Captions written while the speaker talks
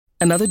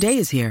Another day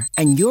is here,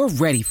 and you're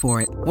ready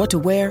for it. What to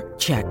wear?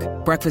 Check.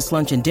 Breakfast,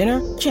 lunch, and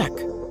dinner? Check.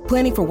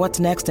 Planning for what's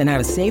next and how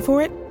to save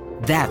for it?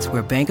 That's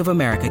where Bank of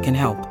America can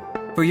help.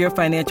 For your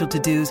financial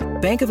to-dos,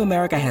 Bank of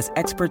America has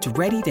experts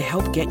ready to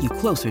help get you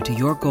closer to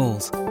your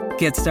goals.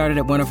 Get started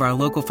at one of our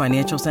local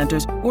financial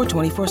centers or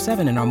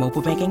 24/7 in our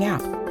mobile banking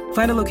app.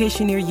 Find a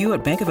location near you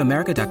at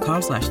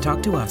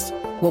bankofamerica.com/talktous.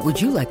 What would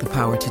you like the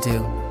power to do?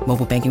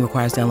 Mobile banking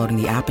requires downloading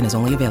the app and is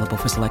only available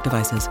for select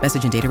devices.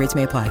 Message and data rates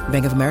may apply.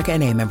 Bank of America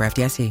N.A., member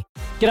FDIC.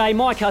 G'day,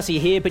 Mike Hussey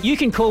here, but you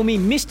can call me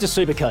Mr.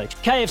 Supercoach.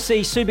 KFC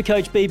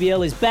Supercoach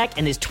BBL is back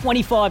and there's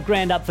 25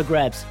 grand up for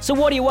grabs. So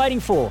what are you waiting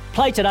for?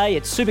 Play today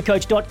at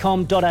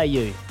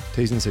supercoach.com.au.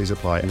 T's and C's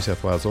apply. New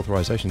South Wales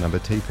authorisation number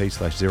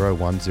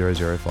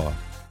TP/01005.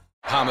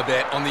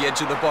 Palmerbet on the edge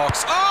of the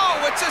box.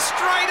 Oh, it's a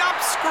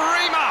straight-up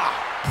screamer!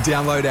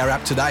 Download our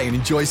app today and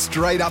enjoy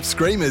straight-up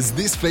screamers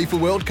this FIFA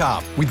World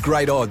Cup with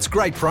great odds,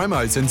 great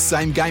promos and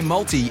same-game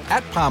multi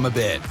at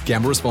Palmerbet.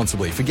 Gamble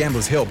responsibly. For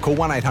Gamblers' Help, call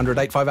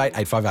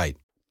 1-800-858-858.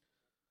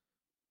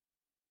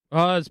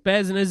 Oh, it's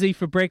Baz and Izzy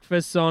for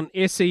breakfast on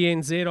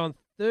SENZ on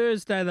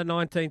Thursday the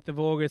 19th of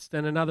August,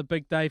 and another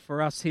big day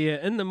for us here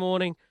in the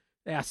morning,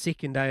 our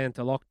second day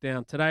into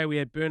lockdown. Today we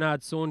had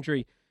Bernard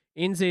Saundry,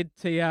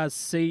 NZTR's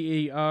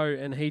CEO,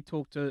 and he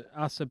talked to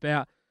us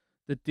about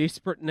the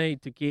desperate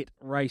need to get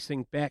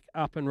racing back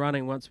up and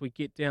running once we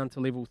get down to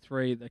level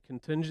 3. The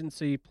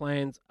contingency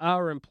plans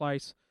are in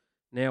place.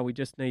 Now we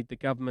just need the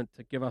government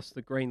to give us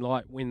the green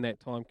light when that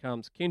time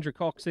comes. Kendra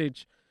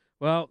Coxedge,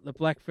 well, the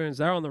Black Ferns,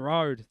 they're on the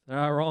road. They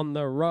are on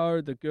the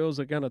road. The girls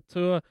are going to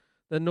tour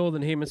the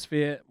Northern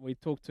Hemisphere. We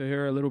talked to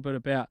her a little bit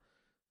about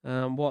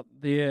what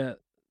their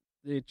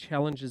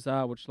challenges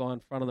are, which lie in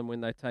front of them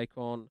when they take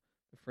on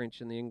the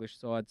French and the English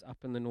sides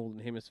up in the Northern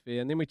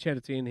Hemisphere. And then we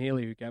chatted to Ian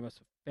Healy, who gave us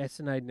a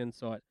fascinating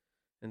insight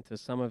into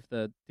some of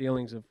the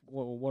dealings of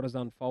what is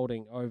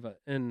unfolding over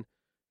in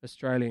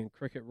Australian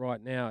cricket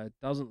right now. It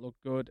doesn't look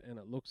good, and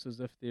it looks as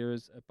if there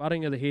is a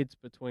butting of the heads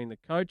between the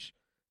coach,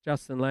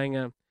 Justin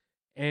Langer,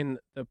 and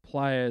the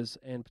players,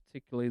 and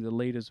particularly the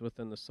leaders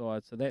within the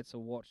side. So that's a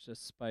watch this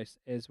space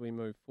as we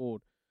move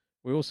forward.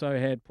 We also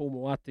had Paul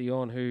Moati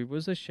on, who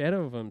was a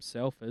shadow of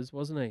himself,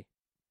 wasn't he?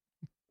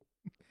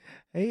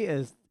 He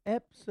is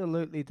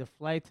absolutely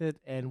deflated,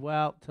 and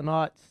well,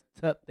 tonight's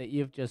tip that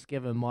you've just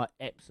given might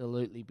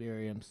absolutely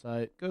bury him.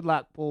 So good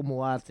luck, Paul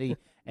Moati,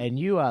 and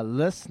you are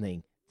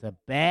listening to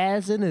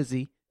Baz and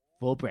Izzy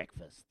for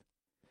breakfast.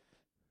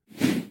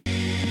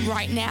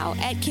 Right now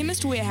at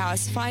Chemist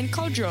Warehouse, find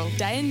Codral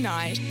Day and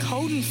Night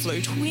Cold and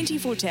Flu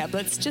 24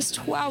 tablets, just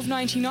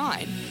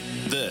 $12.99.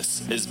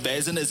 This is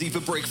Baz and Izzy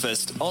for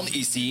breakfast on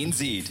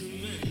SENZ.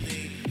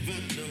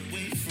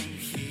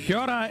 Kia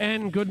ora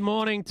and good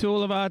morning to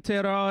all of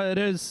Aotearoa. It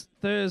is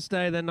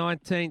Thursday the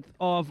 19th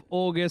of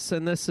August,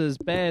 and this is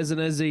Baz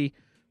and Izzy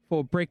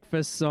for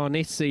breakfast on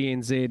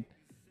SENZ.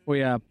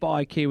 We are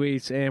by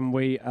Kiwis and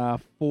we are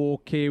for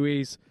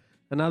Kiwis.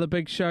 Another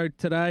big show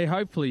today.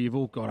 Hopefully you've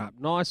all got up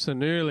nice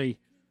and early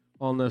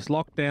on this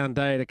lockdown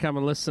day to come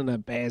and listen to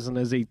Baz and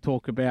Izzy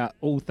talk about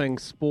all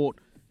things sport,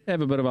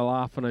 have a bit of a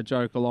laugh and a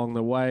joke along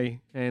the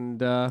way,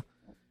 and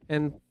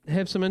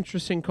have some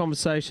interesting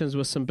conversations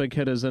with some big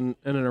hitters in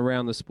and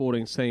around the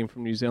sporting scene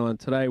from New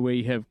Zealand. Today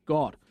we have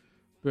got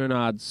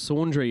Bernard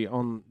Saundry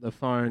on the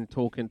phone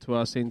talking to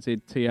us,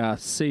 NZTR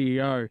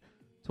CEO,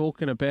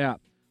 talking about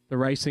the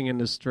racing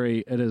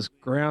industry. It is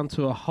ground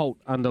to a halt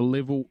under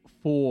level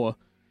 4,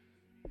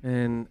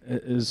 and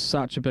it is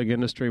such a big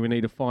industry. We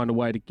need to find a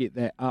way to get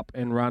that up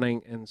and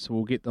running, and so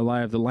we'll get the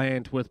lay of the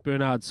land with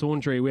Bernard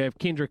Saundry. We have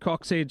Kendra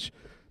Coxedge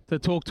to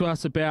talk to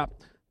us about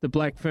the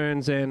Black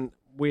Ferns and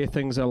where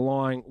things are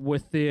lying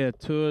with their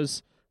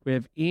tours. We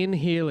have Ian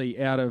Healy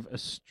out of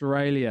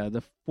Australia,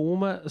 the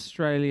former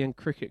Australian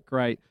cricket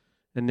great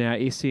and now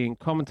SEN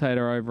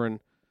commentator over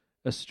in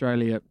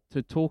Australia,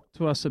 to talk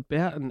to us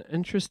about an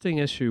interesting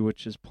issue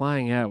which is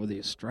playing out with the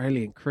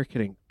Australian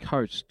cricketing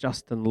coach,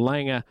 Justin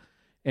Langer,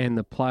 and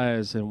the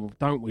players. And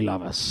don't we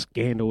love a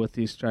scandal with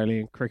the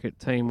Australian cricket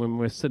team when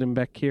we're sitting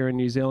back here in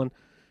New Zealand.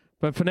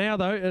 But for now,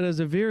 though, it is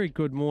a very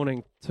good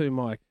morning to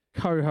my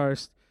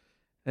co-host,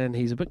 and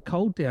he's a bit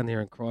cold down there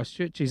in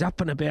Christchurch. He's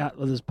up and about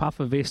with his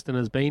puffer vest and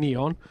his beanie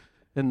on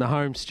in the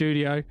home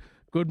studio.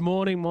 Good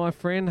morning, my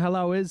friend.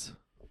 Hello, Iz.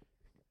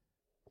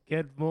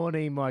 Good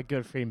morning, my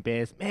good friend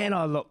Baz. Man,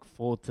 I look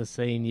forward to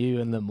seeing you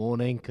in the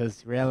morning,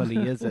 because reality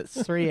is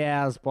it's 3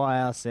 hours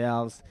by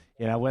ourselves.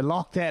 You know, we're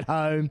locked at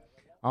home.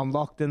 I'm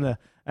locked in the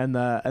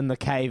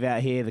cave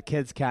out here. The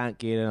kids can't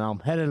get in. I'm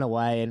hidden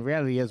away. And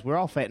reality is we're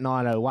off at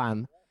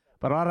 9:01,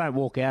 but I don't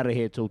walk out of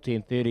here till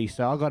 10:30.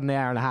 So I got an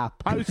hour and a half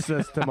post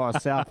this to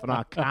myself, and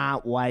I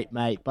can't wait,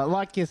 mate. But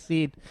like you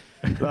said,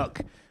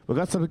 look, we've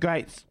got some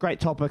great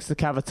topics to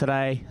cover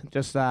today.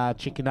 Just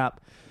checking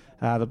up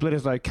the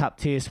Bledisloe Cup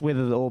test,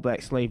 whether the All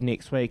Blacks leave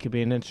next week could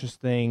be an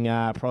interesting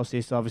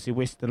process. Obviously,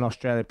 Western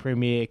Australia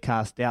Premier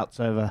cast doubts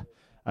over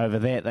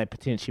that. They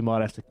potentially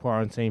might have to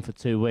quarantine for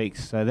 2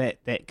 weeks, so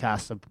that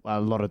casts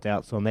a lot of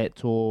doubts on that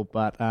tour.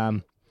 But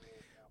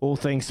all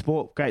things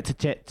sport, great to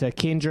chat to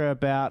Kendra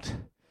about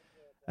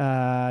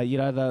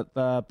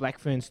The Black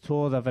Ferns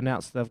tour, they've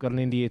announced they've got an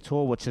India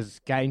tour, which is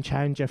game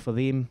changer for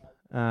them.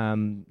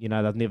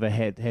 They've never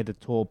had a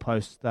tour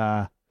post.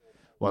 They've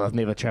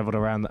never travelled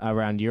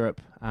around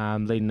Europe,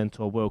 leading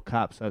into a World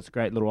Cup, so it's a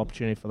great little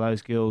opportunity for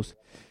those girls.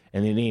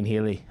 And then Ian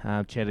Healy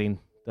chatting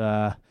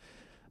the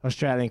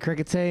Australian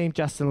cricket team,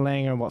 Justin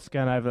Langer, and what's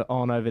going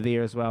on over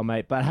there as well,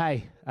 mate. But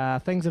hey,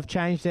 things have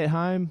changed at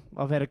home.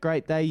 I've had a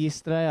great day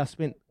yesterday. I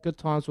spent good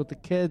times with the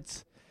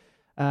kids.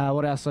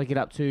 What else did I get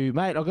up to?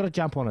 Mate, I've got to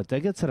jump on a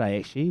digger today,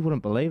 actually. You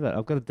wouldn't believe it.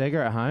 I've got a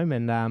digger at home,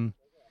 and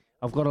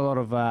I've got a lot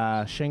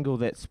of shingle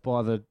that's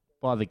by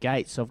the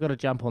gate, so I've got to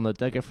jump on the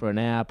digger for an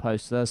hour,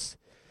 post this,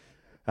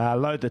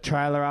 load the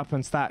trailer up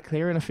and start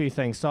clearing a few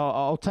things. So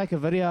I'll take a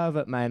video of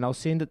it, mate, and I'll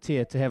send it to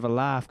you to have a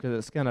laugh, because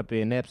it's going to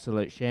be an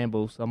absolute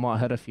shambles. I might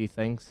hit a few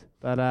things.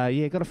 But,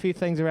 got a few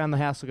things around the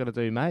house I've got to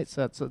do, mate,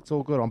 so it's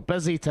all good. I'm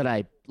busy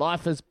today.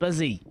 Life is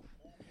busy.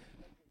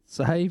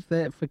 Save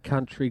that for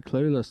Country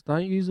Clueless.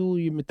 Don't use all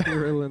your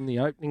material in the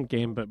opening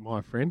gambit, my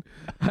friend.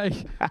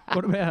 Hey,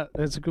 what about,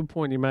 that's a good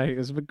point you make.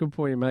 It's a good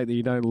point you make that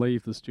you don't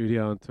leave the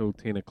studio until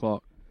 10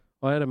 o'clock.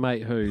 I had a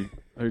mate who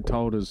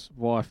told his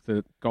wife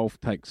that golf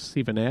takes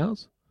 7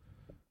 hours.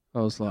 I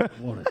was like,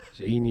 what a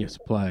genius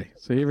play.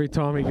 So every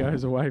time he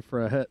goes away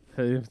for a hit,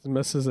 his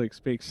missus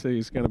expects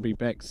he's going to be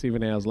back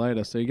 7 hours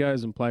later. So he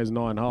goes and plays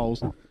 9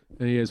 holes, and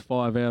he has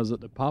 5 hours at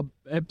the pub.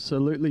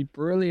 Absolutely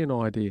brilliant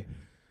idea.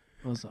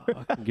 I was like,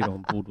 I can get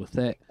on board with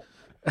that.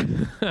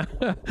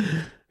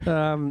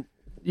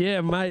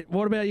 Mate,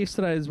 what about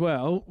yesterday as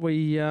well?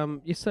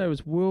 Yesterday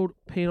was World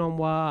Pinot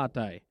Noir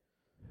Day.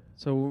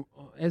 So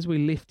as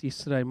we left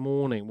yesterday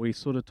morning, we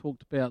sort of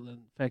talked about the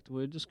fact that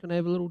we're just going to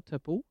have a little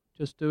tipple,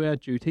 just do our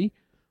duty,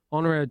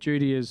 honour our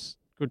duty as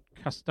good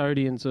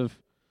custodians of,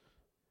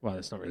 well,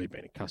 it's not really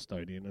been a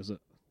custodian, is it?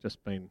 Just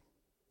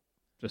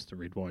a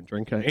red wine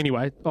drinker.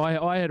 Anyway,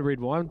 I had a red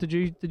wine. Did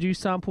you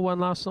sample one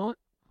last night?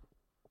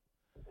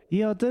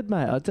 Yeah, I did,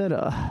 mate. I did.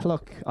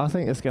 Look, I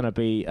think it's going to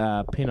be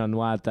Pinot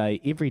Noir Day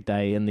every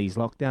day in these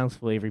lockdowns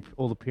for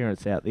all the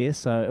parents out there.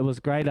 So it was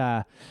a great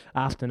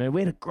afternoon.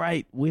 We had a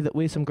great weather.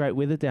 We had some great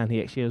weather down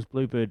here, actually. It was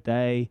Bluebird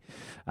Day.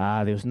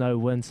 There was no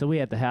wind, so we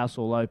had the house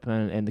all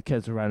open, and the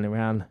kids were running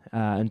around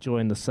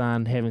enjoying the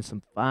sun, having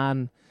some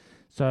fun.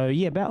 So,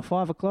 yeah, about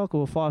 5 o'clock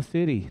or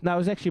 5:30. No, it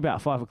was actually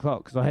about 5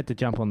 o'clock, because I had to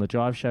jump on the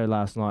drive show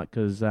last night,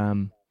 because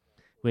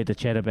we had to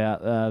chat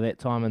about that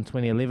time in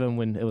 2011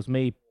 when it was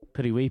me,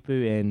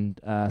 Piriwipu,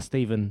 and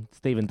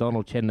Stephen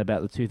Donald chatting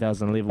about the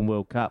 2011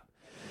 World Cup.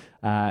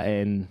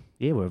 And,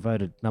 yeah, we were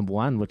voted number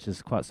 1, which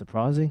is quite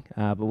surprising,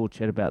 but we'll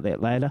chat about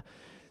that later.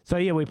 So,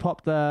 yeah, we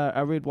popped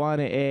a red wine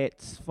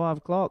at 5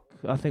 o'clock.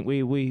 I think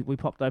we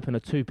popped open a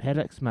 2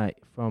 paddocks, mate,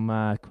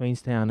 from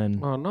Queenstown.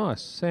 And oh,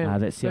 nice.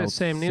 that's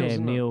Sam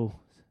Neill.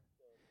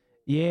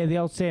 Yeah, the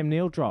old Sam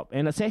Neill drop.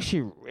 And it's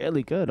actually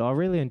really good. I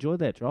really enjoyed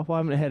that drop. I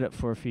haven't had it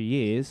for a few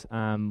years.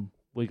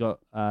 We got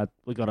a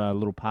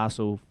little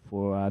parcel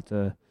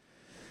a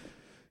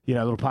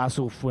little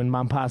parcel when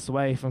Mum passed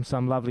away from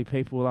some lovely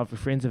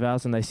friends of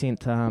ours, and they sent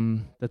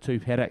the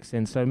 2 paddocks.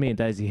 And so me and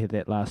Daisy had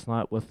that last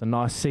night with a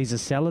nice Caesar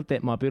salad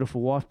that my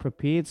beautiful wife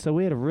prepared. So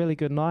we had a really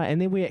good night,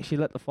 and then we actually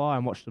lit the fire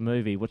and watched the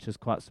movie, which is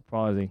quite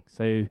surprising.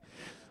 So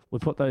we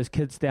put those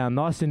kids down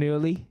nice and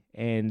early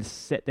and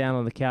sat down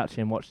on the couch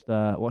and watched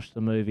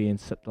the movie and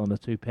sipped on the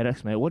 2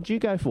 paddocks, mate. What did you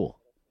go for?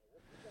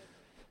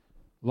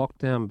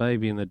 Lockdown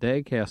baby in the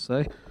dag house,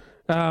 eh?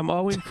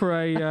 I went for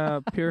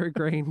a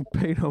Peregrine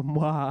Pinot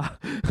Noir.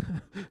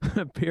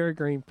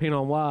 Peregrine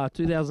Pinot Noir,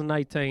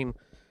 2018.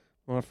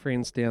 My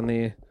friends down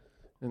there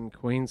in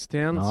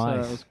Queenstown. Nice. So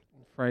it was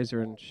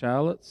Fraser and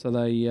Charlotte. So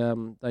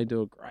they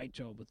do a great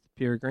job with the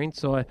Peregrine.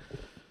 So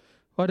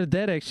I did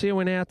that actually.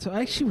 I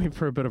actually went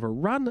for a bit of a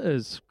run.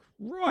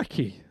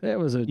 Crikey. That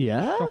was a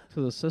shock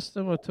to the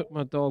system. I took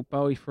my dog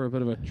Bowie for a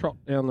bit of a trot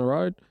down the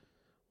road.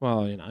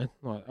 Well,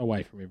 like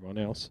away from everyone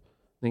else.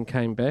 Then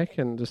came back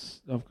and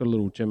I've got a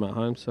little gym at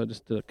home, so I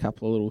just did a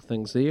couple of little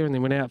things there. And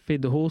then went out,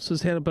 fed the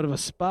horses, had a bit of a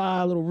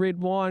spa, a little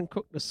red wine,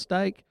 cooked a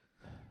steak.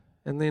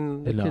 And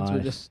then the kids were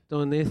just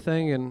doing their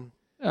thing. And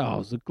it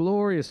was a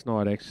glorious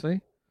night, actually.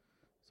 It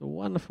was a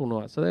wonderful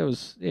night. So that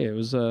was, it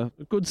was a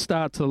good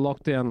start to the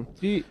lockdown.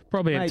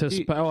 Probably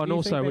anticipate. And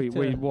also we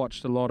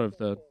watched a lot of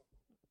the...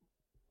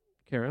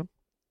 Carry on.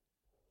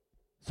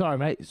 Sorry,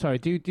 mate. Sorry.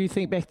 Do you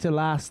think back to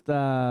last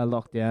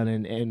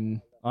lockdown?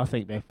 And I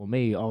think back for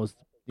me, I was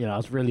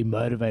really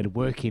motivated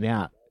working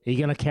out. Are you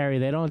going to carry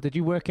that on? Did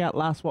you work out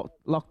last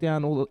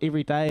lockdown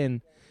every day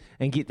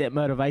and get that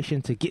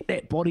motivation to get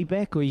that body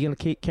back? Or are you going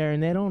to keep carrying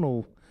that on?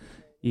 Or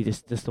you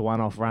just a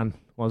one-off run,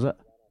 was it?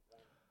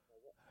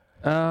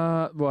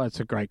 Well,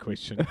 it's a great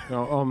question.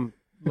 I'm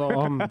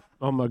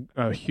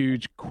a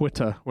huge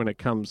quitter when it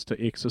comes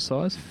to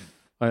exercise.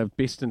 I have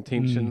best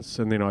intentions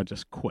and then I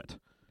just quit.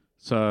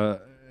 So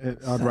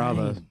I'd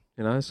rather,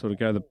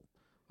 sort of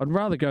I'd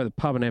rather go to the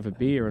pub and have a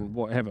beer and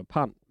have a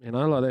punt,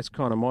 like that's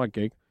kind of my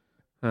gig.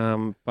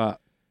 But,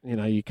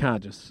 you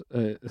can't just,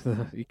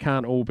 you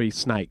can't all be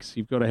snakes.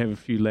 You've got to have a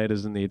few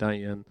ladders in there, don't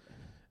you?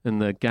 in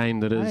the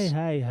game that is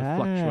a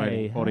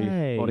fluctuating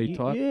body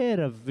type. You had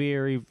a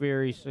very,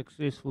 very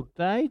successful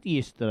day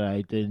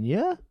yesterday, didn't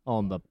you,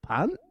 on the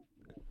punt?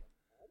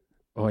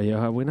 Oh,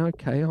 yeah, I went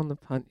okay on the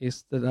punt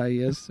yesterday,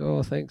 yes.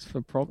 Oh, thanks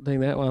for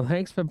prompting that one.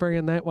 Thanks for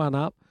bringing that one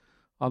up.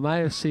 I may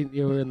have sent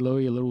you and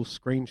Louis a little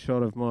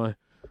screenshot of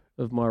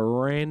my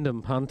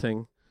random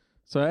punting.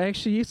 So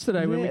actually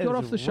yesterday, when we got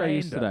off the show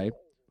yesterday,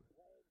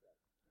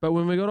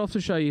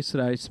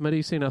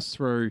 Smitty sent us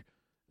through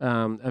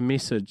a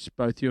message,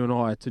 both you and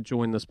I, to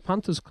join this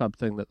Punters Club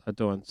thing that they're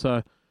doing.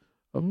 So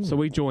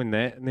we joined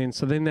that, and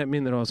then that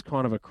meant that I was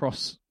kind of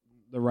across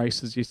the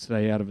races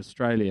yesterday out of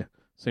Australia.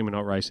 See, we're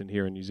not racing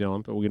here in New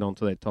Zealand, but we'll get on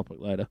to that topic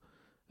later.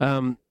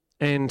 And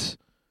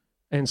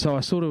so I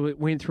sort of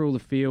went through all the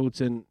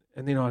fields, and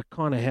then I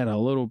kind of had a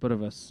little bit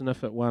of a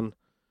sniff at one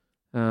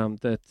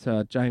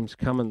that James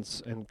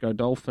Cummins and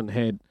Godolphin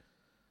had,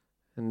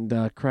 and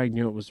Craig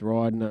knew it was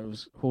riding. It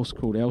was a horse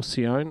called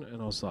Alcyone, and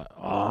I was like,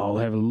 I'll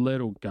have a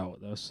little go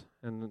at this.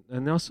 And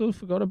I sort of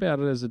forgot about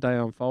it as the day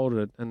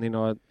unfolded, and then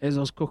as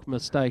I was cooking my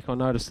steak, I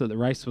noticed that the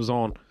race was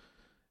on,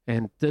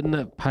 and didn't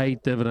it pay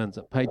dividends?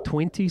 It paid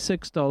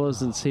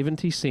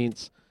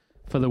 $26.70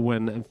 for the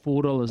win and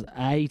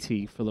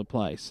 $4.80 for the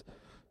place.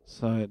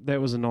 So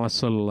that was a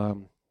nice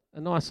little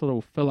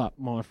fill up,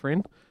 my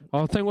friend.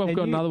 I think we've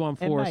got another one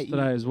for us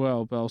today as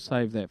well, but I'll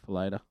save that for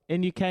later.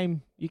 And you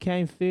came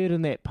third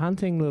in that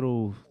punting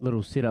little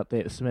setup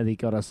that Smithy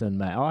got us in,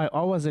 mate.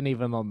 I wasn't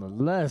even on the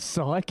list,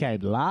 so I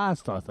came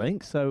last, I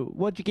think. So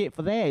what'd you get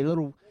for that? A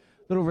little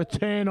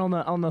return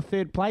on the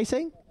third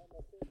placing?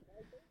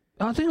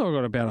 I think I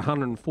got about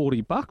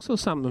 $140 or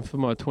something for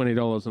my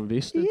 $20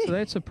 invested. Yeah. So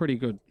that's a pretty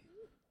good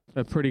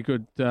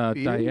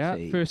day out.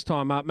 First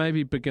time up,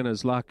 maybe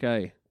beginner's luck,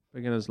 eh?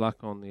 Beginner's luck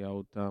on the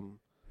old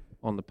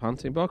on the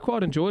punting, but I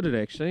quite enjoyed it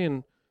actually,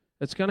 and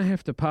it's going to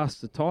have to pass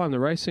the time. The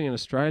racing in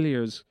Australia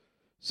is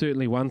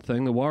certainly one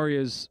thing. The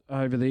Warriors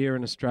over there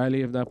in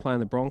Australia, if they're playing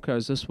the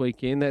Broncos this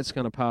weekend, that's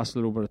going to pass a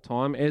little bit of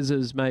time, as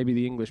is maybe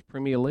the English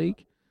Premier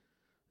League.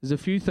 There's a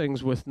few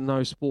things with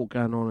no sport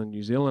going on in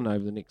New Zealand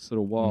over the next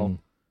little while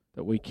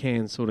that we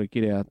can sort of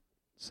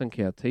sink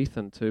our teeth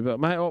into.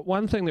 But mate,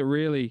 one thing that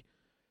really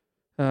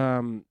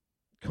kind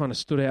of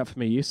stood out for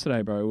me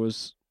yesterday, bro,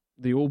 was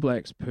the All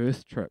Blacks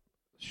Perth trip.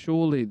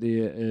 Surely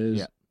there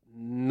is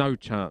no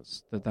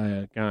chance that they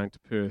are going to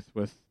Perth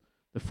with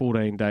the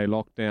 14-day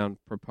lockdown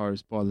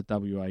proposed by the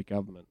WA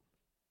government.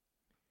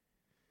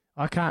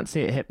 I can't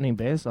see it happening,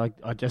 Baz. I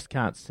just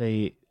can't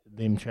see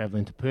them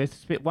travelling to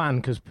Perth.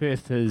 One, because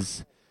Perth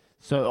is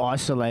so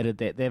isolated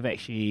that they've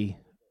actually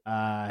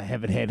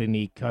haven't had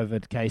any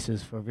COVID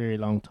cases for a very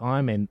long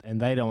time, and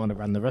they don't want to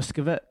run the risk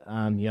of it.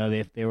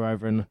 They're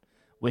over in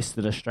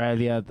Western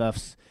Australia.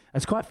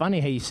 It's quite funny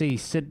how you see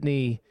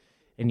Sydney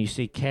and you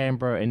see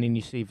Canberra and then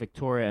you see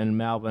Victoria and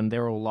Melbourne.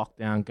 They're all locked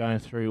down, going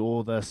through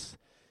all this,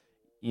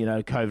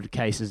 COVID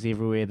cases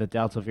everywhere, the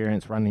Delta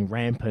variant's running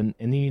rampant.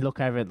 And then you look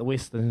over at the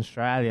Western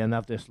Australia and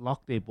they've just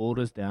locked their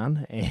borders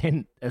down,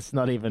 and it's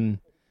not even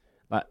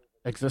like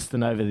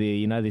existing over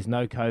there. There's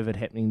no COVID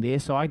happening there.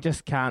 So I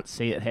just can't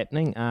see it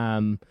happening.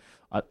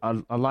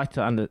 I'd like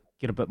to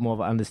get a bit more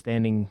of an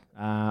understanding.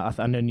 I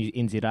know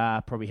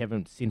NZR probably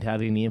haven't sent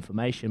out any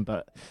information,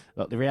 but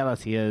look, the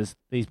reality is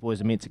these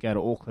boys are meant to go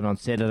to Auckland on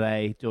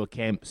Saturday, do a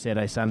camp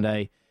Saturday,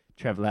 Sunday,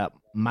 travel out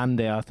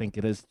Monday, I think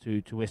it is,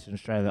 to Western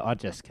Australia. I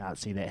just can't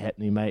see that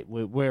happening, mate.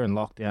 We're in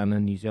lockdown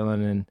in New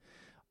Zealand,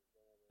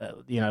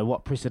 and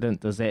what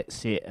precedent does that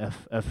set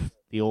if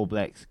the All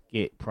Blacks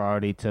get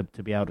priority to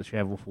be able to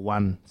travel for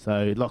one?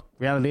 So, look,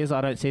 reality is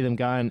I don't see them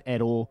going at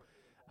all.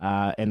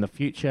 In the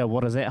future,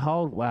 what does that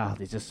hold? Wow,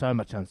 there's just so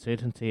much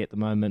uncertainty at the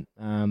moment.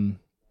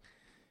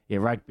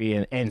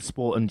 Rugby and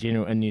sport in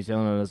general in New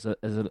Zealand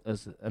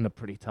is in a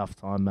pretty tough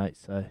time, mate.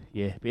 So,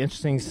 it'll be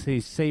interesting to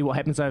see what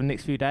happens over the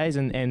next few days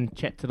and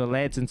chat to the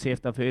lads and see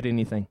if they've heard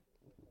anything.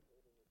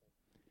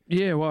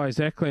 Yeah, well,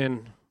 exactly,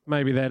 and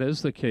maybe that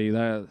is the key.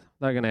 They're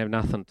going to have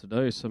nothing to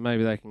do, so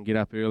maybe they can get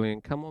up early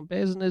and come on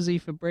Baz and Izzy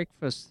for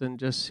breakfast and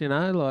just, shoot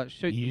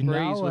the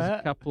breeze with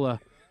a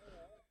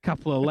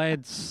couple of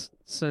lads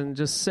and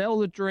just sell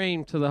the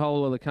dream to the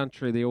whole of the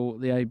country,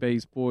 the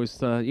AB's boys.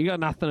 You got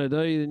nothing to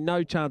do,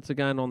 no chance of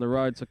going on the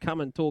road, so come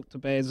and talk to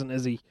Baz and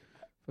Izzy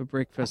for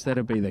breakfast.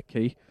 That'll be the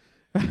key.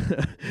 Mate,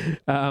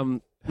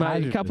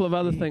 a couple of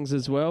other things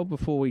as well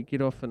before we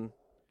get off to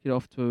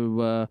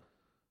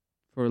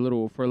for a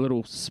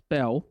little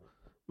spell.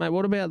 Mate,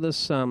 what about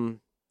this? I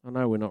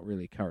know we're not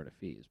really current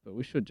affairs, but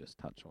we should just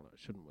touch on it,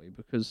 shouldn't we?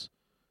 Because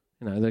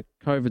the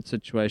COVID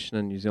situation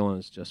in New Zealand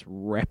is just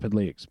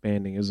rapidly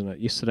expanding, isn't it?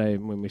 Yesterday,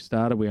 when we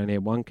started, we only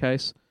had one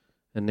case,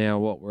 and now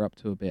we're up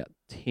to about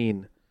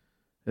 10.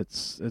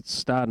 It's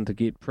starting to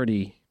get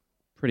pretty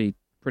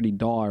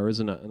dire,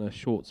 isn't it, in a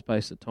short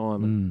space of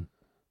time? And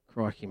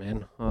crikey,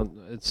 man,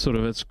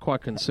 it's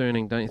quite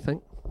concerning, don't you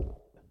think?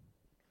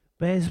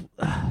 Baz,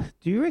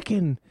 do you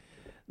reckon?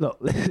 Look,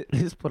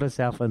 let's put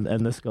ourselves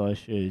in this guy's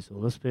shoes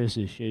or this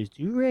person's shoes.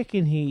 Do you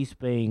reckon he's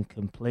being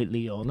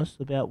completely honest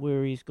about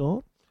where he's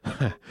gone?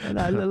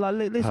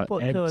 Let's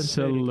put two and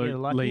two together.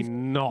 Absolutely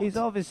not. He's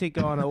obviously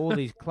gone to all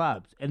these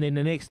clubs, and then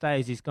the next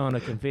day he's going to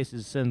confess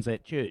his sins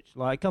at church.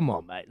 Like, come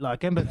on, mate.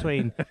 Like, in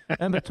between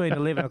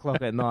 11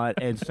 o'clock at night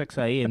and 6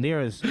 a.m.,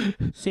 there is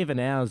 7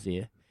 hours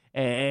there.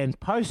 And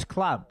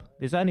post-club,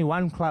 there's only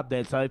one club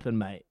that's open,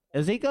 mate.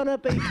 Is he going to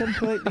be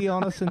completely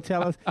honest and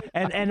tell us?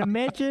 And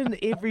imagine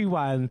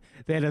everyone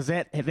that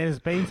has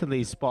been to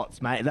these spots,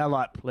 mate. They're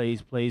like,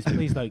 please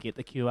don't get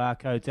the QR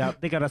codes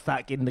out. They're going to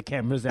start getting the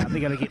cameras out.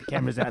 They're going to get the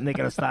cameras out, and they're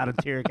going to start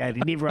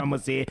interrogating. Everyone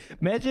was there.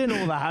 Imagine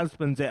all the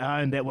husbands at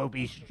home that will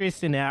be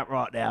stressing out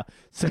right now,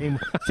 seeing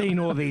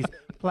all these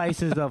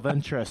places of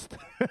interest.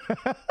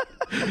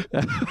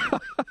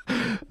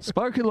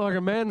 Spoken like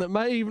a man that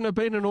may even have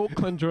been in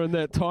Auckland during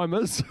that time.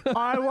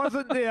 I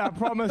wasn't there. I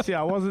promise you,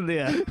 I wasn't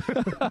there.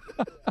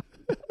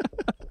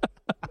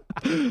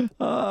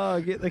 Oh,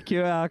 get the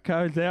QR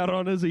codes out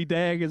on Izzy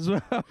Dag as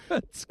well.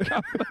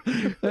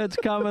 It's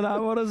coming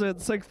up. What is it?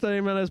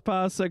 16 minutes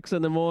past 6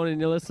 in the morning.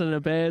 You're listening to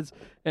Baz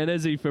and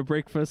Izzy for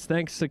breakfast.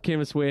 Thanks to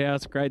Chemist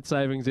Warehouse. Great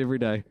savings every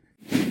day.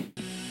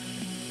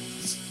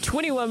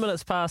 21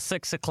 minutes past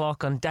 6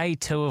 o'clock on day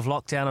 2 of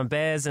lockdown on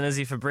Baz and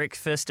Izzy for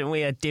breakfast, and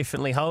we are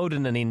definitely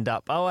holding an end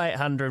up.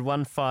 0800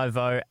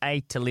 150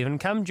 811.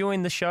 Come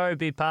join the show,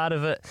 be part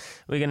of it.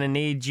 We're going to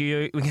need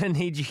you. We're going to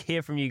need you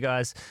hear from you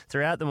guys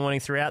throughout the morning,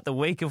 throughout the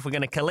week, if we're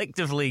going to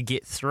collectively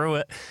get through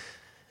it.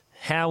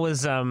 How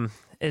was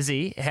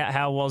Izzy?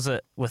 How was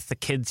it with the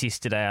kids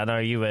yesterday? I know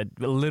you were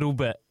a little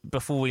bit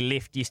before we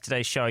left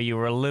yesterday's show. You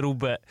were a little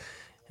bit.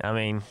 I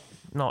mean,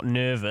 not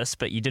nervous,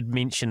 but you did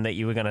mention that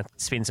you were going to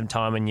spend some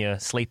time in your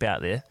sleep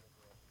out there.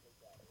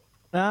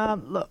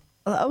 Look,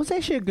 it was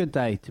actually a good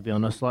day, to be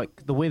honest.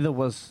 Like, the weather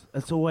was,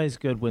 it's always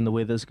good when the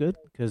weather's good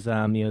because,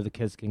 the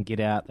kids can get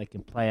out, they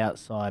can play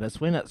outside.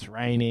 It's when it's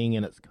raining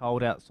and it's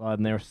cold outside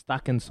and they're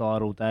stuck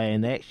inside all day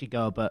and they actually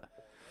go a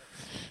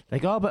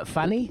bit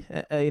funny,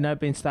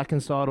 being stuck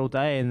inside all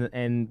day,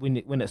 and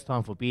when it's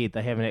time for bed,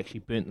 they haven't actually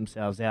burnt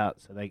themselves out,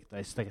 so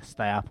they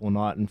stay up all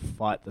night and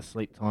fight the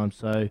sleep time.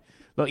 So,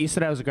 look,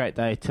 yesterday was a great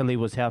day. Tilly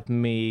was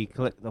helping me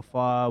collect the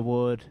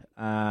firewood,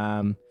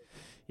 helping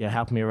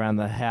me around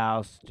the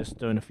house, just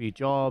doing a few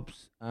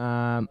jobs.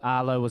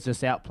 Arlo was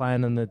just out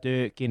playing in the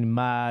dirt, getting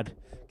mud,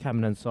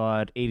 coming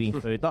inside, eating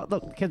food. Look,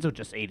 the kids were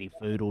just eating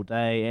food all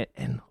day,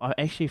 and I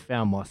actually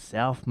found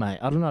myself, mate.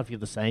 I don't know if you're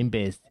the same,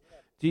 Bez.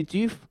 Do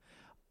you?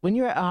 When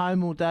you're at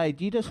home all day,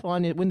 do you just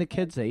find it when the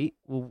kids eat,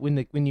 or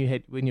when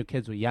your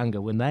kids were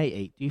younger, when they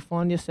eat, do you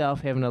find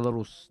yourself having a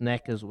little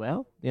snack as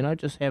well?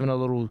 Just having a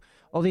little,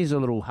 there's a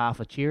little half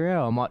a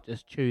Cheerio, I might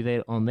just chew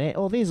that on that.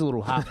 There's a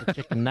little half a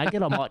chicken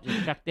nugget, I might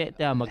just chuck that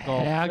down my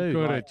gob. How too.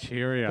 good Like, are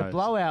Cheerios? The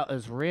blowout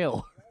is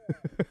real.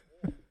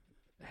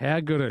 How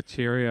good are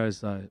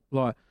Cheerios, though?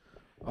 Like,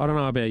 I don't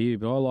know about you,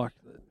 but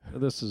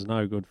this is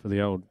no good for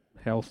the old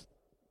health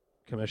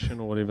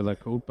commission or whatever they're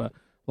called, but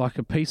like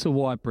a piece of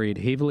white bread,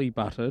 heavily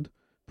buttered,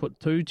 put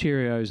 2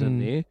 Cheerios in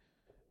there,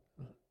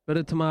 bit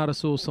of tomato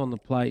sauce on the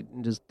plate,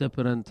 and just dip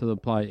it into the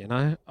plate,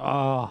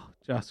 Oh,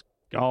 just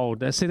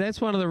gold. See,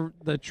 that's one of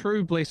the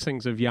true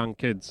blessings of young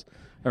kids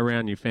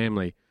around your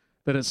family,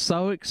 that it's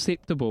so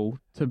acceptable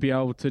to be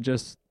able to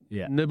just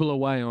nibble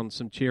away on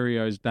some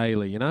Cheerios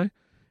daily,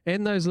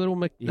 And those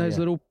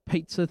little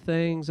pizza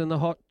things and the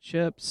hot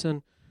chips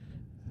and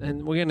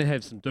we're going to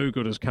have some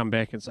do-gooders come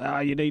back and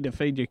say, you need to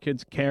feed your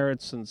kids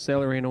carrots and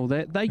celery and all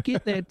that. They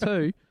get that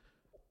too,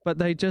 but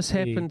they just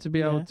happen to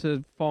be able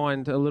to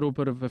find a little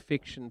bit of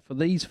affection for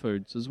these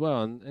foods as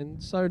well.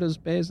 And so does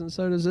Baz and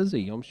so does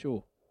Izzy, I'm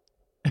sure.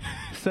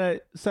 So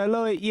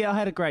Louis, I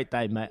had a great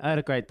day, mate. I had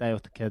a great day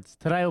with the kids.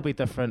 Today will be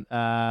different.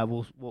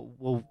 We'll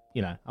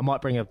I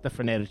might bring a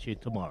different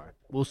attitude tomorrow.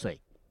 We'll see.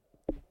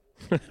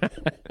 We've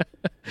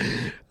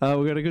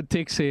got a good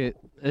text here.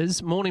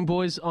 Morning,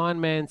 boys.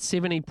 Ironman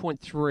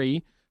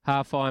 70.3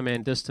 half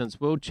Ironman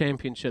distance World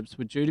Championships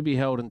were due to be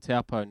held in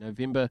Taupo,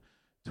 November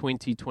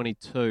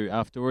 2022,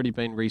 after already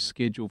being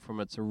rescheduled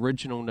from its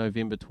original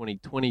November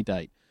 2020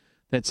 date.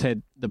 That's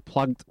had the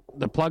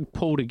plug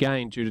pulled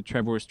again due to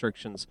travel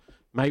restrictions.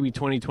 Maybe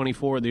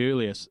 2024 at the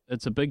earliest.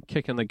 It's a big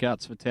kick in the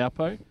guts for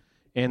Taupo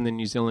and the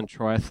New Zealand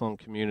triathlon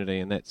community,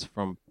 and that's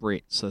from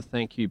Brett. So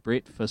thank you,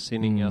 Brett, for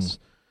sending us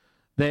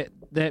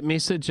that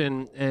message,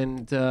 and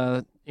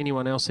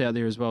anyone else out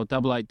there as well.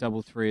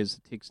 8833 is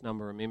the text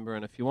number, remember.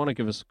 And if you want to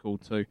give us a call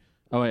too,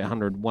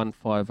 0800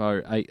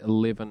 150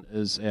 811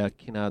 is our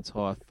Kennards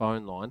Hire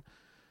phone line.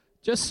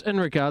 Just in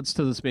regards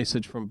to this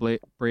message from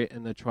Brett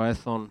and the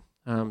triathlon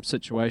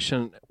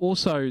situation,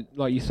 also,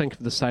 like, you think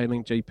of the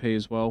sailing GP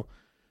as well,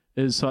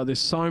 is like there's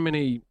so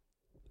many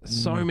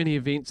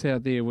events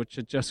out there which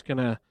are just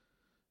gonna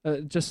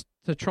just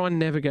to try and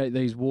navigate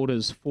these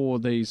waters for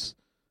these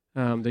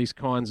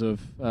kinds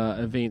of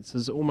events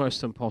is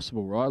almost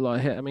impossible, right?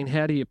 Like,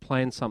 how do you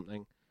plan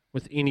something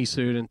with any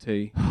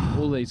certainty?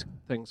 All these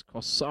things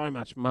cost so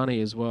much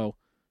money as well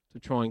to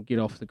try and get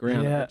off the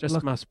ground. Yeah, it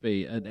just must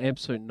be an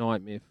absolute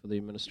nightmare for the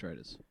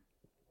administrators.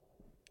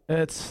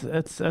 It's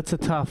a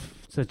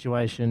tough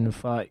situation.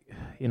 If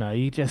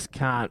you just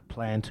can't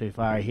plan too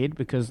far ahead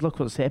because look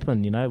what's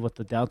happened, with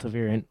the Delta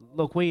variant.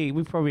 Look, we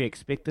probably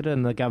expected it,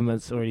 and the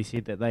government's already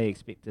said that they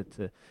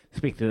expected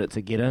it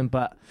to get in.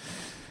 But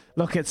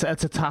look, it's a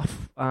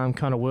tough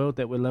kind of world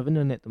that we're living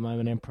in at the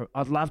moment. And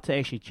I'd love to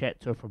actually chat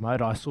to a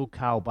promoter. I saw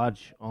Carl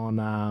Budge on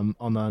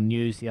the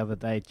news the other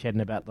day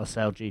chatting about the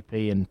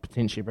SailGP and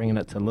potentially bringing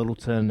it to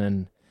Littleton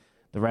and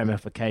the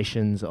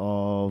ramifications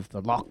of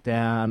the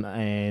lockdown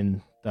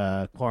and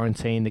the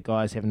quarantine, the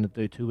guys having to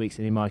do 2 weeks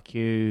at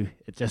MIQ.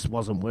 It just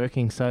wasn't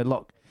working. So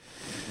look,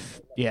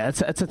 yeah,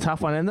 it's a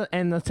tough one.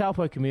 And the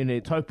Taupo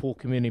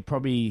community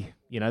probably,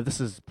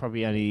 this is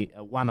probably only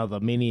one of the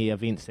many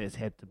events that's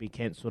had to be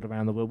cancelled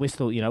around the world. We're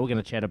still, we're going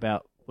to chatted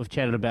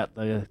about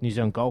the New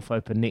Zealand Golf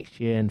Open next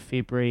year in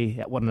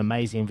February. What an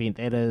amazing event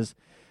that is.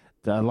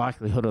 The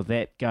likelihood of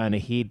that going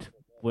ahead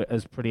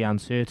is pretty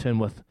uncertain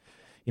with,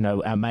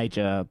 our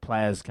major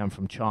players come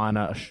from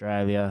China,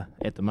 Australia.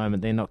 At the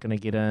moment, they're not going to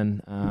get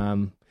in.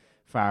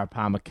 Farah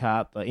Palmer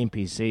Cup, the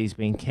NPC's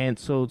been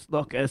cancelled.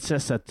 Look, it's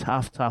just a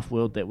tough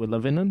world that we're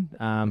living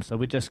in. So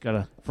we just got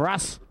to, for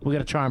us, we're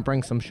going to try and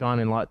bring some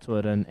shining light to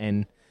it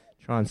and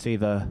try and see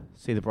the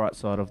bright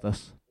side of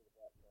this.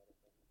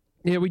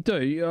 Yeah, we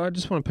do. I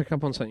just want to pick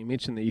up on something you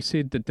mentioned there. You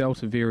said the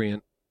Delta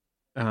variant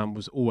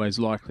was always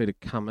likely to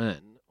come in.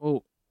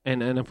 Well,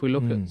 and if we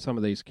look at some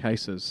of these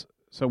cases,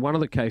 so one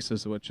of the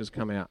cases which has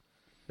come out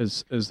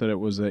is that it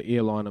was an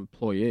airline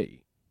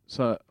employee.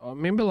 So I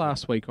remember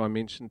last week I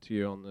mentioned to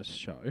you on this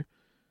show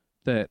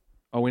that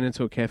I went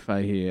into a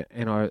cafe here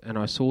and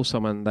I saw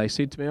someone. They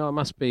said to me, it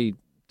must be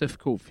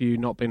difficult for you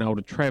not being able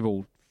to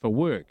travel for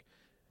work.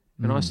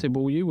 And I said,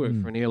 well, you work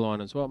for an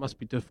airline as well. It must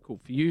be difficult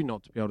for you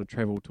not to be able to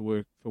travel to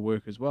work for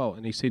work as well.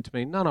 And he said to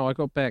me, no, I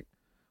got back.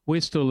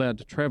 We're still allowed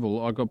to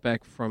travel. I got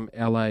back from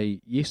LA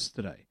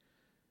yesterday.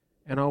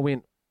 And I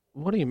went,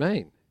 what do you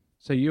mean?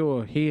 So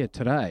you're here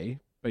today,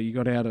 but you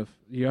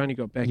only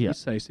got back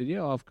yesterday. He said,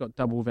 yeah, I've got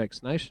double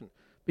vaccination.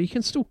 But you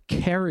can still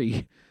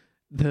carry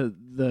the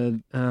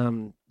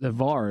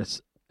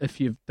virus if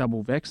you've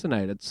double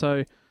vaccinated.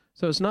 So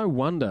it's no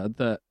wonder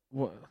that,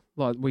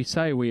 like we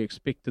say, we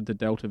expected the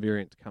Delta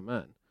variant to come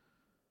in.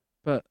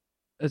 But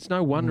it's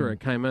no wonder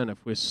it came in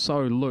if we're so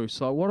loose.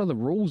 Like, what are the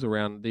rules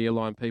around the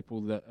airline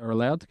people that are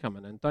allowed to come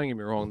in? And don't get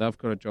me wrong, they've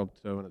got a job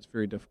to do and it's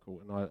very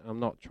difficult. And I'm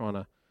not trying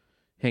to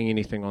hang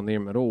anything on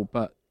them at all.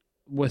 But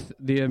with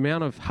the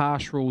amount of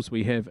harsh rules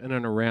we have in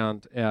and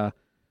around our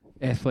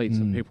athletes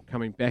and people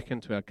coming back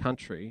into our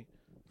country,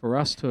 for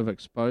us to have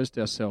exposed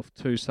ourselves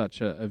to such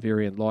a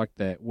variant like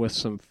that with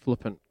some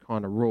flippant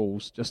kind of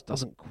rules just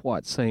doesn't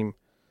quite seem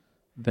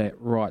that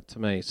right to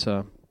me.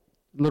 So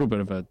a little bit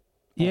of a...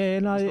 Yeah,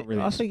 no,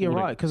 really I think you're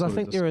right, because I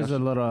think there is a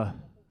lot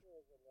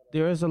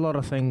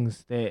of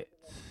things that,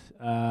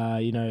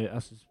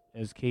 us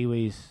as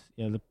Kiwis,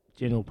 the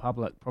general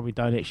public probably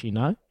don't actually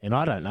know, and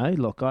I don't know.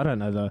 Look, I don't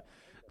know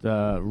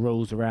the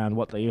rules around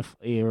what the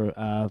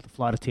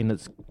flight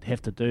attendants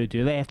have to do.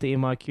 Do they have to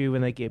MIQ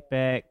when they get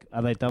back?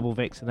 Are they double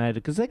vaccinated?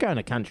 Because they're going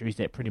to countries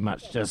that pretty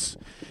much just,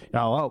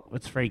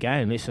 it's free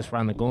game. Let's just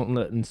run the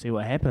gauntlet and see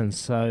what happens.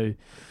 So,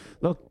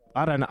 look,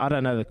 I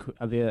don't know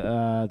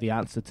the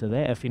answer to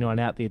that. If anyone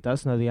out there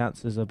does know the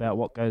answers about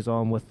what goes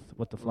on with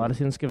the flight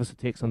attendants, give us a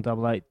text on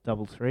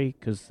 8833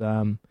 because.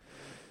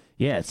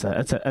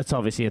 It's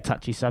obviously a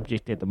touchy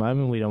subject at the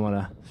moment. We don't want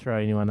to throw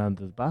anyone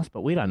under the bus, but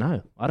we don't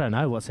know. I don't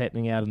know what's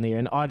happening out in there.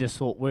 And I just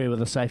thought we were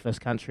the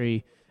safest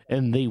country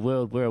in the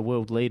world. We're a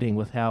world leading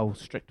with how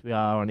strict we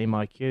are on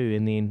MIQ.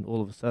 And then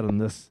all of a sudden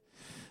this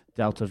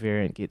Delta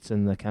variant gets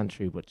in the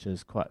country, which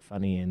is quite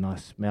funny. And I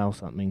smell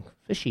something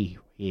fishy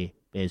here,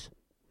 Bez.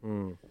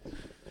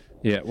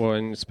 Yeah, well,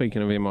 and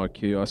speaking of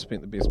MIQ, I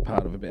spent the best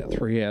part of about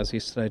 3 hours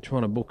yesterday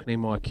trying to book an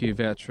MIQ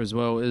voucher as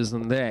well.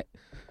 Isn't that?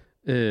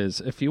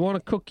 If you want to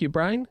cook your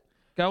brain,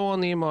 go on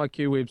the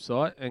MIQ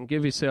website and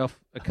give yourself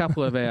a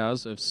couple of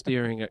hours of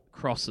staring at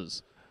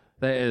crosses.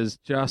 That is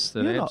just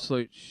an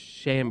absolute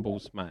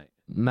shambles, mate.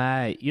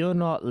 Mate, you're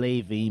not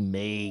leaving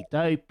me.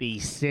 Don't be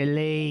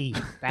silly.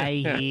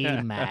 Stay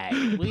here,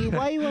 mate.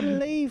 Why you want to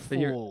leave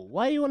for?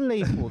 Why you want to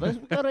leave for?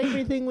 We've got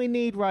everything we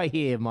need right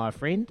here, my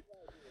friend.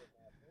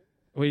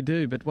 We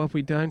do, but what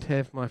we don't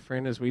have, my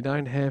friend, is we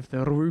don't have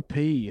the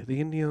rupee,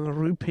 the Indian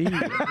rupee.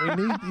 We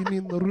need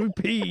Indian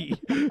rupee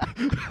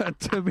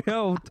to be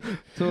able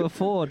to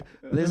afford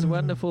this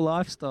wonderful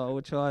lifestyle,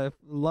 which I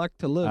like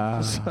to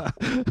live.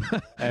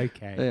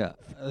 Okay. Yeah.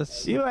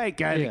 You ain't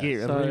going to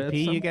get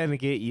rupee. You're going to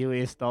get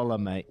US dollar,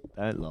 mate.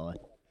 Don't lie.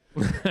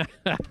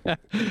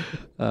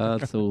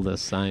 It's all the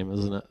same,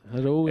 isn't it?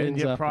 It all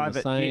ends up in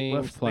the same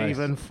with place.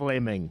 Stephen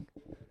Fleming.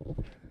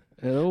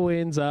 It all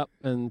ends up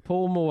in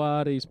Paul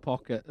Mawadi's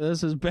pocket.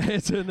 This is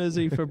Baz and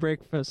Izzy for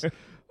breakfast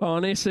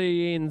on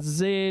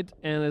SENZ,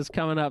 and it's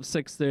coming up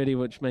 6:30,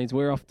 which means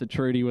we're off to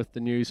Trudy with the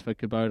news for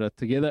Kubota.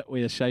 Together,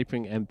 we are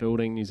shaping and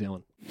building New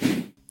Zealand.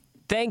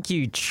 Thank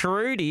you,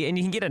 Trudy. And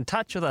you can get in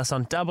touch with us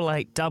on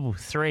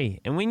 8833.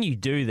 And when you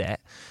do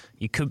that,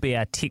 you could be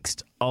our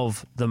text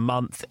of the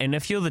month. And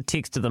if you're the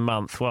text of the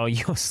month, well,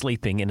 you're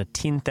sleeping in a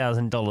 $10,000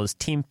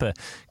 Tempur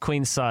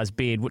queen-size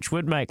bed, which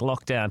would make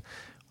lockdown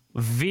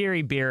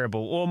very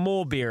bearable, or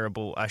more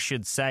bearable, I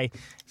should say.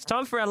 It's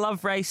time for our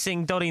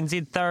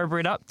loveracing.nz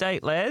thoroughbred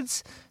update,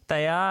 lads.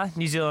 They are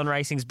New Zealand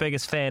racing's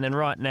biggest fan, and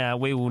right now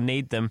we will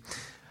need them.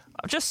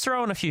 I've just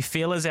thrown a few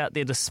feelers out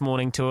there this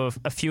morning to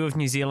a few of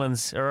New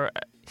Zealand's, or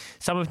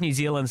some of New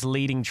Zealand's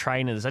leading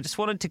trainers. I just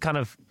wanted to kind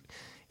of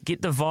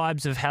get the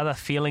vibes of how they're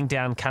feeling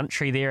down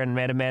country there in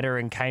Matamata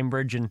and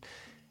Cambridge and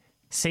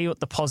see what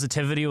the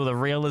positivity or the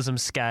realism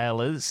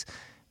scale is.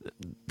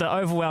 The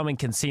overwhelming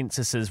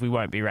consensus is we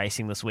won't be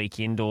racing this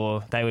weekend,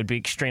 or they would be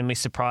extremely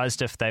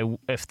surprised if they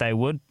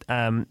would.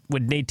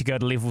 Would need to go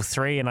to level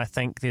 3, and I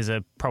think there's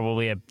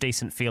probably a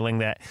decent feeling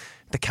that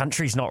the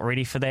country's not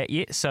ready for that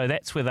yet. So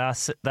that's where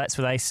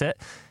they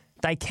sit.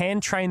 They can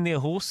train their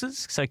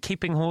horses, so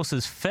keeping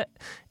horses fit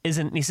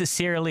isn't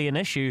necessarily an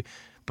issue.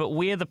 But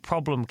where the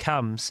problem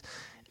comes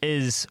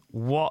is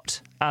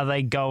what are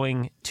they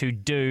going to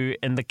do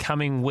in the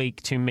coming week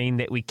to mean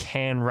that we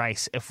can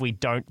race if we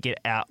don't get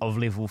out of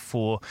level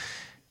 4?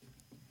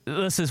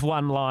 This is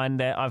one line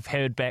that I've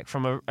heard back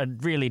from a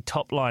really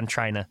top-line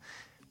trainer.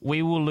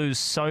 We will lose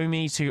so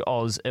many to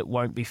Oz, it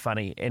won't be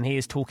funny. And he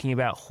is talking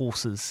about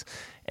horses.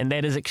 And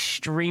that is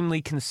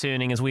extremely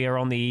concerning as we are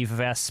on the eve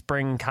of our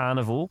spring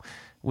carnival,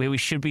 where we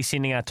should be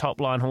sending our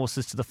top-line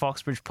horses to the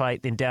Foxbridge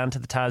Plate, then down to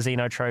the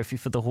Tarzino Trophy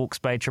for the Hawke's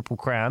Bay Triple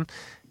Crown.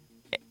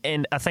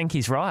 And I think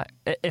he's right.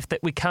 If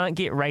we can't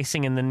get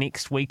racing in the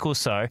next week or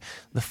so,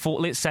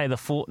 let's say the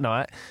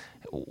fortnight,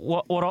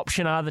 what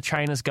option are the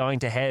trainers going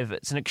to have?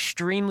 It's an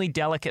extremely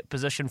delicate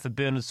position for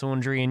Bernard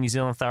Saundry and New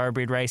Zealand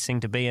Thoroughbred Racing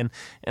to be in,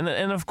 and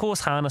of course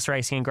harness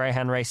racing and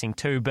greyhound racing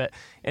too. But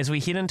as we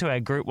head into our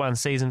Group 1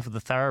 season for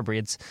the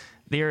Thoroughbreds,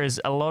 there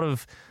is a lot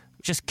of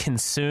just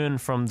concern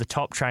from the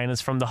top trainers,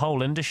 from the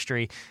whole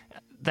industry.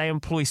 They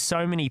employ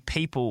so many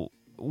people.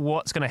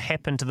 What's going to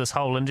happen to this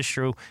whole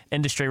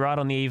industry right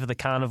on the eve of the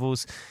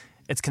carnivals?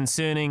 It's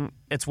concerning.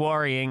 It's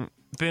worrying.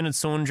 Bernard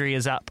Saundry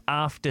is up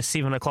after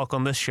 7 o'clock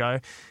on this show,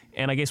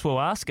 and I guess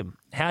we'll ask him,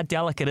 how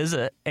delicate is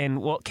it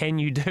and what can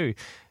you do?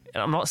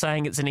 I'm not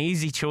saying it's an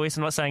easy choice.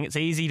 I'm not saying it's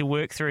easy to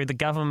work through. The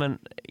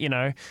government,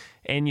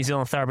 and New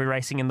Zealand Thoroughbred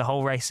Racing and the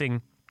whole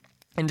racing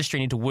industry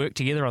need to work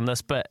together on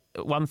this, but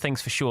one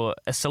thing's for sure,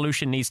 a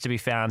solution needs to be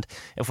found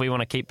if we want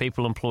to keep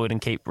people employed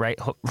and keep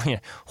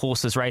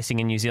horses racing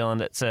in New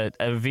Zealand. It's a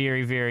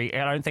very, very,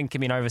 I don't think it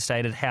can be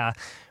overstated how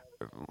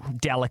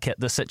delicate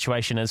the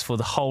situation is for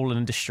the whole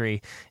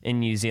industry in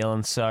New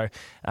Zealand. So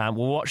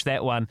we'll watch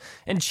that one.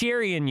 And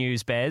Chariot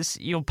news, Baz,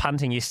 you're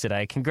punting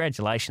yesterday.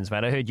 Congratulations,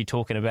 mate. I heard you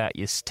talking about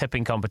your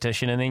tipping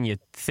competition and then your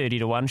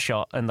 30-1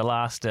 shot in the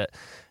last at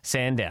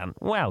Sandown.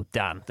 Well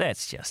done.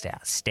 That's just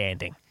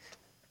outstanding.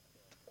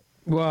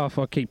 Well, if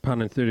I keep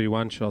punting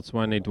 31 shots, I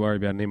won't need to worry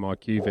about an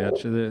MIQ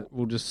voucher.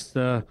 We'll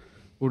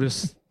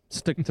just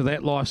stick to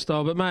that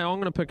lifestyle. But, mate, I'm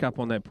going to pick up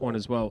on that point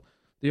as well.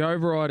 The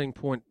overriding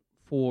point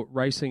for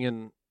racing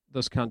in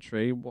this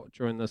country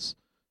during this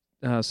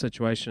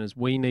situation is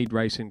we need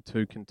racing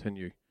to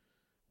continue.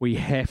 We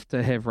have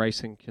to have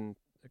racing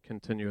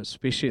continue,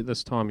 especially at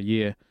this time of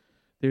year.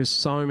 There's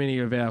so many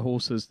of our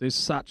horses. There's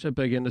such a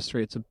big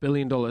industry. It's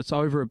it's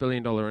over $1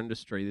 billion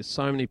industry. There's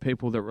so many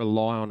people that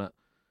rely on it.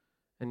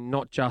 And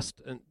not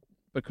just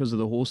because of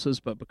the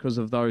horses, but because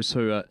of those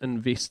who are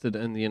invested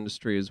in the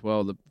industry as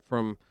well.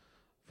 From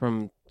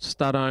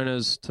stud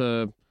owners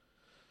to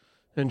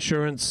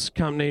insurance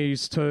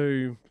companies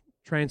to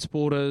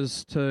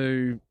transporters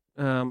to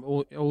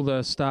all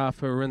the staff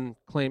who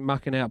are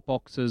mucking out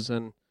boxes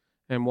and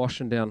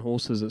washing down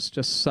horses. It's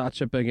just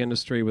such a big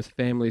industry with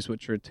families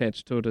which are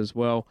attached to it as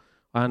well.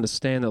 I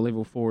understand that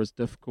level 4 is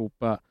difficult,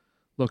 but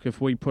look,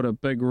 if we put a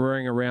big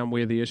ring around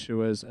where the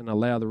issue is and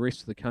allow the rest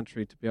of the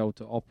country to be able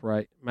to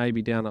operate,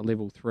 maybe down at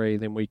level 3,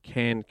 then we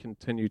can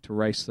continue to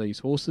race these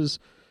horses,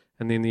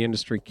 and then the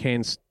industry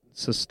can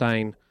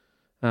sustain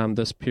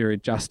this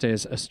period just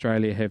as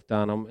Australia have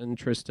done. I'm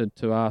interested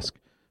to ask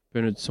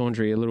Bernard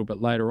Saundry a little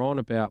bit later on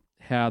about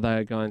how they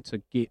are going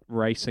to get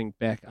racing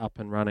back up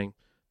and running,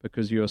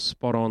 because you're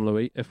spot on,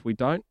 Louis. If we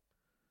don't,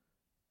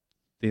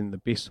 then the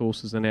best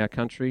horses in our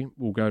country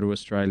will go to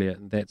Australia,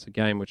 and that's a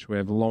game which will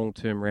have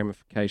long-term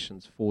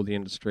ramifications for the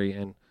industry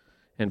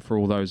and for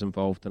all those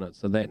involved in it.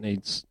 So that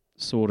needs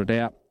sorted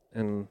out,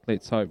 and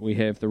let's hope we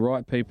have the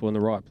right people in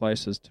the right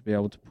places to be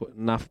able to put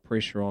enough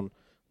pressure on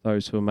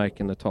those who are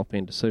making the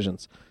top-end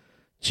decisions.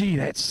 Gee,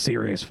 that's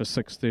serious for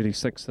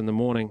 6:36 in the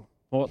morning.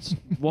 What's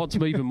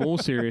even more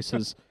serious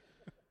is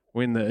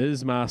when the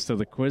Ismaster,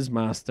 the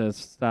Quizmaster,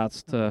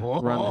 starts to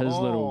run his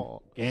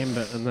little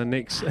gambit in the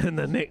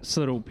next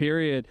little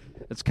period.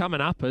 It's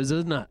coming up,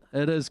 isn't it?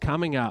 It is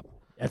coming up.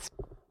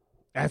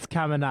 That's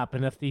coming up,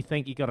 and if you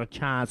think you got a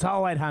chance,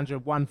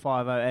 0800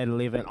 150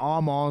 811.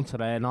 I'm on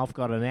today, and I've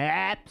got an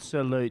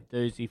absolute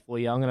doozy for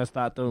you. I'm going to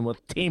start doing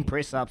with 10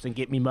 press-ups and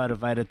get me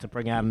motivated to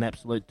bring out an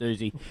absolute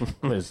doozy.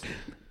 Quiz.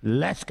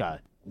 Let's go.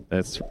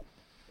 That's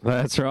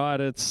right.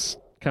 It's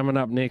coming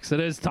up next. It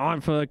is time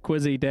for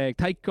Quizzy Dag.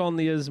 Take on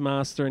the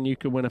Ismaster, and you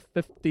could win a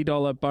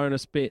 $50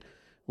 bonus bet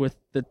with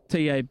the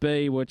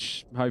TAB,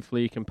 which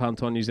hopefully you can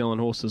punt on New Zealand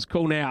horses.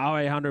 Call now,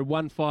 0800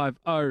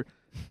 150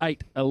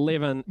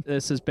 8:11.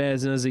 This is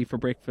Baz and Izzy for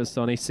breakfast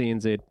on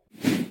SCNZ.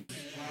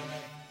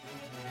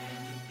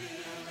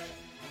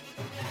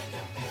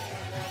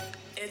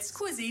 It's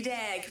Quizzy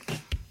Dag.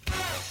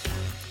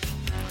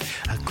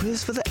 A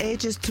quiz for the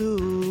ages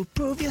to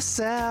prove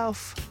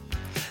yourself.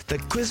 The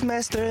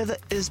quizmaster, the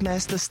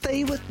ismaster,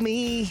 stay with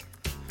me.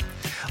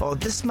 Or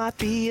this might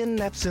be an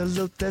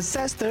absolute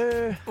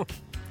disaster.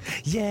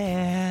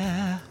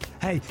 Yeah.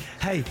 Hey,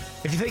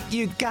 if you think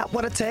you got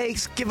what it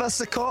takes, give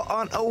us a call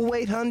on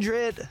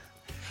 0800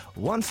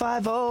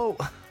 150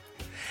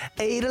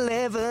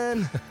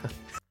 811.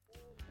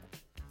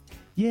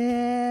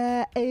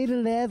 Yeah,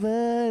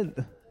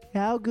 811.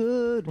 How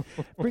good.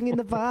 Bringing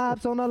the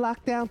vibes on a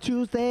lockdown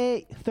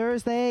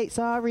Thursday,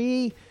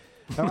 sorry.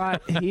 All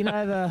right, you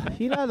know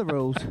the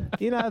rules.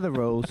 You know the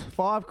rules.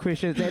 5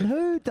 questions, and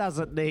who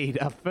doesn't need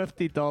a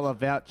 $50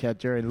 voucher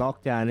during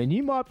lockdown? And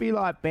you might be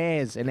like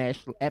Baz and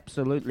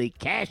absolutely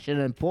cashing,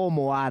 and Paul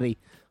Moati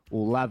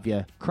will love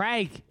you.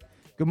 Craig,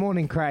 good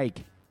morning,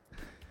 Craig.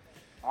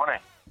 Morning.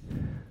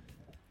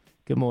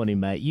 Good morning,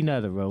 mate. You know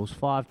the rules.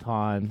 5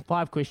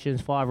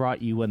 questions, 5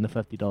 right, you win the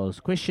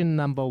 $50. Question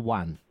number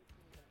 1.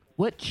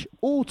 Which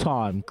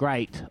all-time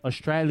great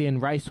Australian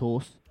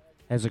racehorse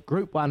has a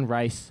Group 1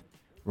 race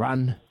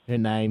run her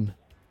name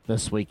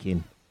this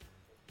weekend?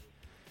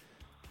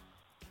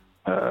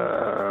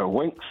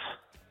 Winks.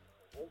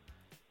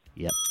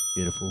 Yep,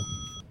 beautiful.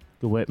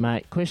 Good work,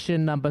 mate.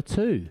 Question number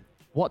 2.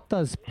 What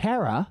does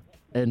para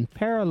in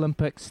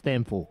Paralympics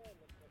stand for?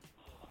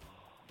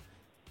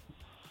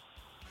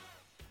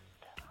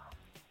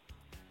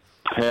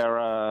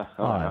 I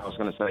was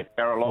going to say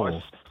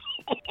paralysed.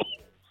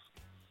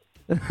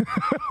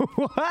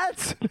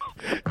 What?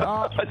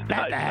 Oh,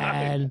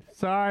 man.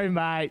 Sorry,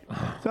 mate.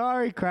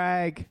 Sorry,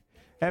 Craig.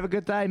 Have a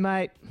good day,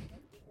 mate.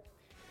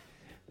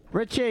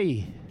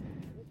 Richie.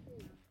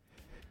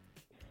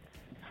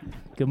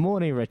 Good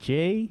morning,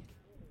 Richie.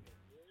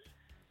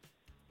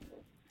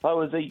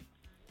 How is he?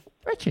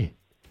 Richie.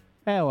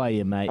 How are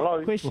you, mate?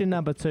 Hello. Question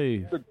number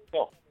 2.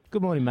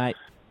 Good morning, mate.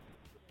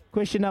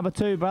 Question number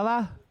 2,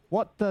 brother.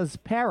 What does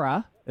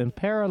para in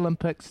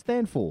Paralympics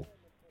stand for?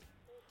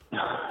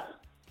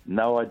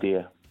 No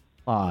idea.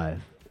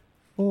 5,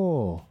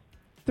 4,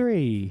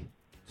 3,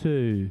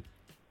 2,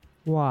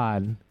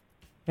 1.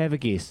 Have a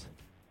guess.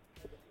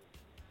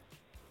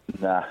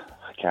 Nah,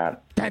 I can't.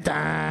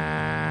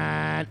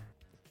 Da-da!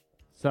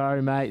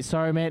 Sorry, mate.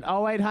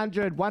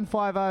 0800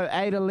 150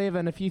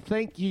 811. If you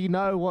think you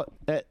know what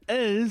it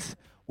is,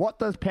 what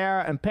does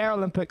para and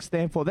Paralympics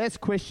stand for? That's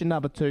question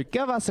number 2.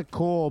 Give us a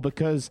call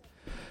because,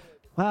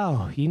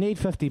 wow, you need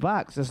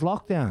 $50. It's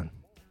lockdown.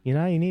 You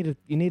know, you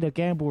need to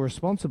gamble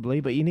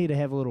responsibly, but you need to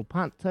have a little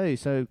punt too.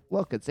 So,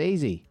 look, it's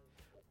easy.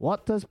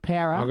 What does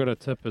para I got a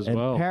tip as and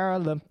well.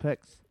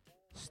 Paralympics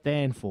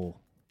stand for?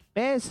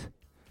 Baz,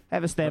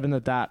 have a stab in the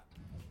dark.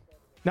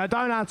 No,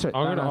 don't answer it.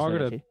 I got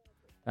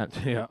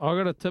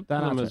a tip for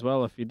them answer as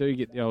well. If you do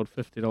get the old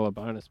 $50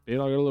 bonus bet, I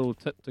got a little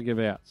tip to give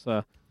out.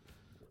 So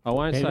I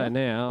won't say it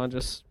now. I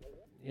just,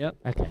 Okay.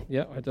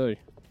 I do.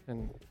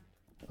 And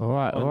all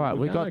right.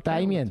 We got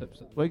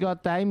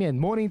Damien.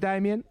 Morning,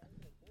 Damien.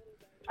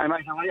 Hey,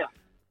 mate, how are you?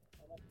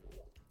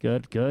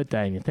 Good,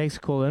 Damien. Thanks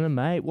for calling in,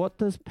 mate. What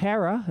does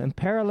para and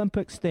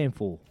Paralympics stand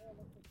for?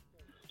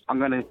 I'm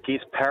going to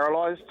guess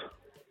paralysed.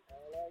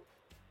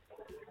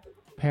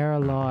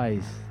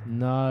 Paralysed.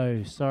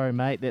 No, sorry,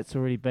 mate. That's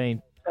already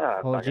been.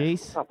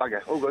 Apologies.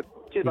 Bugger. All good.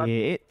 Cheers,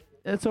 mate.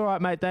 Yeah, it's all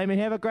right, mate, Damien.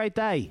 Have a great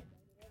day.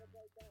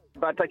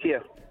 But take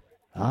care.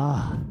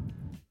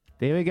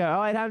 There we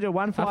go. 0800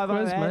 150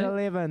 quiz, mate.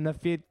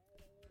 811.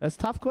 It's a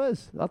tough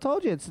quiz. I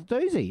told you, it's a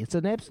doozy. It's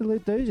an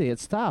absolute doozy.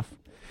 It's tough.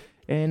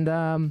 And,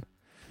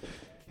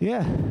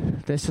 yeah,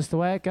 that's just the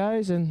way it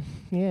goes. And,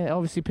 yeah,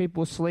 obviously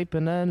people are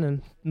sleeping in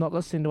and not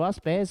listening to us,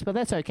 Baz, but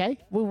that's okay.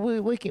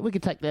 We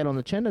can take that on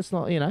the chin. It's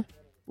not, you know,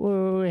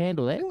 we'll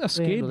handle that. I think they're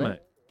scared, mate.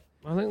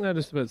 I think they're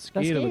just a bit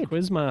scared of the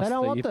quizmaster. They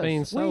don't want You've this.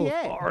 been so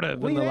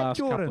authoritative in the last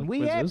couple of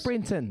We at quizzes.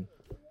 Brenton.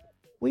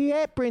 We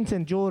at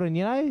Brenton, Jordan,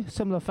 you know,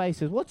 similar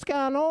faces. What's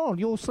going on?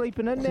 You're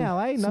sleeping in now,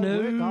 eh? No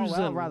work. Oh,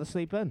 well, I'd rather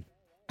sleep in.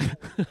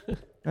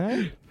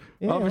 Eh?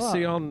 Yeah,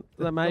 Obviously, right.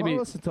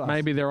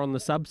 maybe they're on the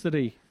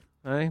subsidy.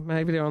 Eh?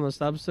 Maybe they're on the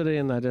subsidy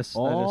and they're just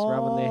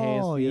rubbing their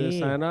hands together,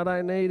 saying, "I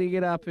don't need to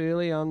get up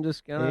early. I'm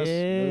just gonna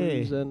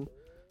snooze and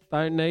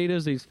don't need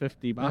us these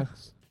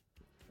 $50."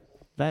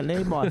 Don't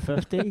need my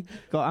 50.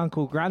 Got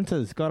Uncle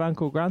Grunters.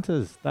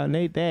 Don't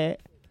need that.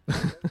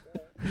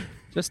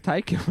 Just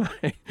take it,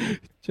 mate.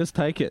 Just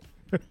take it.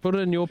 Put it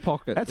in your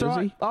pocket. That's Izzy.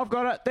 right. I've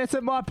got it. That's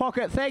in my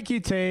pocket. Thank you,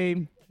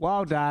 team.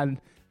 Well done.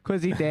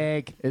 Quizzy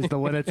Dag is the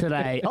winner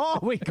today. Oh,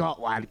 we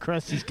got one.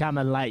 Chris is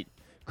coming late.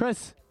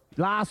 Chris,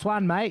 last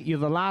one, mate. You're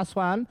the last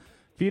one.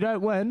 If you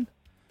don't win,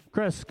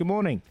 Chris, good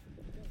morning.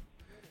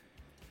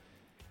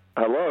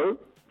 Hello?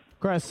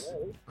 Chris,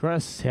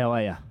 how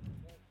are you?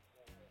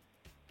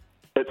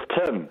 It's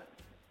Tim.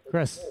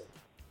 Chris.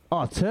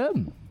 Oh,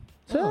 Tim.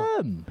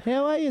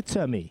 How are you,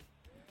 Timmy?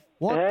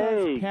 What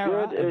Hey, does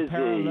para good, and Izzy.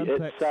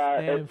 Paralympics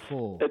stand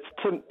for? It's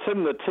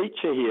Tim the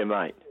teacher here,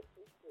 mate.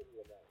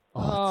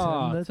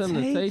 Tim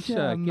the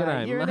teacher. mate.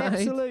 G'day, You're an mate.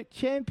 absolute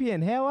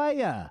champion. How are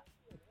you?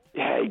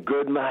 Hey,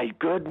 good mate.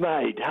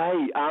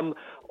 Hey, I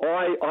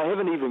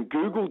haven't even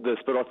Googled this,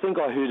 but I think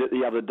I heard it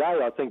the other day.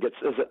 I think is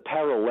it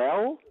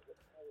parallel?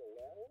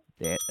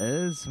 That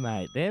is,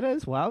 mate. That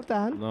is. Well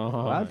done. Nice.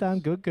 Well done.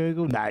 Good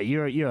Google. No,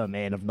 you're a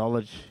man of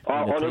knowledge.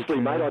 Honestly,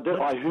 mate, I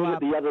heard it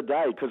the other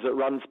day because it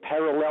runs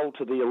parallel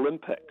to the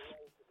Olympics.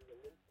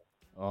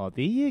 Oh,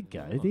 there you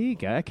go.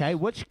 Okay,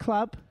 which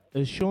club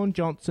is Sean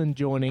Johnson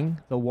joining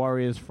the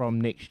Warriors from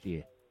next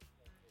year?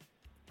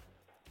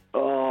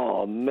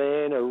 Oh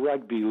man, a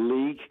rugby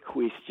league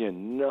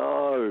question.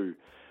 No.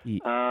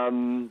 Yeah.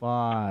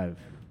 5,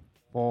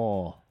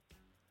 4,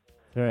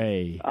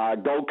 3.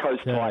 Gold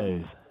Coast 2.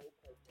 Titans.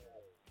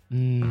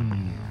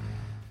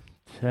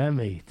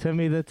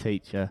 Timmy the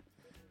teacher.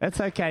 That's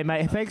okay,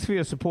 mate. Thanks for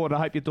your support. I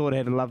hope your daughter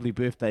had a lovely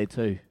birthday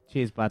too.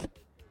 Cheers, bud.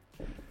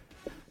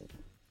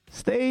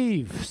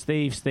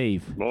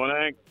 Steve.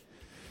 Morning.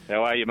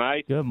 How are you,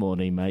 mate? Good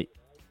morning, mate.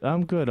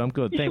 I'm good.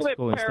 Thanks for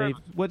calling, Steve.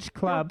 Which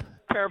club?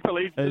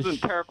 Isn't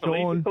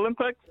Paralympics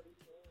Olympics?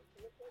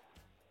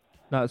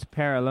 No, it's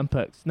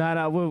Paralympics.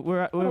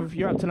 No,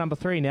 you're up to number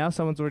 3 now.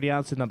 Someone's already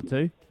answered number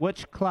 2.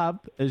 Which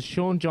club is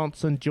Sean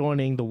Johnson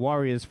joining the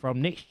Warriors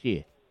from next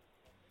year?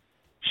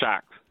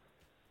 Sharks.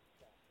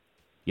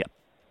 Yep.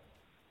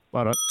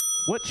 Well done.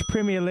 Which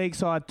Premier League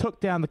side took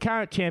down the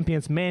current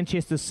champions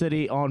Manchester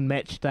City on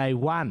match day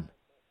 1?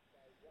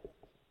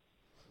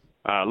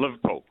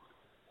 Liverpool.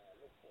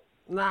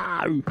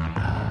 No.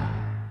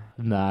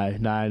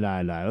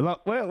 No.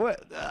 Look,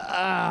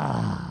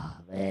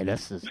 man,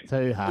 this is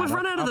too hard. We've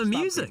run out of the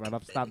music.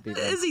 I've stumped you,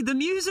 man. Izzy, the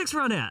music's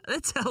run out.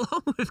 That's how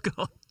long we've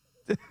got.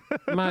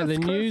 Mate, the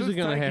news is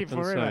going to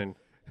happen forever. soon.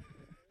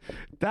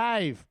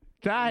 Dave,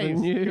 The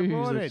news good is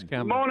morning.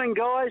 coming. Morning,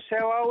 guys.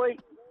 How are we?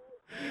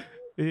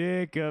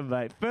 Yeah, good,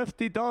 mate.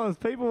 $50.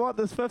 People want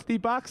this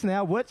 $50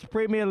 now. Which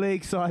Premier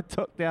League side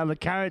took down the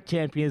current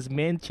champions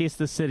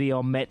Manchester City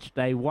on match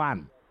day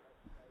 1?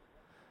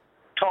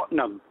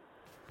 Tottenham.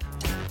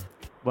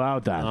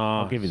 Well done.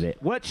 I'll give you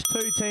that. Which 2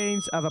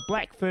 teams are the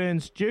Black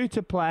Ferns due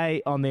to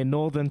play on their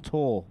Northern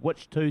Tour?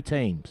 Which 2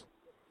 teams?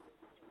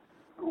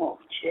 Oh,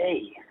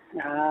 gee.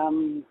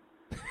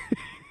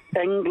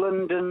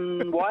 England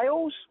and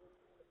Wales?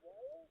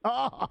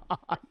 Oh,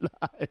 no.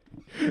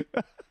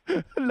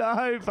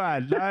 No,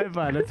 bud.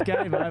 It's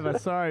game over.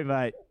 Sorry,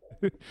 mate.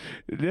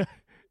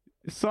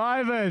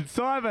 Simon,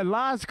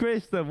 last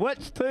question.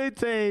 Which 2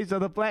 teams are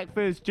the Black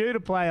Ferns due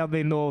to play on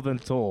their Northern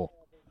Tour?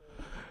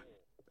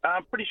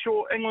 I'm pretty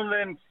sure England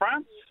and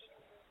France.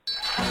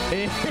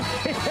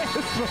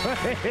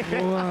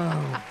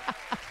 Wow.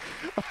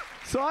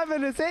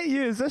 Simon, is that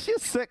you? Is this your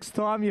 6th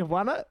time you've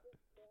won it?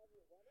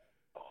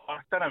 I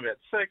don't know about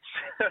 6.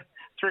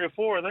 3 or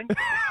 4, I think.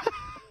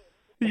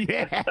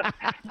 Yeah.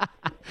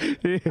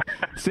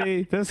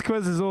 See, this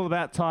quiz is all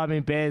about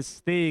timing,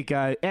 Baz. There you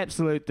go.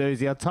 Absolute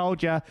doozy. I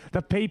told you,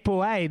 the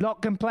people, hey,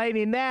 not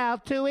complaining now.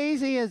 Too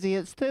easy, Izzy.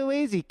 It's too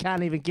easy.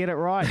 Can't even get it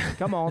right.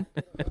 Come on.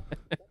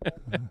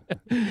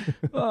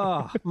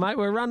 Oh, mate,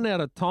 we're running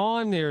out of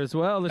time there as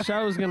well. The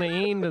show was going to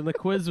end and the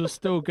quiz was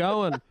still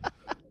going.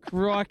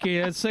 Crikey,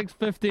 it's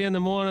 6:50 in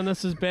the morning.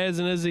 This is Baz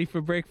and Izzy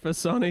for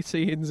breakfast on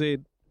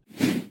SENZ.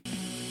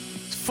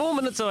 4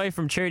 minutes away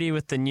from Trudy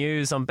with the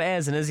news on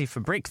Baz and Izzy for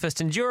breakfast.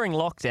 And during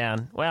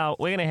lockdown, well,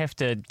 we're going to have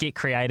to get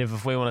creative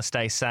if we want to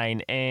stay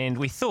sane. And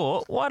we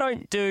thought, why don't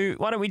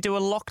we do a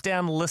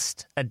lockdown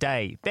list a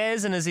day?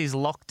 Baz and Izzy's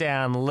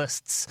lockdown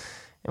lists.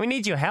 And we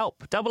need your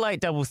help.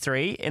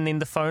 8833, and then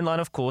the phone line,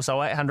 of course,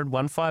 0800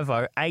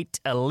 150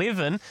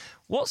 811.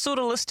 What sort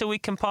of list are we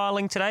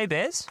compiling today,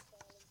 Baz?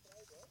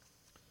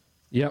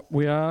 Yep,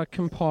 we are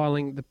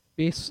compiling the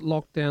best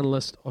lockdown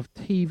list of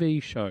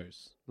TV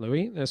shows,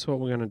 Louis. That's what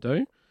we're going to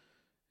do.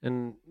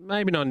 And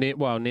maybe not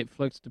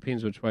Netflix,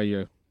 depends which way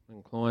you're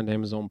inclined,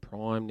 Amazon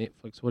Prime,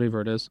 Netflix,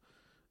 whatever it is.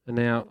 And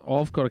now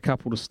I've got a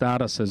couple to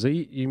start us,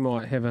 Izzy. You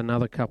might have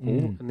another couple,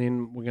 and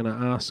then we're going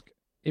to ask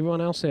everyone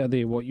else out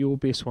there what your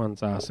best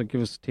ones are. So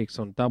give us a text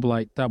on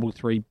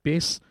 8833,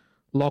 best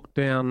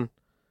lockdown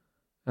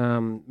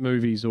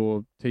movies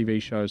or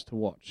TV shows to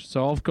watch.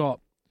 So I've got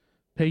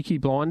Peaky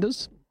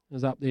Blinders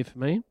is up there for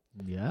me.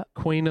 Yeah.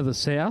 Queen of the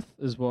South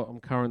is what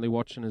I'm currently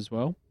watching as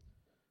well.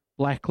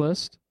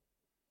 Blacklist.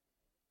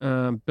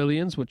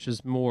 Billions, which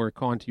is more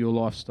kind to your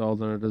lifestyle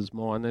than it is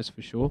mine, that's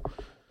for sure.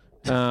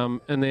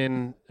 And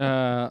then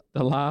The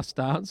Last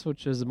Dance,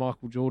 which is a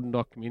Michael Jordan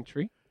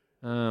documentary.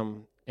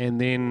 And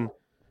then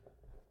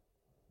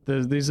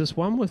there's this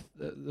one with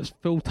this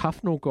Phil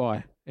Tufnell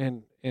guy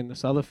and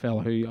this other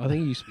fella who I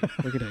think he used to be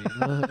cricketing.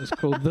 It's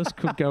called This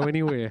Could Go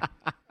Anywhere.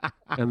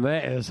 And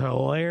that is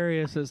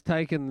hilarious. It's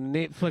taken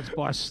Netflix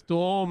by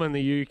storm in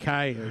the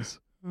UK.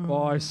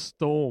 By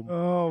storm.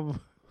 Oh,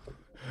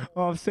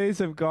 I've seen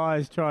some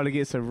guys trying to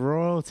get some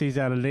royalties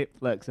out of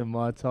Netflix in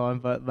my time,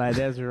 but mate,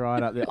 that's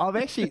right up there. I've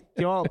actually,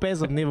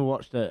 Baz, I've never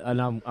watched it, and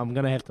I'm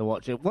going to have to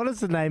watch it. What is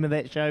the name of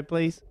that show,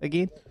 please,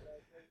 again?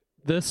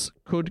 This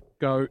Could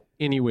Go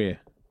Anywhere.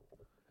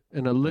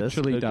 And it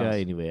literally This could does. go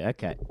anywhere.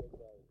 Okay.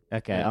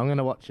 Okay, Yeah. I'm going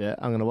to watch it.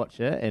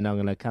 And I'm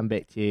going to come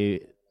back to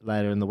you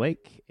later in the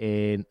week.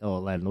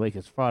 Later in the week,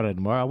 it's Friday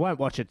tomorrow. I won't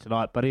watch it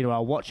tonight, but anyway,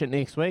 I'll watch it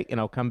next week, and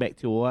I'll come back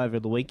to you all over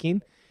the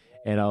weekend,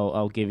 and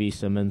I'll give you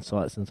some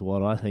insights into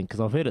what I think, because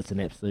I've heard it's an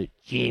absolute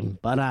gem.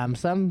 But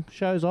some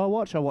shows I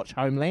watch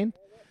Homeland.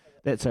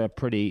 That's a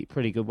pretty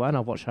good one.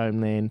 I've watched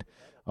Homeland.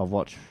 I've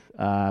watched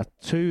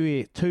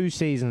two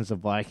seasons of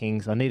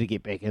Vikings. I need to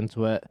get back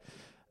into it.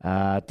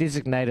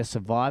 Designated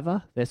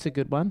Survivor. That's a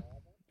good one.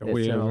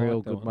 That's a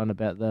real good one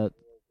about the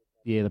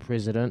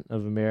president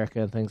of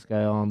America and things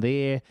go on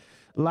there.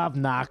 Love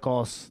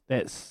Narcos.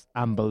 That's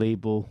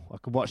unbelievable. I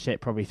could watch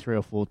that probably 3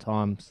 or 4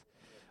 times.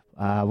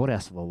 What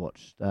else have I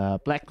watched?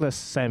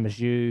 Blacklist, same as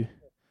you.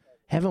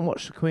 Haven't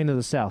watched The Queen of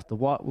the South. The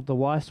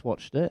wife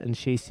watched it, and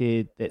she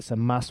said that's a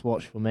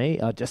must-watch for me.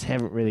 I just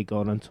haven't really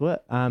gone into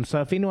it.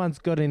 So if anyone's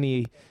got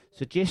any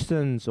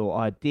suggestions or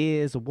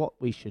ideas of what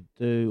we should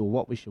do or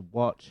what we should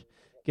watch,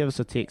 give us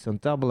a text on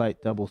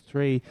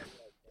 8833.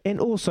 And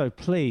also,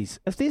 please,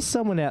 if there's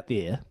someone out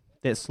there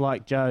that's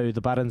like Joe, the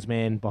buttons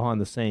man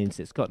behind the scenes,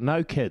 that's got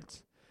no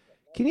kids,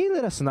 can you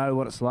let us know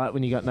what it's like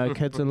when you got no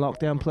kids in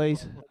lockdown,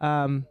 please?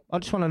 I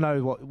just want to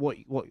know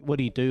what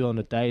do you do on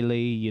a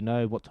daily, you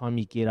know, what time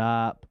you get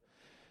up,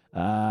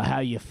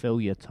 how you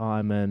fill your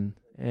time in,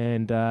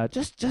 and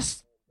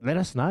just let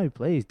us know,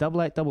 please.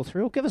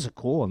 8833, or give us a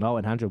call on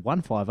 0800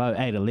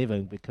 150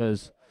 811,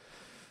 because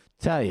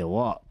tell you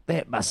what,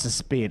 that must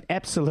just be an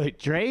absolute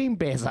dream,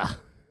 Bezza.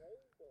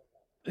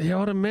 Yeah,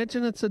 I'd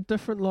imagine it's a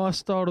different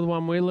lifestyle to the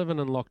one we're living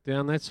in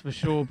lockdown, that's for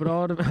sure. But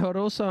I'd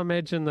also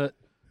imagine that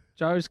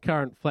Joe's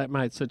current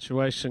flatmate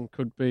situation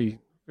could be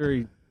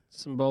very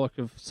symbolic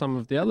of some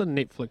of the other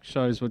Netflix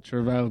shows which are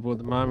available at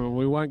the moment.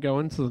 We won't go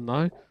into them,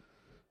 though.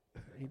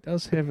 He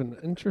does have an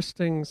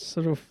interesting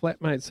sort of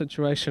flatmate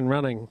situation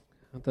running,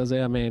 does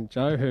our man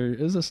Joe, who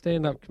is a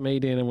stand-up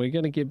comedian, and we're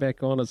going to get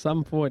back on at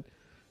some point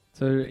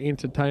to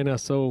entertain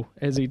us all,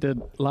 as he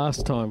did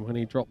last time when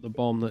he dropped the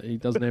bomb that he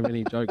doesn't have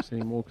any jokes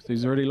anymore because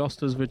he's already lost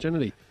his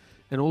virginity.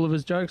 And all of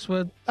his jokes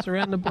were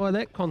surrounded by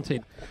that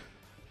content.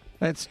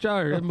 That's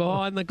Joe, and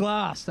behind the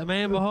glass, the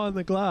man behind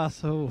the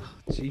glass. Oh,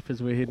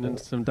 jeepers, we're heading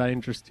into some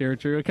dangerous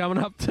territory. We're coming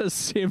up to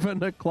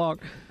 7 o'clock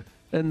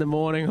in the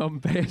morning on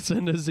Baz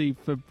and Izzy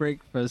for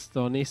breakfast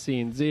on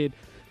SENZ.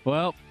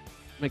 Well,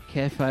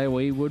 McCafe,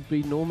 we would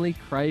be normally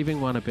craving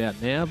one about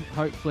now.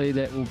 Hopefully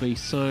that will be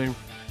soon.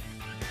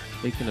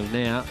 Speaking of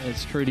now,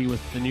 it's Trudy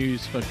with the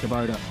news for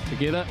Kubota.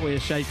 Together, we are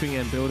shaping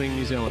and building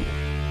New Zealand.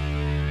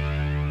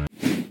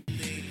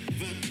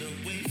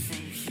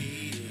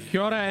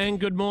 Kia ora and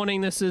good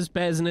morning. This is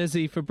Baz and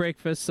Izzy for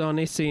breakfast on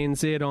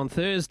SENZ on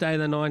Thursday,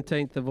 the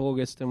 19th of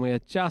August, and we are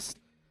just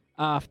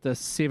after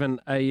 7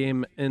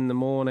 a.m. in the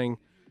morning.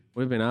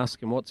 We've been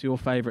asking, what's your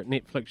favourite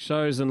Netflix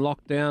shows in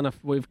lockdown?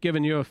 If we've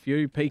given you a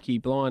few: Peaky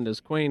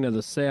Blinders, Queen of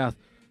the South,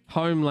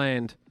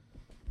 Homeland,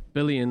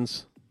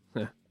 Billions,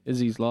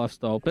 Izzy's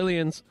Lifestyle,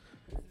 Billions,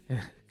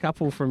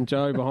 couple from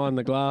Joe behind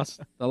the glass,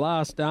 The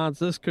Last Dance.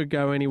 This could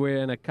go anywhere,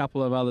 and a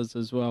couple of others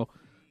as well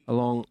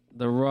along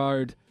the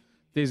road.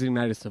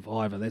 Designated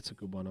Survivor, that's a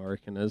good one, I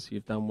reckon, is.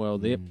 You've done well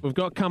there. We've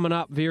got coming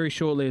up very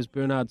shortly is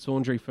Bernard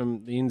Saundry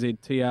from the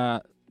NZTR.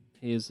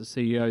 Here's the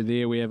CEO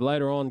there. We have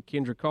later on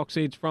Kendra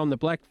Coxedge from the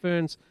Black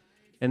Ferns,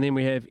 and then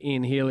we have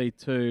Ian Healy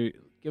to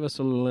give us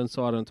a little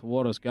insight into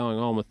what is going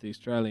on with the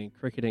Australian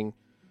cricketing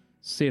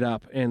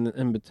setup, and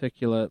in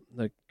particular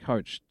the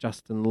coach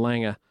Justin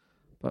Langer.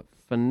 But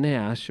for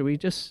now, should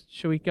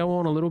we go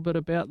on a little bit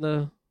about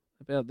the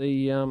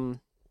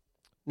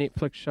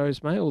Netflix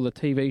shows, mate, or the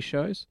TV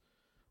shows?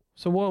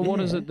 So what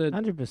is it that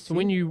 100%. So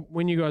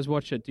when you guys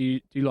watch it,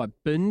 do you like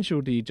binge,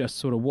 or do you just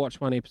sort of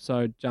watch one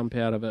episode, jump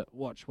out of it,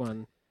 watch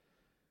one,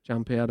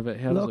 jump out of it?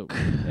 How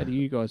do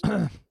you guys do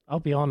it? I'll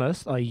be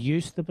honest, I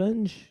used to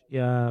binge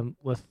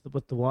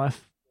with the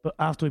wife, but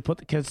after we put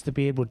the kids to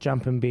bed, we'll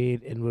jump in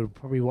bed and we'll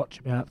probably watch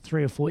about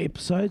 3 or 4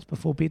 episodes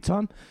before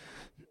bedtime.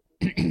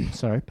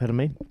 Sorry, pardon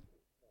me.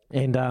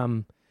 And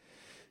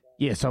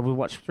so we'll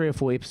watch 3 or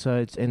 4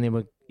 episodes, and then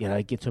we'll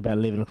get to about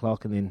 11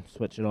 o'clock and then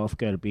switch it off,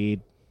 go to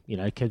bed.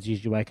 Kids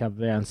usually wake up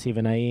around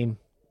 7 a.m,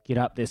 get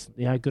up, there's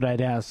good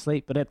 8 hours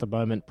sleep, but at the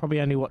moment,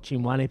 probably only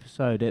watching 1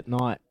 episode at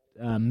night,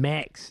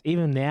 max.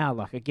 Even now,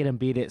 like, I get in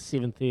bed at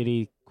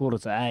 7:30,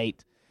 7:45,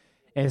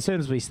 and as soon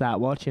as we start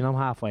watching, I'm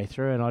halfway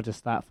through and I just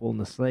start falling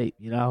asleep,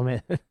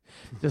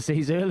 just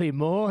these early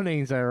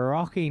mornings are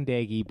rocking,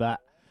 Daggy,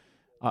 but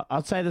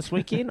I'd say this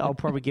weekend I'll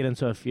probably get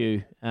into a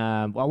few.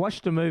 I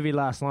watched a movie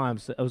last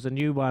night. It was a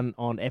new one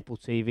on Apple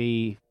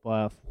TV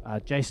by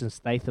Jason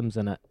Statham's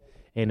in it.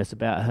 And it's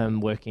about him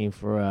working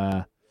for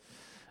a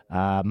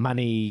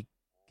money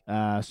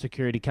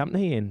security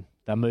company, and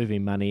they're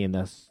moving money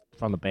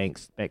from the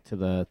banks back to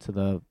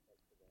the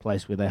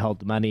place where they hold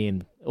the money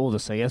and all the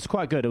scene. It's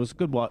quite good. It was a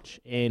good watch,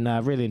 and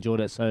I really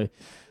enjoyed it. So,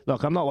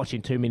 look, I'm not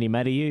watching too many,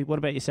 mate. Are you? What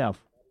about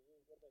yourself?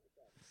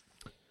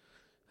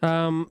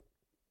 Well,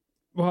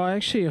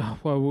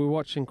 we're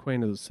watching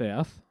Queen of the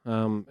South,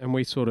 and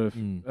we sort of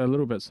a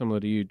little bit similar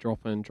to you,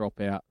 drop in,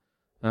 drop out.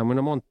 When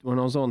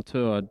I was on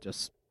tour, I'd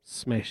just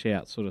smash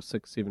out sort of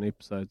 6-7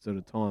 episodes at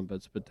a time, but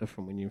it's a bit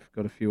different when you've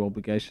got a few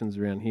obligations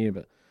around here.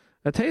 But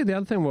I tell you, the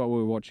other thing what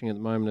we're watching at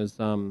the moment is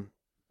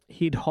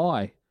Head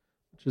High,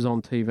 which is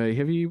on TV.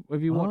 Have you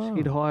watched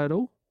Head High at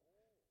all?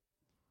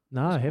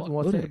 No, I haven't.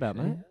 What's that about,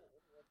 mate?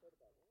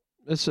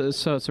 It's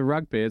a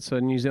rugby. It's a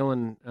New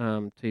Zealand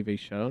TV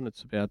show, and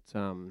it's about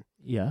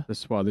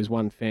there's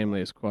one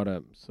family. It's quite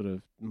a sort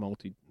of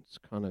it's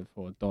kind of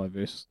a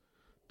diverse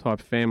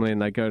type of family,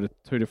 and they go to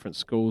 2 different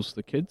schools.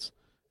 The kids,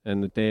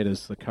 and the dad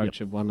is the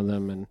coach of one of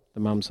them, and the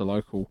mum's a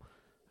local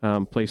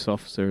police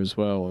officer as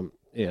well. And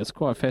it's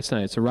quite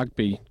fascinating. It's a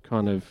rugby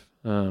kind of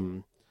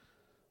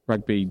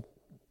rugby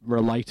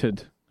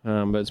related.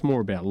 But it's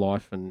more about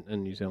life in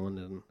New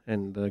Zealand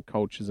and the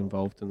cultures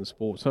involved in the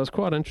sport. So it's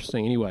quite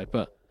interesting anyway.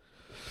 But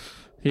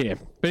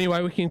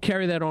anyway, we can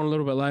carry that on a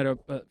little bit later.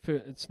 But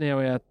it's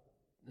now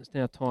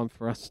time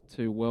for us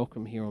to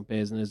welcome here on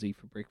Baz and Izzy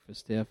for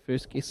breakfast our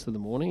first guest of the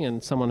morning,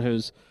 and someone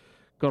who's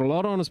got a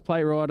lot on his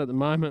plate right at the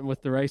moment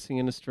with the racing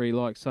industry,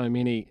 like so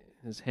many,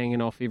 is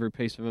hanging off every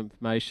piece of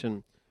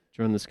information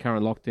during this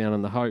current lockdown,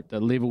 in the hope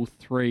that level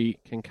 3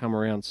 can come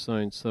around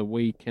soon so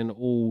we can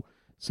all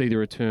see the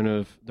return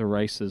of the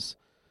races.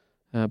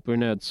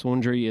 Bernard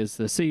Saundry is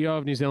the CEO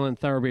of New Zealand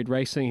Thoroughbred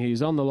Racing.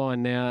 He's on the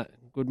line now.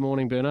 Good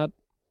morning, Bernard.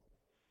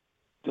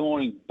 Good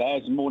morning,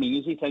 Baz. Morning,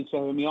 Izzy. Thanks for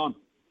having me on.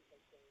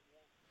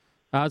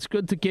 It's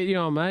good to get you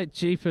on, mate.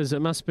 Jeepers, it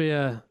must be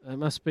a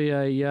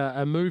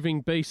moving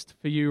beast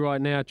for you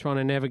right now, trying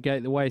to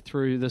navigate the way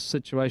through this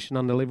situation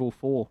under level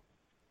 4.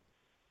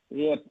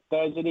 Yeah,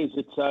 Baz, it is.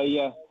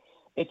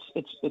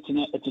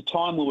 It's a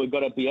time where we've got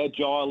to be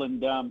agile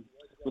and.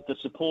 With the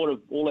support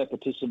of all our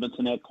participants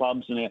and our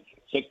clubs and our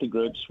sector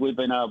groups, we've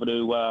been able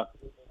to,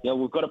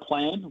 we've got a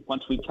plan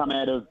once we come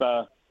out of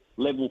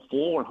level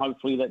 4, and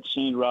hopefully that's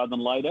sooner rather than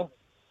later.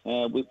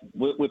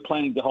 We're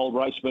planning to hold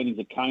race meetings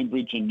at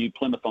Cambridge and New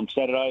Plymouth on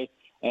Saturday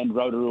and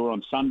Rotorua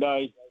on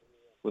Sunday.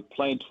 We've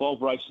planned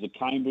 12 races at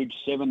Cambridge,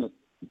 7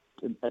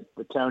 at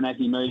the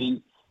Taranaki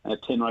meeting, and a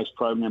 10-race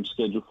program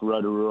scheduled for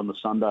Rotorua on the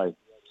Sunday.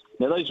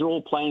 Now, these are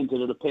all plans that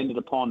are dependent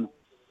upon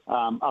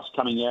us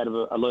coming out of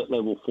alert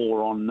level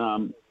 4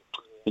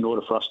 in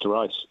order for us to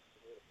race.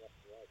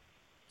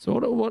 So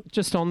what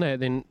just on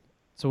that then,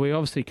 so we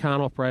obviously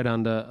can't operate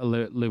under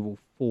alert level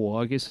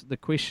 4. I guess the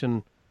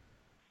question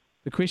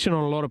on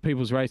a lot of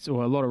people's a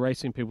lot of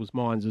racing people's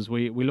minds is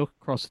we look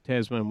across the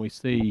Tasman and we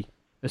see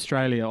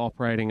Australia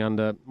operating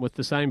with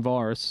the same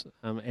virus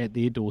at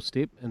their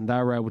doorstep, and they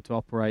were able to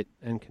operate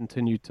and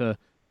continue to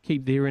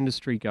keep their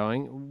industry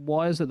going.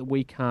 Why is it that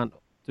we can't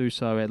do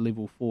so at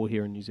level 4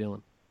 here in New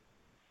Zealand?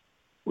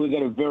 We've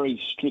got a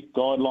very strict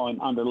guideline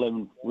under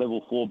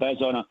level 4, Baz.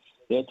 I know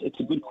it's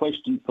a good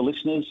question for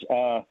listeners.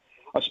 I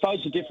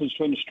suppose the difference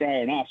between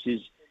Australia and us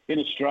is in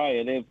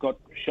Australia they've got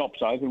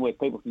shops open where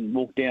people can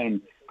walk down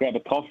and grab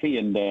a coffee,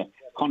 and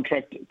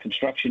contract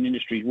construction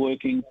industry is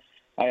working,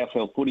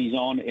 AFL footy's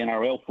on,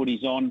 NRL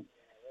footy's on.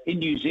 In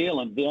New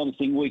Zealand, the only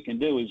thing we can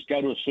do is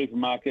go to a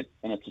supermarket,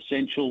 and it's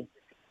essential,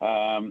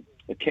 a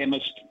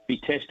chemist, be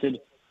tested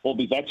or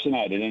be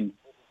vaccinated, and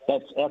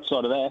that's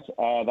outside of that.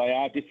 They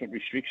are different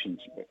restrictions.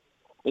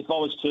 If I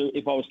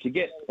was to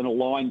get a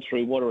line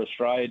through what are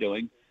Australia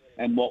doing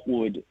and what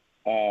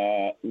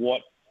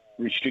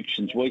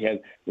restrictions we have,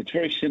 it's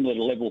very similar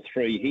to level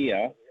 3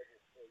 here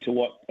to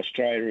what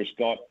Australia has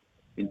got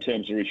in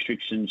terms of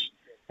restrictions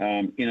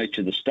in each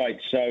of the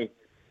states. So,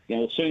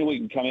 the sooner we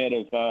can come out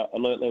of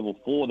alert level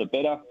 4, the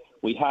better.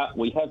 We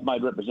have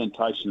made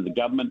representation to the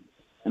government,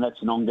 and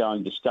that's an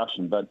ongoing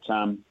discussion. But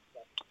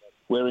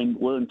we're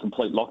in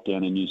complete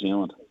lockdown in New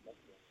Zealand.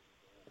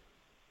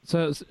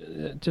 So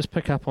just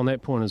pick up on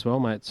that point as well,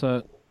 mate.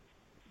 So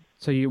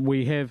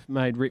we have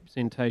made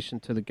representation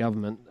to the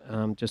government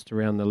just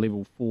around the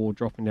level 4,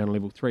 dropping down to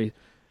level 3.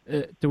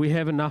 Do we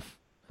have enough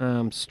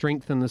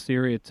strength in this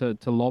area to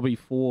lobby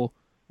for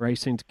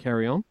racing to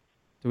carry on?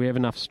 Do we have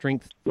enough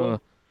strength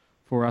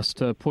for us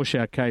to push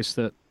our case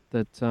that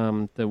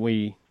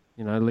we,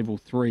 level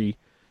 3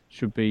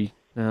 should be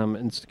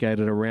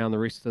instigated around the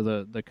rest of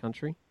the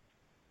country?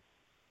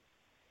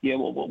 Yeah,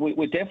 well,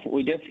 we're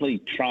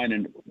definitely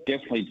training.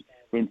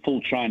 We're in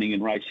full training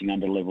and racing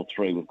under level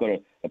 3. We've got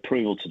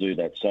approval to do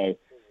that, so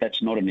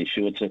that's not an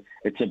issue.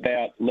 It's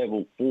about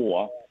level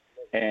 4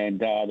 and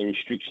the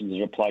restrictions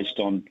that are placed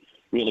on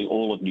really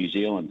all of New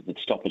Zealand that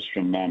stop us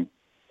from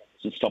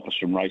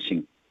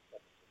racing.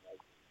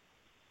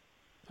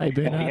 Hey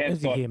Bernard,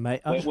 Izzy here,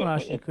 mate. I just want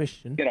to ask you a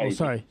question.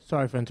 Sorry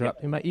for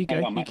interrupting, mate. You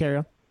go. You carry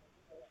on.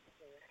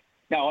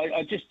 No,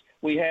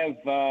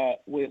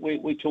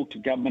 we talk to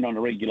government on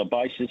a regular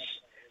basis.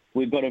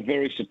 We've got a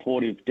very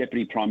supportive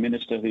Deputy Prime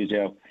Minister who's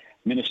our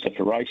Minister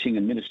for Racing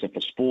and Minister for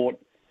Sport.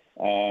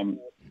 And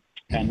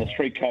the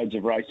 3 codes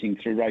of racing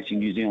through Racing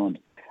New Zealand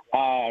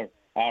are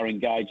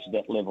engaged at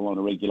that level on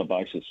a regular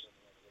basis.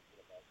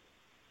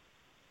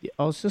 Yeah,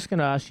 I was just going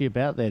to ask you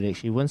about that,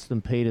 actually.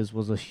 Winston Peters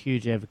was a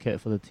huge advocate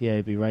for the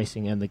TAB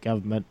racing and the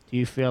government. Do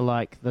you feel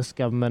like this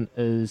government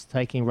is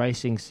taking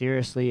racing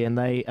seriously, and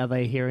are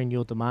they hearing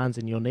your demands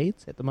and your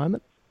needs at the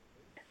moment?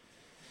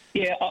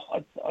 Yeah,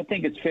 I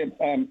think it's fair.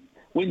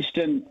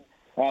 Winston,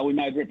 we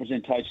made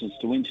representations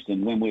to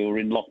Winston when we were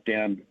in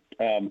lockdown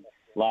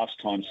last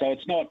time. So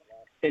it's not.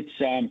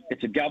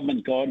 It's a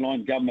government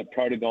guideline, government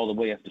protocol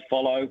that we have to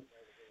follow.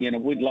 You know,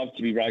 we'd love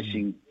to be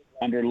racing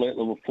under alert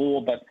level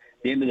 4, but at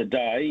the end of the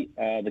day,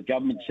 the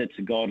government sets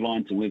the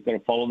guidelines and we've got to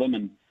follow them.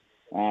 And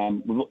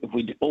if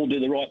we all do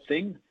the right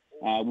thing,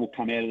 we'll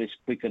come out of this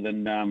quicker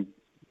than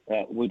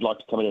we'd like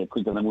to come out of it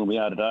quicker than where we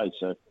are today.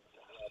 So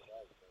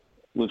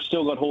we've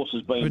still got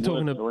horses being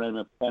worked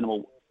around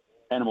animal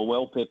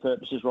welfare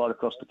purposes right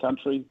across the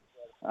country.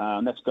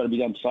 That's got to be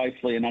done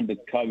safely and under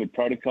COVID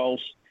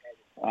protocols.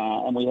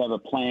 And we have a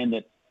plan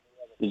that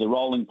is a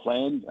rolling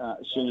plan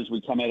as soon as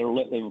we come out of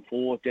alert level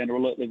 4 down to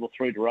alert level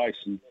 3 to race.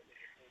 And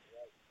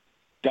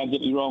don't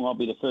get me wrong, I'll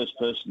be the first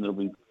person that'll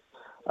be,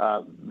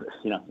 a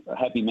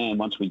happy man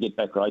once we get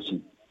back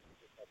racing.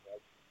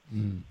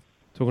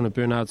 Talking to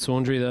Bernard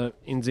Saundry, the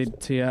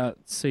NZTR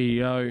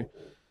CEO.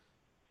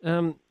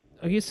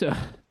 I guess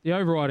the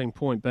overriding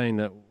point being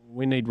that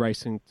we need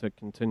racing to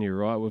continue,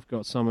 right? We've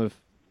got some of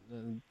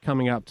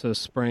coming up to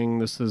spring.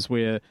 This is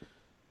where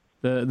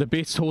the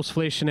best horse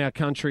flesh in our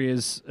country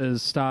is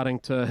starting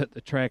to hit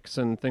the tracks,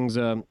 and things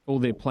are all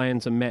their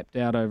plans are mapped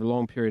out over a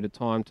long period of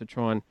time to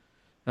try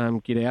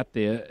and get out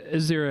there.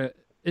 Is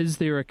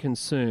there a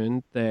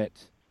concern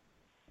that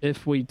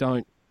if we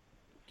don't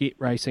get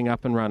racing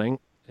up and running,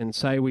 and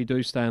say we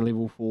do stay in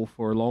level 4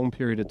 for a long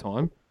period of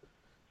time,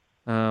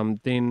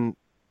 then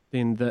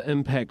the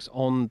impacts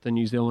on the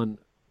New Zealand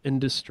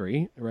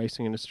industry, the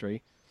racing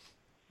industry,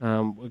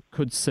 we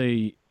could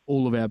see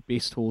all of our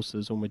best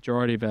horses, or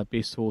majority of our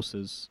best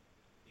horses,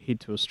 head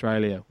to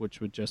Australia, which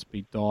would just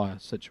be dire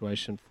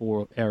situation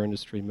for our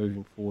industry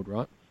moving forward,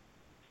 right?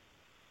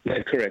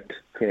 Yeah, correct.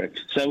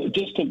 So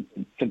just to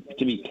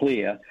be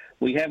clear,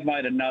 we have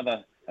made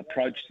another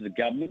approach to the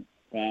government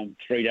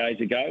 3 days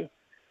ago,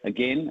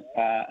 again,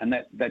 and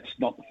that's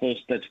not the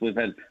first. We've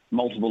had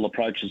multiple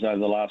approaches over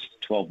the last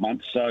 12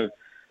 months. So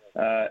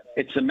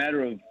it's a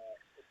matter of,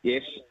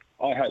 yes,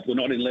 I hope we're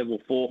not in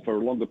level 4 for a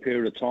longer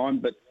period of time,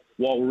 but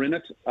while we're in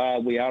it,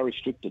 we are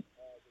restricted.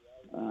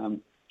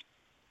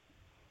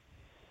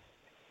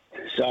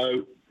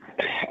 So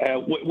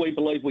we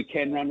believe we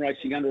can run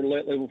racing under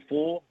alert level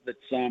 4 that's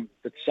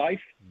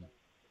safe,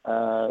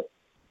 and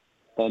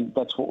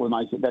that's what we're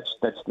making. That's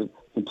the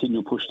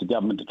continual push to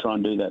government to try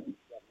and do that.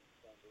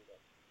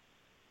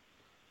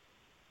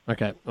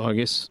 Okay, well, I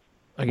guess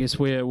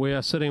we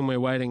are sitting and we're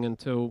waiting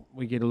until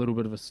we get a little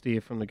bit of a steer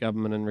from the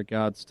government in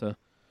regards to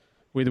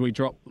whether we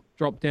drop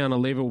down a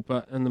level,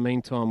 but in the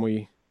meantime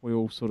we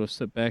all sort of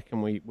sit back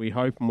and we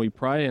hope and we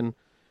pray and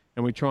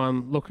we try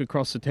and look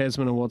across the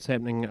Tasman and what's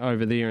happening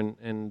over there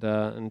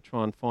and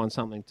try and find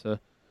something to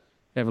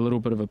have a little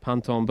bit of a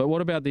punt on. But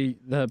what about the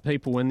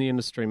people in the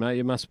industry, mate?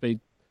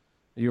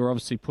 You're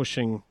obviously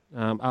pushing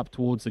up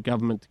towards the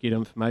government to get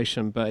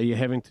information, but are you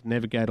having to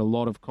navigate a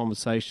lot of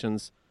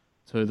conversations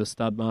to the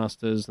stud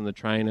masters and the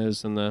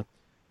trainers and the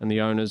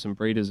owners and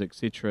breeders,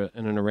 etc.,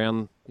 in and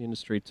around the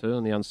industry too,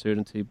 and the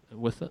uncertainty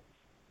with it?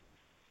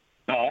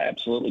 Oh,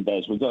 absolutely,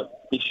 Baz. We've got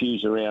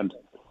issues around,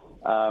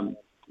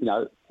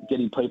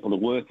 getting people to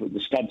work.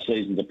 The stud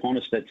season's upon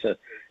us.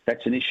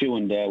 That's an issue,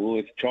 and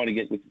we're trying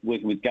to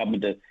working with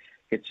government to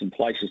get some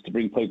places to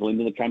bring people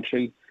into the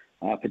country,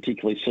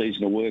 particularly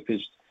seasonal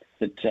workers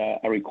that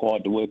are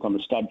required to work on the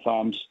stud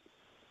farms.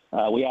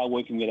 We are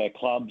working with our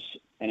clubs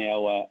and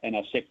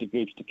our sector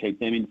groups to keep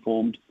them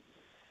informed.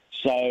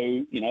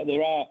 So,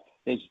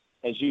 there's,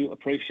 as you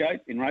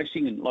appreciate in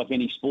racing and like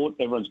any sport,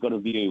 everyone's got a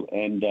view.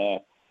 And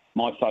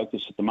my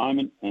focus at the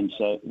moment, and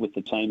so with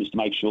the team, is to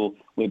make sure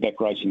we're back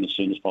racing as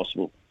soon as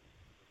possible.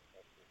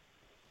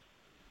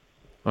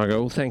 Okay,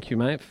 well, thank you,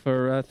 mate.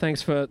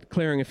 Thanks for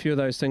clearing a few of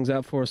those things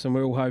up for us, and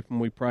we're all hoping,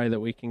 we pray that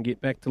we can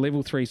get back to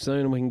level 3 soon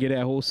and we can get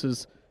our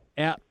horses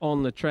out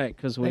on the track,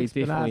 because we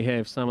definitely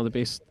have some of the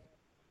best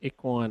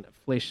equine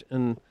flesh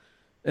in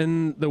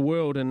the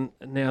world, and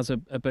now's a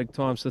big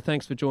time. So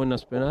thanks for joining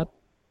us, Bernard.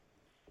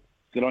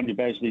 Good on you,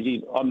 Baz.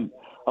 I'm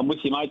with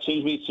you, mate. As soon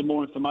as we get some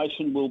more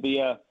information, we'll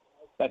be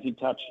back in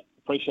touch.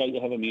 Appreciate you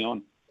having me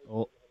on.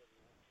 Oh,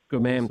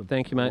 good man. Awesome.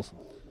 Thank you, mate.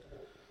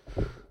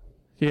 Awesome.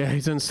 Yeah,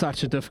 he's in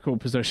such a difficult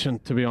position,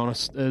 to be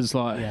honest. There's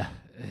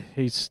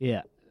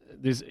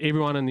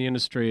everyone in the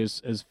industry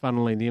is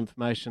funneling the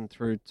information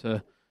through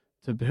to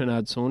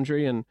Bernard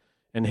Saundry, and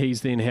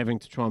he's then having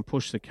to try and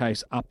push the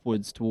case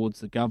upwards towards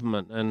the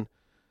government.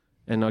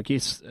 And I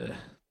guess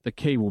the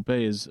key will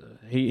be is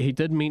he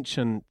did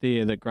mention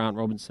there that Grant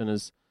Robinson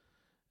is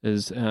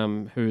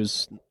who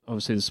is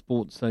obviously the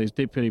sports, so he's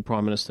Deputy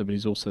Prime Minister, but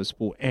he's also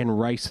Sport and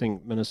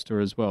Racing Minister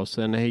as well.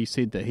 So, and he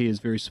said that he is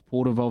very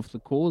supportive of the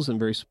cause and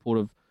very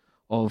supportive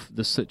of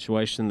the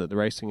situation that the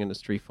racing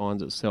industry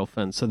finds itself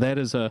in. So that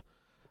is a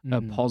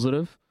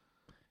positive.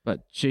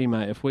 But gee,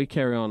 mate, if we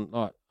carry on,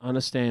 I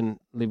understand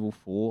level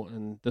 4,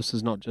 and this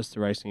is not just the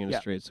racing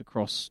industry, it's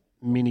across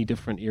many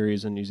different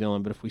areas in New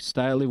Zealand. But if we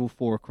stay at level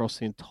 4 across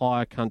the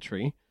entire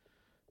country,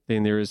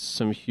 then there is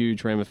some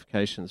huge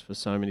ramifications for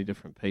so many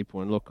different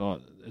people. And look,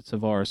 it's a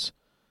virus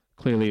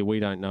clearly we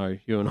don't know.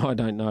 You and I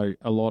don't know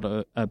a lot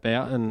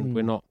about, and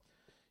we're not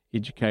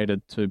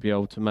educated to be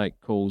able to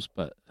make calls.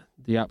 But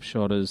the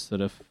upshot is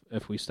that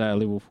if we stay at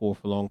level 4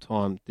 for a long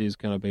time, there's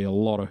going to be a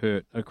lot of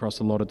hurt across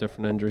a lot of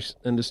different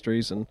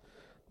industries, and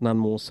none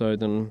more so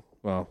than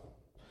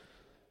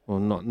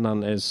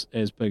none as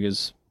big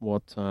as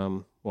what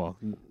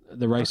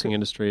the racing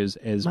industry is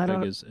as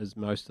big as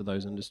most of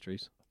those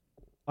industries.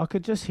 I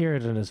could just hear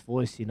it in his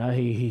voice,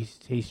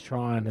 he's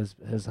trying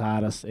his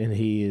hardest, and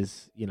he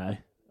is,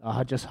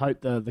 I just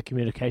hope the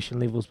communication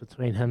levels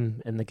between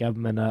him and the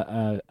government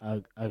are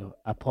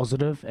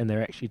positive, and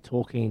they're actually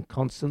talking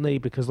constantly,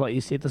 because like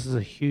you said, this is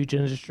a huge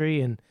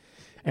industry,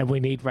 and we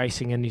need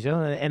racing in New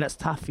Zealand, and it's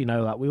tough, we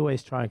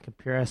always try and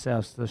compare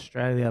ourselves to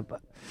Australia,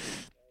 but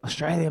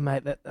Australia,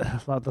 mate,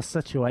 the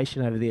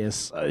situation over there is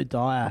so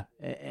dire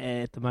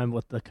at the moment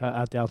with the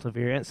Delta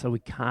variant, so we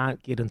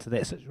can't get into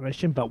that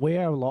situation. But we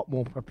are a lot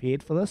more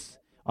prepared for this,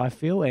 I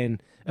feel,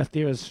 and if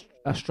there is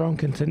a strong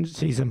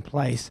contingencies in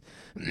place,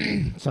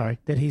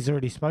 that he's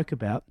already spoke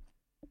about,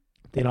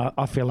 then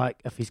I feel like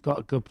if he's got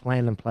a good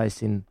plan in place,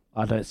 then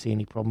I don't see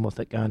any problem with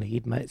it going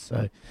ahead, mate.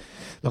 So,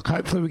 look,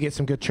 hopefully we get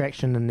some good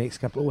traction in the next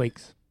couple of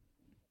weeks.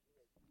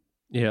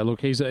 Yeah,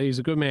 look, he's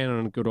a good man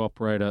and a good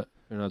operator,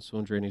 Bernard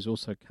Saundry, and he's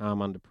also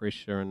calm under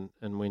pressure and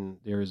when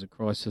there is a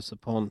crisis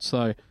upon.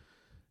 So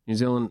New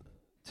Zealand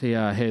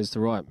TR has the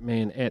right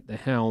man at the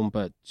helm,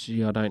 but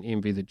gee, I don't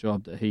envy the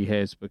job that he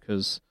has,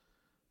 because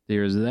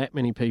there is that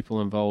many people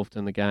involved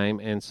in the game,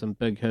 and some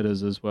big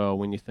hitters as well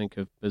when you think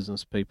of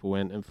business people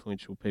and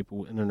influential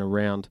people in and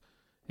around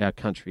our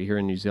country here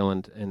in New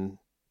Zealand, and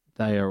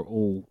they are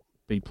all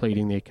be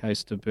pleading their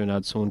case to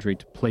Bernard Saundry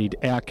to plead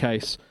our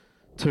case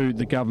to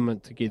the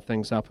government to get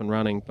things up and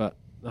running. But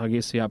I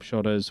guess the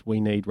upshot is we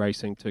need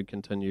racing to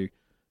continue.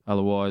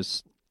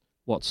 Otherwise,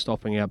 what's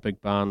stopping our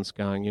big barns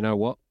going, you know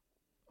what,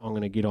 I'm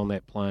going to get on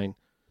that plane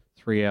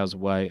 3 hours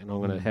away and I'm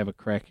going to have a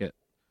crack at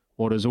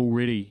what is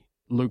already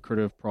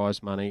lucrative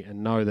prize money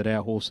and know that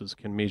our horses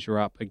can measure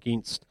up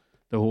against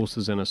the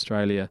horses in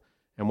Australia.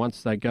 And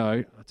once they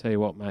go, I tell you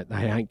what, mate,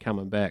 they ain't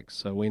coming back.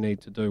 So we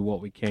need to do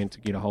what we can to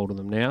get a hold of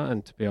them now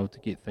and to be able to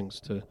get things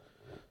to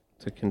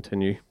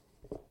continue.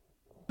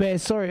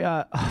 Baz, sorry,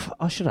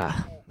 I should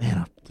have.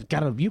 Man,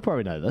 you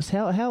probably know this.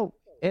 How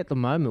at the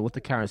moment with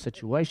the current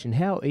situation,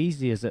 how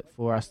easy is it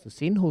for us to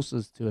send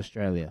horses to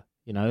Australia?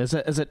 Is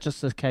it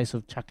just a case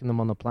of chucking them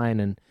on the plane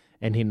and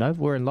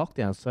we're in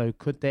lockdown? So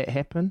could that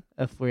happen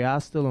if we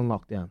are still in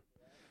lockdown?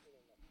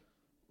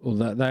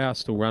 Well, they are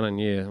still running.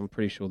 Yeah, I'm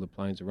pretty sure the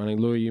planes are running.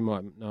 Louis, you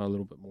might know a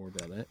little bit more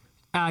about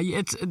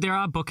that. There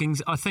are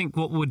bookings. I think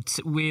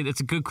it's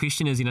a good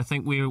question is, I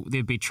think where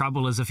there'd be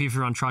trouble is if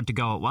everyone tried to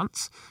go at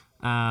once.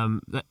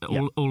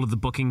 All of the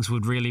bookings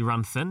would really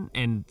run thin,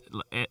 and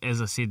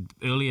as I said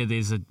earlier,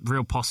 there's a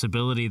real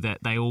possibility that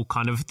they all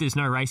if there's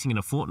no racing in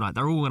a fortnight,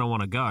 they're all going to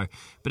want to go.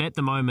 But at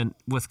the moment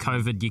with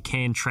COVID, you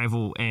can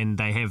travel, and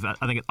they have,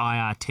 I think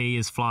IRT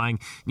is flying.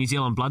 New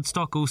Zealand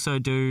Bloodstock also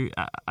do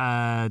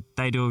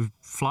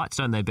flights,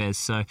 don't they, Baz?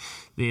 So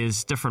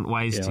there's different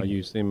ways I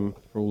use them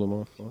for all of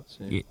my flights.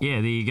 Yeah,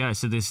 there you go.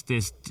 So there's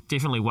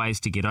definitely ways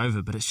to get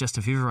over, but it's just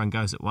if everyone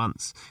goes at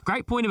once.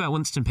 Great point about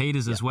Winston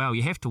Peters as well.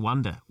 You have to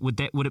wonder,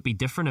 would it be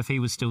different if he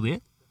was still there?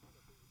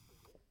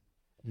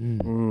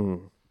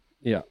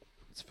 Yeah,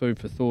 it's food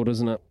for thought,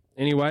 isn't it?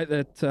 Anyway,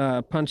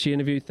 that punchy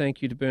interview.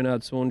 Thank you to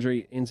Bernard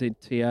Saundry,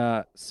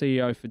 NZTR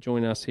CEO, for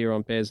joining us here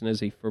on Baz and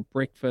Izzy for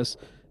breakfast.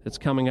 It's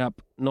coming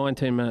up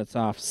 19 minutes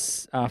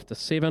after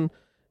 7,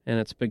 and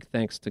it's big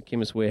thanks to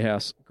Chemist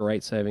Warehouse.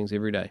 Great savings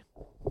every day.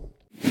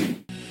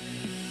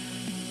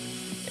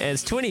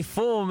 It's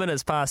 24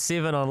 minutes past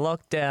 7 on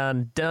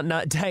lockdown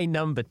day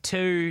number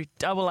 2.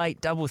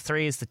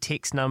 8833 is the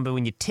text number.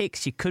 When you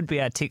text, you could be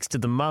our text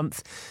of the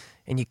month,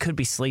 and you could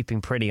be sleeping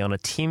pretty on a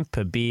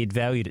Tempur bed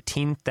valued at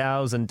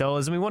 $10,000.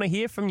 And we want to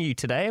hear from you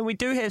today, and we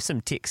do have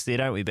some texts there,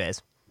 don't we,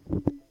 Baz?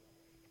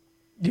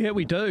 Yeah,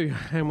 we do,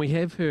 and we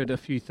have heard a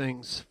few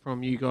things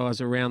from you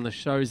guys around the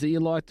shows that you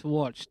like to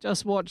watch.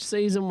 Just watch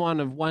season 1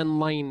 of One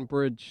Lane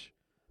Bridge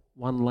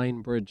on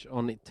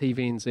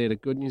TVNZ, a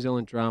good New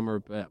Zealand drama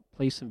about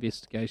police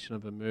investigation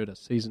of a murder.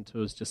 Season 2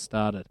 has just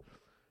started.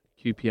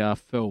 QPR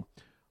Phil.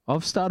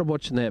 I've started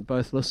watching that.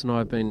 Both Liz and I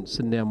have been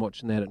sitting down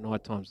watching that at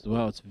night times as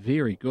well. It's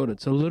very good.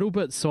 It's a little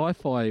bit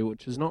sci-fi,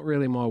 which is not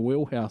really my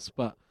wheelhouse,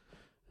 but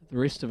the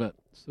rest of it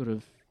sort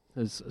of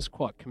is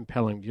quite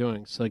compelling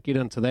viewing. So get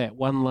into that.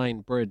 One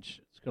Lane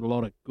Bridge. It's got a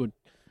lot of good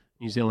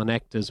New Zealand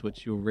actors,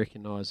 which you'll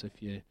recognise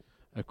if you're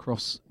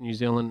across New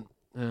Zealand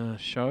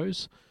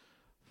shows.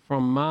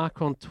 From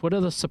Mark on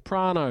Twitter, The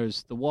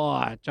Sopranos, The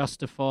Wire,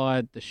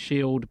 Justified, The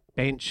Shield,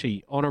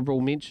 Banshee,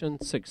 honourable mention,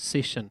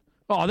 Succession.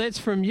 Oh, that's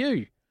from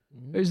you.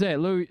 Who's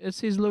that, Louis? It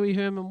says Louis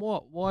Herman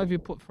Watt. Why have you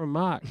put from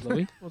Mark,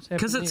 Louis? What's happening?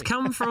 Because it's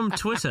come from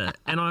Twitter,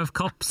 and I've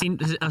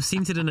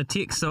sent it in a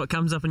text, so it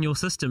comes up in your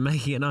system,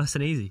 making it nice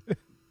and easy. But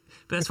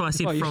that's why I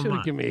said from Mark. You should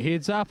have given me a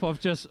heads up.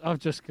 I've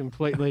just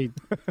completely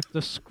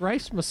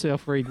disgraced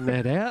myself reading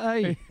that out,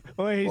 eh?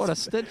 What a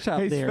stitch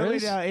up he's there filling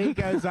is. our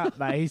egos up,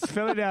 mate. He's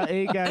filling our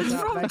egos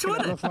up, making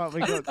it look like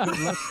we got good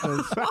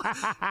listeners.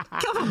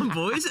 Come on,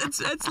 boys.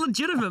 It's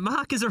legitimate.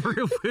 Mark is a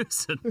real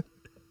person.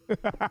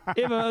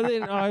 Emma,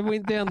 then I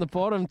went down the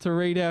bottom to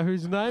read out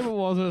whose name it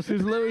was. And it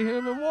says Louis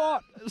Herman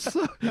Watt.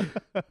 So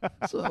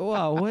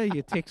wow,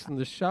 you're texting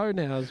the show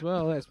now as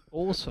well. That's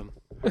awesome.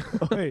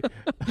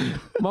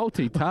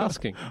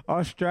 Multitasking.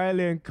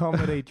 Australian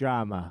comedy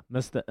drama,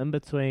 Mr. In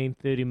Between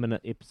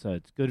 30-minute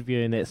episodes. Good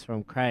view, and that's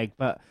from Craig.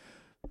 But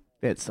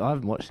I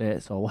haven't watched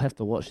that, so I'll have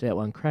to watch that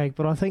one, Craig.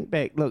 But I think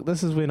back, look,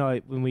 this is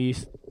when we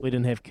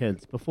didn't have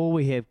kids. Before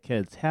we had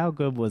kids, how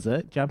good was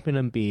it jumping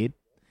in bed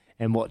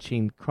and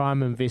watching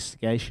Crime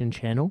Investigation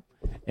Channel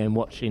and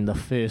watching the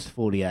first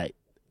 48?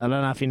 I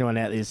don't know if anyone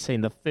out there has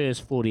seen the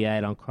first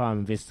 48 on Crime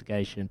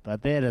Investigation,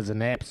 but that is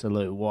an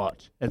absolute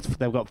watch.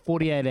 They've got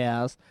 48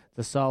 hours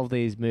to solve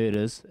these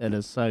murders. It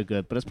is so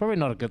good, but it's probably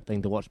not a good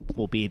thing to watch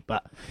before bed.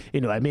 But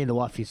anyway, me and the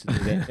wife used to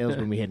do that. That was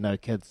when we had no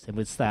kids, and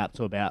we'd stay up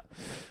to about,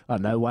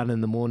 1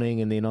 in the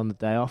morning, and then on the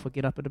day off, I'd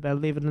get up at about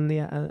 11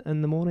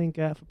 in the morning,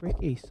 go out for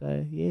brekkie.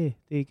 So yeah,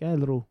 there you go,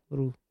 little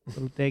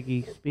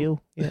daggy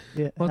spiel. Yeah.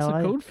 What's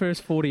it called?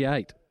 First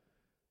 48.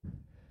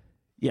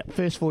 Yeah,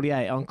 first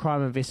 48 on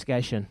Crime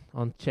Investigation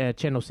on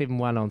Channel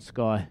 7.1 on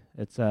Sky.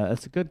 It's a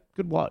good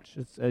watch.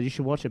 You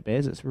should watch it,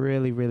 Baz. It's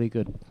really, really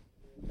good.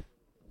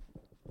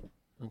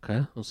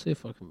 Okay, I'll see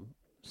if I can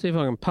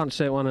punch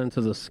that one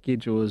into the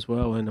schedule as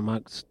well, and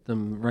amongst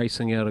them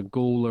racing out of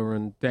Gawler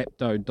and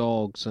Dapto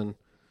dogs and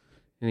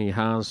any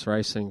harness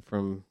racing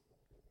from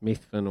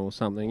Methven or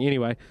something.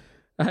 Anyway,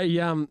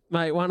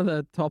 mate, one of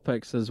the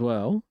topics as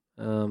well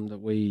that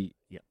we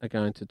are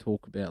going to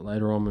talk about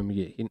later on when we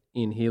get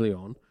in Healy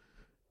on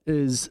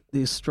is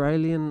the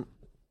Australian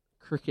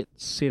cricket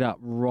setup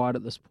right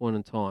at this point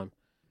in time.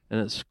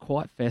 And it's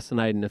quite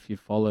fascinating if you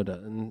followed it.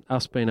 And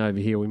us being over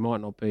here, we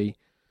might not be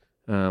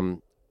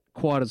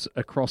quite as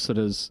across it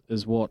as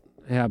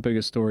how big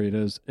a story it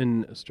is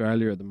in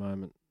Australia at the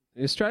moment.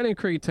 The Australian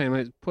cricket team,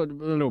 let's put a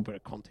little bit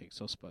of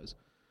context, I suppose.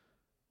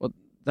 Well,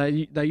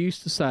 they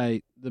used to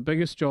say the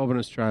biggest job in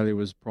Australia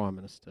was Prime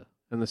Minister,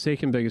 and the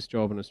second biggest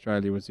job in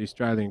Australia was the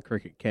Australian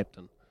cricket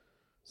captain.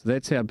 So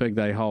that's how big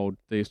they hold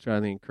the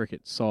Australian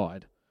cricket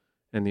side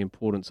and the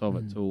importance of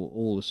it to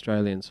all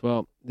Australians.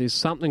 Well, there's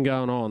something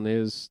going on.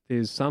 There's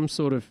some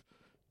sort of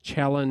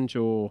challenge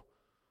or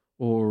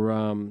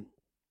kind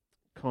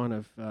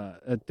of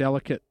a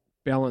delicate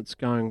balance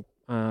going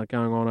on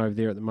over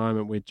there at the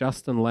moment, where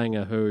Justin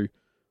Langer, who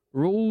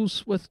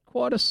rules with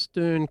quite a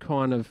stern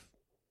kind of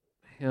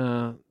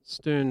hand,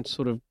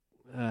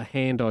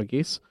 I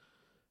guess,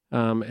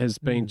 has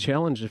been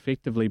challenged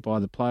effectively by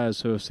the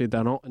players who have said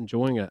they're not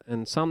enjoying it.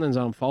 And something's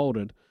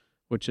unfolded,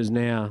 which has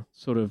now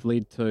sort of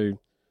led to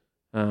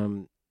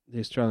the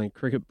Australian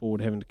Cricket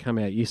Board having to come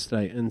out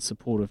yesterday in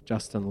support of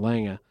Justin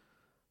Langer.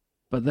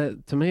 But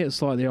that, to me,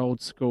 it's like the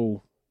old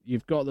school,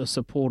 you've got the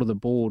support of the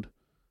board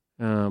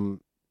kind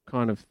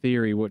of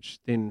theory, which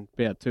then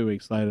about 2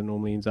 weeks later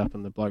normally ends up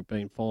in the bloke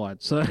being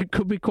fired. So it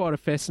could be quite a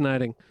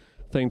fascinating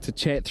thing to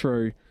chat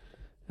through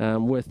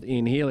with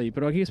Ian Healy.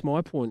 But I guess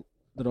my point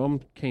that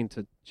I'm keen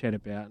to chat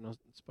about, and I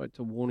spoke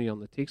to Warnie on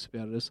the text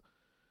about it, is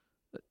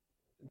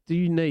do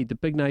you need, the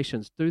big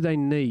nations, do they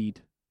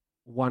need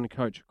one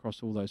coach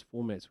across all those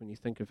formats when you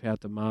think of how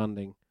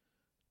demanding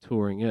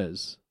touring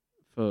is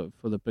for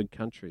the big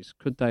countries?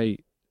 Could they,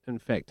 in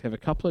fact, have a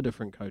couple of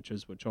different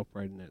coaches which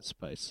operate in that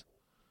space?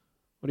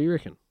 What do you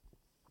reckon?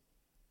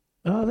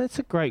 Oh, that's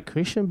a great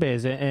question,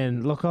 Baz.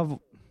 And look,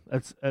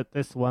 that's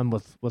the one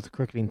with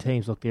cricketing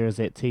teams. Look, there is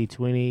that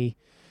T20,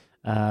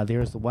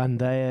 there is the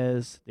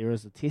one-dayers, there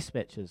is the test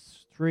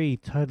matches. 3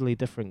 totally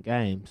different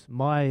games.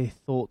 My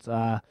thoughts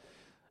are,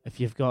 if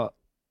you've got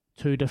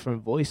 2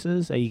 different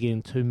voices, are you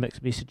getting 2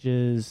 mixed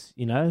messages?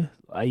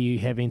 Are you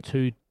having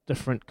 2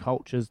 different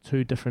cultures,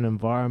 2 different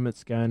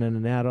environments going in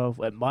and out of?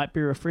 It might be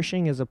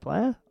refreshing as a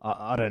player.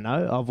 I don't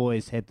know. I've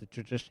always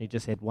traditionally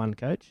just had one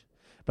coach.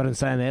 But in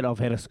saying that, I've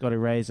had a Scotty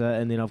Razor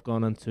and then I've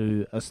gone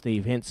into a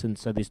Steve Henson.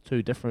 So there's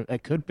 2 different.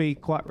 It could be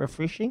quite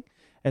refreshing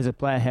as a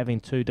player having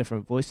 2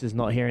 different voices,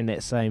 not hearing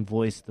that same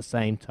voice, the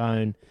same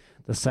tone,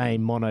 the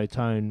same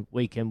monotone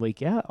week in,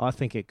 week out. I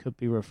think it could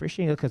be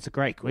refreshing. Look, it's a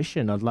great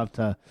question. I'd love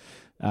to,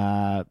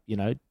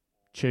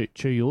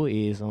 chew your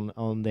ears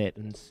on that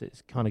and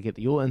kind of get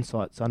your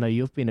insights. I know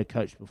you've been a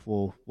coach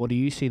before. What do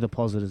you see the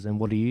positives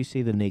and what do you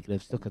see the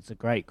negatives? Look, it's a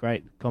great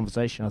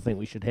conversation I think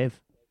we should have.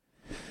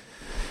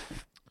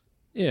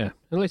 Yeah,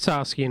 and let's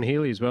ask Ian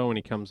Healy as well when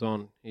he comes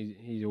on.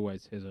 He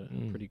always has a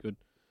pretty good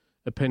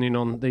opinion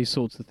on these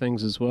sorts of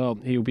things as well.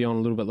 He'll be on a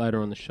little bit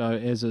later on the show,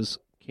 as is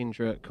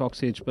Kendra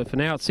Coxedge. But for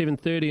now, it's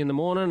 7:30 in the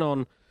morning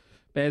on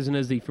Baz and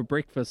Izzy for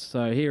breakfast.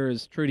 So here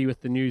is Trudy with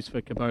the news for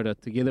Kubota.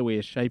 Together we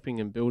are shaping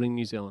and building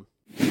New Zealand.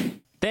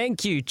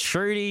 Thank you,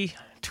 Trudy.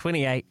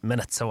 28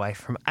 minutes away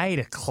from 8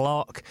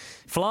 o'clock.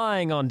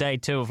 Flying on day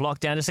 2 of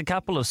lockdown. Just a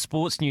couple of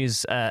sports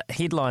news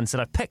headlines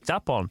that I picked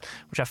up on,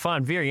 which I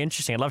find very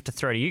interesting. I'd love to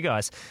throw to you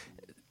guys.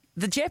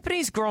 The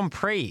Japanese Grand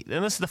Prix,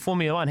 and this is the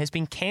Formula One, has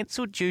been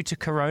cancelled due to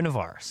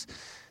coronavirus.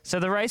 So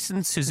the race in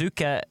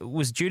Suzuka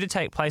was due to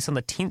take place on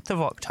the 10th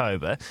of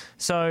October.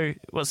 So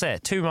what's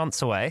that, 2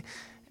 months away?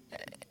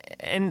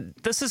 And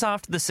this is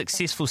after the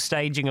successful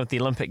staging of the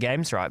Olympic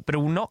Games, right? But it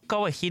will not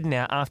go ahead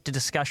now after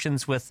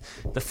discussions with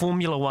the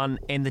Formula One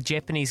and the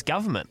Japanese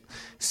government.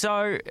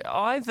 So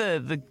either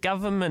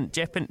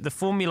the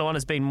Formula One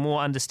has been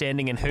more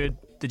understanding and heard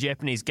the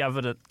Japanese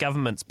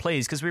government's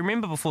pleas, because we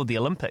remember before the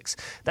Olympics,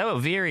 they were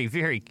very,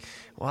 very,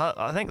 well,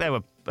 I think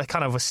they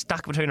kind of were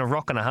stuck between a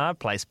rock and a hard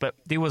place, but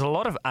there was a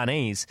lot of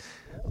unease.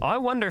 I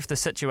wonder if the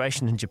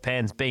situation in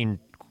Japan's been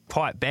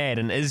quite bad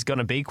and is going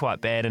to be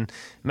quite bad, and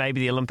maybe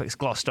the Olympics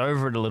glossed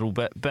over it a little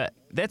bit. But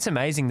that's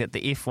amazing that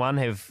the F1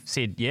 have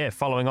said,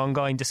 following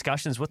ongoing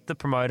discussions with the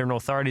promoter and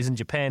authorities in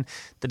Japan,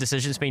 the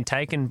decision's been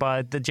taken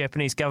by the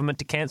Japanese government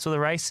to cancel the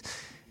race,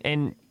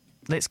 and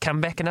let's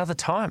come back another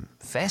time.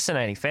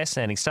 Fascinating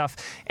stuff.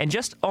 And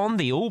just on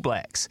the All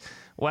Blacks,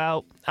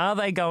 well, are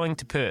they going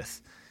to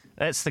Perth?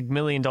 That's the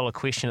million-dollar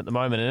question at the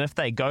moment. And if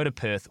they go to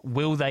Perth,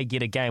 will they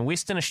get a game?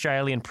 Western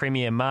Australian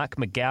Premier Mark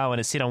McGowan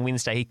has said on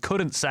Wednesday he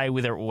couldn't say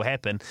whether it will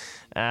happen.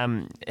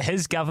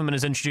 His government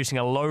is introducing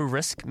a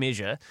low-risk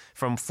measure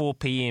from 4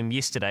 p.m.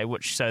 yesterday,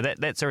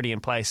 that's already in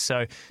place.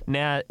 So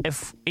now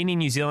if any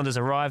New Zealanders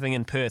arriving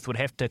in Perth would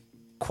have to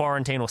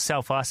quarantine or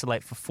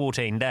self-isolate for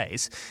 14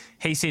 days,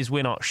 he says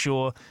we're not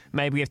sure.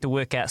 Maybe we have to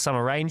work out some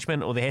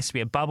arrangement, or there has to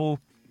be a bubble.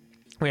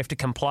 We have to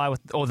comply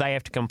with, or they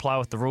have to comply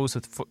with the rules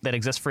that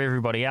exist for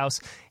everybody else.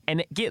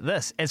 And get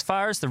this, as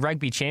far as the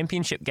Rugby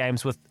Championship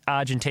games with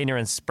Argentina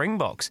and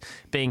Springboks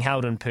being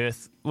held in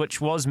Perth,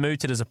 which was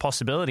mooted as a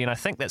possibility, and I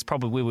think that's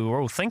probably where we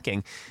were all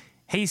thinking,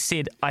 he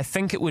said, I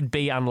think it would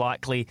be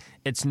unlikely.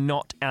 It's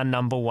not our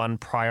number one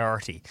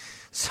priority.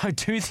 So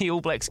do the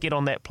All Blacks get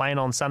on that plane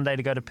on Sunday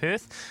to go to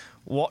Perth?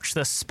 Watch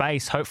this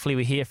space. Hopefully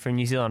we hear from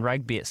New Zealand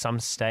Rugby at some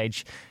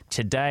stage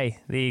today.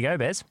 There you go,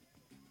 Baz.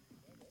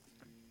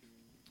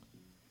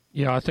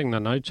 Yeah, I think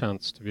there's no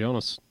chance, to be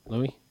honest,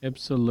 Louis.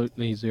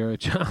 Absolutely zero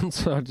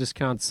chance. I just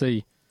can't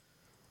see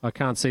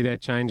that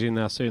changing.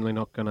 They're certainly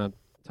not going to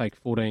take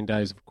 14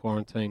 days of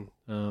quarantine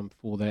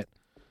for that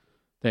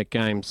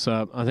game.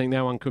 So I think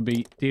that one could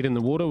be dead in the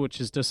water, which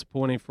is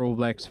disappointing for All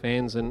Blacks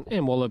fans and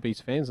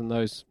Wallabies fans and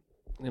those,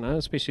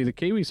 especially the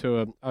Kiwis who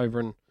are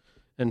over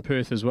in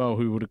Perth as well,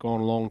 who would have gone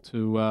along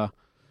to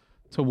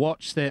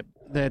watch that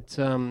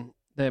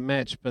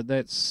match. But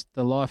that's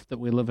the life that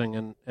we're living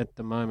in at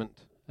the moment.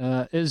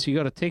 You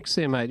got a text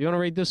there, mate. You want to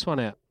read this one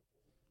out?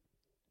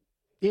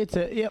 I've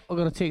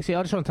got a text here.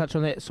 I just want to touch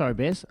on that. Sorry,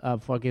 Baz,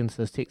 before I get into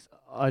this text.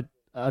 I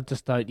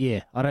just don't,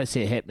 I don't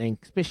see it happening,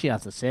 especially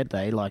after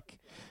Saturday. Like,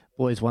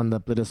 boys won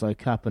the Bledisloe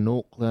Cup in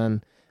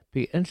Auckland.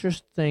 Be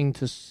interesting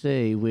to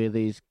see where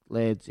these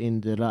lads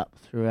ended up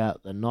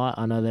throughout the night.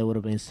 I know they would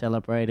have been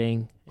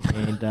celebrating,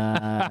 and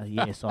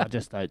so I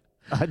just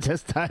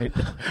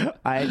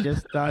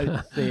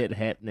don't see it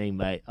happening,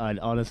 mate. I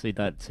honestly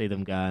don't see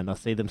them going. I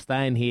see them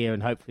staying here,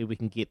 and hopefully we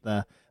can get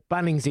the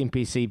Bunnings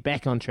NPC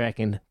back on track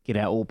and get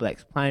our All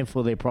Blacks playing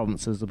for their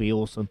provinces. It'll be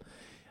awesome.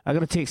 I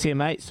got a text here,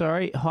 mate.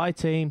 Sorry. Hi,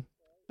 team.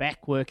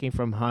 Back working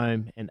from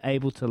home and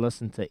able to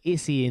listen to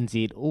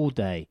SENZ all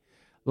day.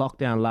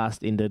 Lockdown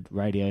last ended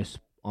radio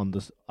on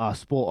the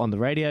sport on the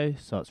radio,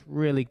 so it's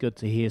really good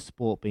to hear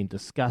sport being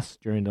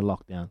discussed during the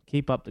lockdown.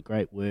 Keep up the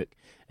great work.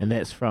 And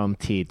that's from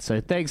Ted. So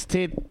thanks,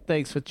 Ted.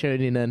 Thanks for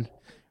tuning in.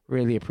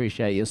 Really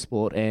appreciate your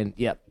support. And,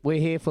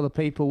 we're here for the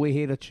people. We're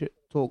here to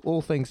talk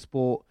all things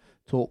sport,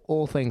 talk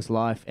all things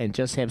life, and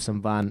just have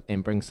some fun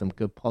and bring some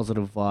good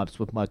positive vibes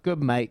with my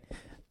good mate,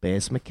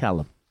 Baz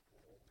McCallum.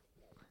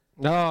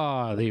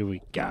 Oh, there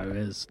we go.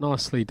 It's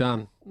nicely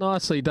done.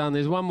 Nicely done.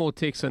 There's one more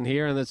text in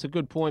here, and that's a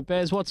good point.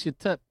 Baz, what's your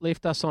tip?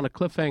 Left us on a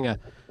cliffhanger.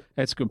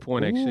 That's a good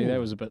point, actually. That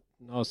was a bit...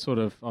 I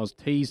was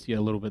teased you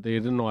a little bit there,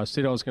 didn't I? I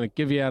said I was going to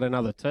give you out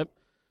another tip,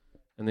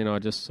 and then I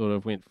just sort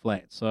of went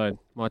flat. So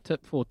my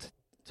tip for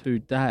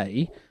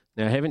today...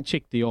 Now, I haven't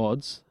checked the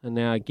odds, and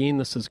now, again,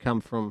 this has come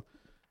from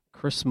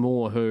Chris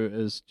Moore, who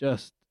is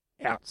just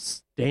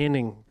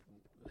outstanding.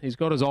 He's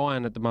got his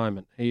iron at the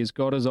moment. He has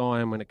got his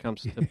iron when it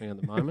comes to tipping at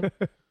the moment.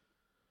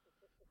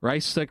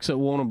 Race 6 at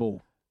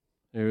Warrnambool.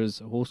 There is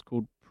a horse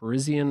called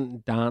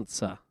Parisian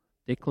Dancer.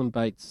 Declan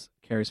Bates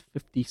carries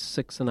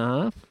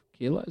 56.5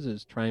 kilos.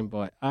 Is trained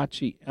by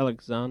Archie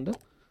Alexander.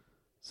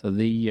 So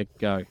there you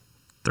go.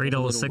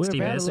 $3.60,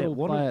 Baz.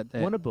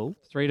 Warrnambool.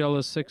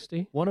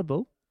 $3.60.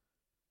 Warrnambool.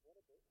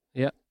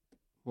 Yep,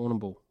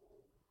 Warrnambool.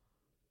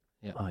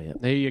 Yep. Oh, yeah.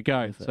 There you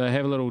go. So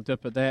have a little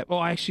dip at that.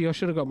 Well, actually, I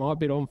should have got my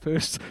bet on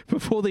first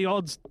before the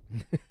odds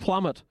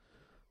plummet.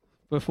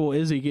 Before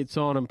Izzy gets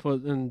on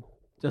and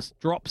just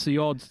drops the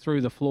odds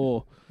through the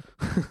floor.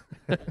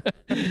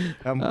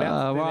 I'm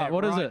about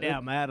what is it now,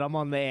 Matt? I'm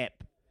on the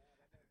app.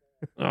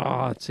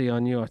 I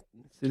knew it.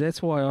 See,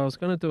 that's why I was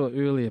going to do it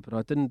earlier, but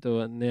I didn't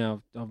do it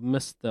now. I've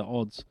missed the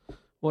odds.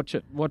 Watch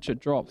it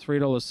drop.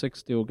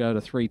 $3.60 will go to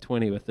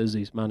 $3.20 with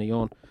Izzy's money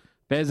on.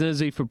 Baz and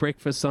Izzy for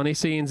breakfast on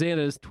SENZ. It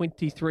is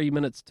 23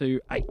 minutes to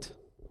 8.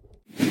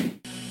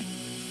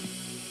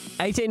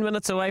 18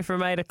 minutes away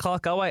from 8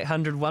 o'clock.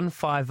 0800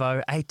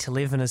 150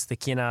 811 is the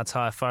Kennards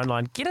Hire phone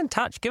line. Get in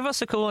touch. Give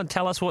us a call and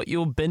tell us what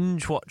you're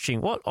binge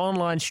watching. What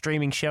online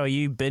streaming show are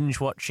you binge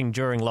watching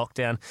during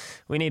lockdown?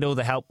 We need all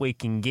the help we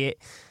can get.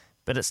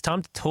 But it's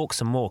time to talk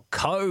some more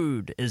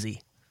code,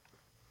 Izzy.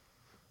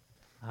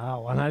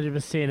 Oh,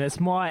 100%. It's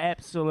my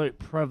absolute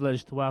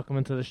privilege to welcome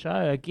into the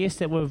show a guest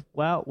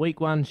that week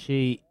one,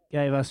 she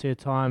gave us her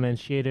time and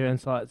shared her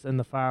insights in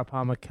the Farah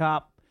Palmer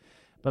Cup.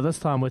 But this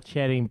time we're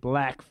chatting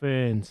Black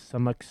Ferns.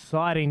 Some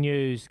exciting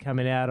news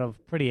coming out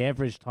of pretty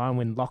average time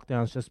when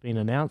lockdown's just been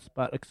announced.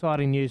 But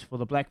exciting news for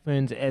the Black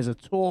Ferns as a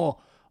tour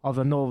of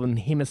the Northern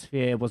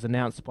Hemisphere was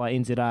announced by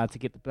NZR to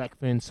get the Black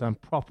Ferns some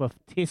proper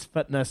test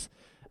fitness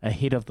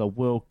ahead of the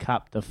World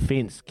Cup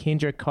defence.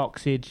 Kendra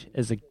Coxedge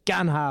is a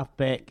gun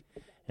halfback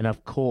and,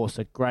 of course,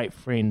 a great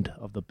friend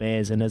of the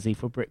Baz and Izzy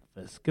for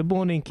breakfast. Good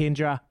morning,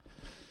 Kendra.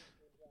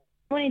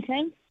 Morning,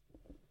 team.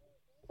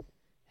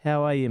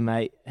 How are you,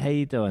 mate? How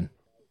you doing?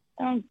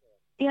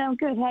 Yeah, I'm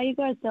good. How are you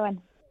guys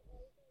doing?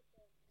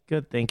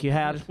 Good, thank you.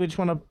 Hey, we just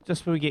want to,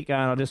 just before we get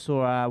going, I just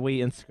saw a wee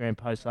Instagram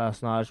post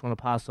last night. I just want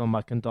to pass on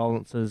my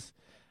condolences.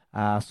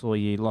 I saw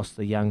you lost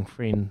a young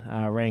friend,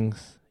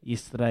 Rangs,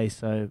 yesterday,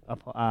 so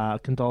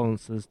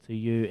condolences to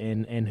you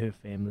and her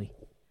family.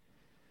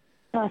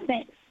 Oh,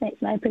 thanks, mate.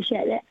 I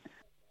appreciate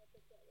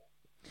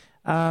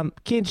that.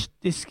 Ken,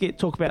 let's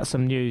talk about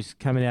some news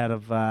coming out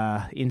of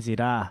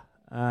NZR.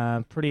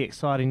 Pretty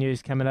exciting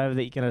news coming over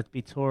that you're going to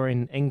be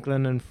touring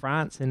England and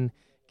France and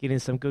getting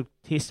some good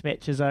test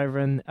matches over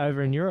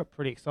in Europe.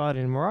 Pretty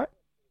exciting, am I right?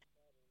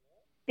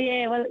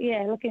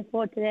 Yeah, looking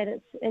forward to that.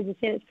 It's, as you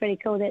said, it's pretty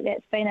cool that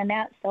that's been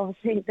announced.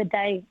 Obviously, the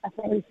day I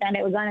think we found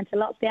out we're going into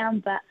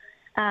lockdown, but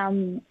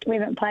we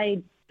haven't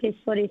played test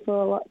footy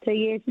for 2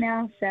 years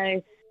now,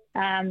 so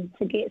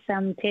to get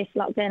some test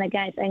lockdown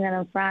against England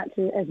and France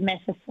is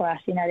massive for us.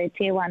 You know, they're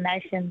Tier 1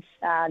 nations.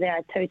 They're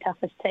our two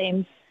toughest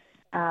teams.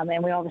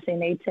 And we obviously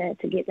need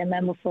to get them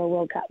in before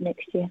World Cup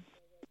next year.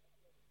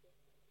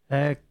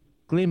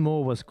 Glenn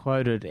Moore was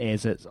quoted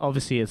as it's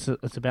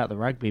about the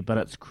rugby, but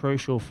it's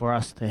crucial for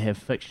us to have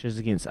fixtures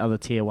against other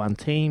Tier 1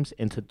 teams,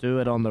 and to do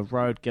it on the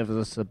road gives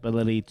us the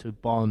ability to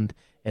bond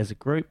as a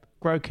group,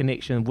 grow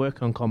connection,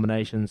 work on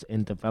combinations,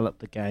 and develop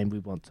the game we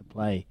want to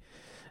play.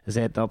 Is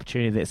that the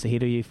opportunity that's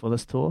ahead of you for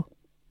this tour?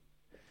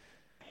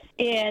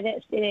 Yeah,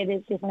 that's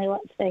definitely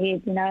what's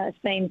ahead. You know, it's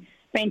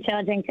been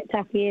challenging,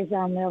 tough years.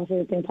 Obviously,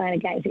 we've been playing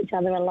against each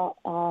other a lot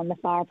on the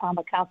Farah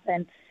Palmer Cup,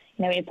 and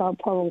you know, we had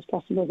problems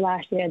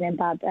last year, and then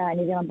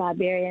New Zealand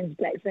Barbarians,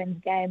 Black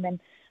Ferns game, and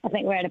I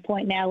think we're at a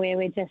point now where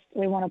we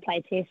want to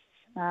play tests.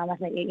 I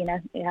think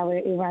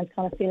everyone's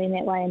kind of feeling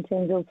that way in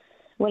terms of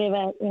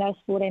whatever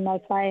sport they may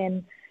play,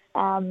 and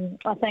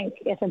I think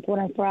it's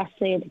important for us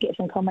to get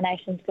some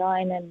combinations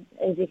going. And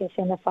as you can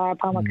see in the Farah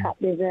Palmer Cup,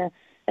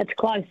 it's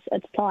close,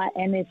 it's tight,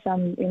 and there's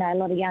some, a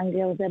lot of young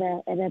girls that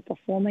are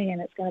performing,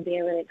 and it's going to be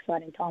a really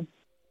exciting time.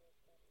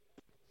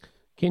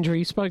 Kendra,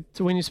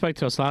 when you spoke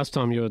to us last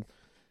time, you're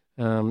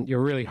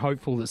really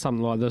hopeful that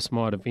something like this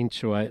might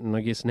eventuate, and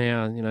I guess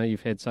now,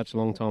 you've had such a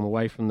long time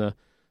away from the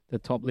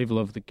top level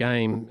of the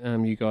game.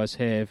 You guys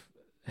have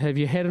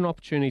you had an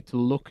opportunity to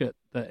look at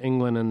the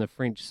England and the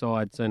French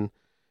sides and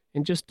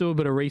just do a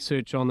bit of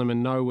research on them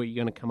and know what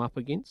you're going to come up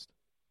against?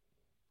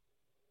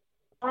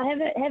 I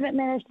haven't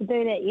managed to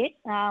do that yet,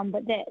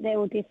 but that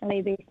will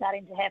definitely be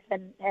starting to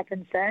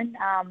happen soon.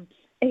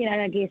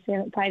 I guess we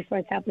haven't played for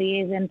a couple of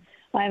years, and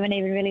I haven't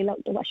even really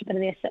looked to watch a bit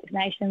of their Six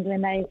Nations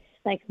when they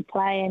could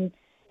play, and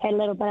had a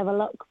little bit of a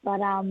look. But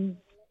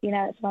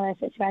it's one of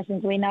those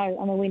situations we know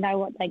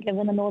what they give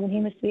in the Northern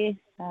Hemisphere.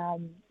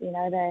 We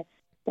know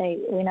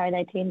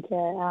they tend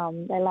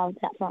to they love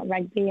that front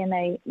rugby, and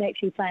they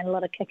actually playing a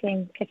lot of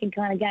kicking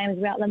kind of games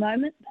right at the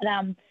moment.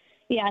 But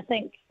I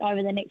think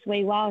over the next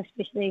wee while,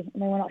 especially,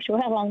 we're not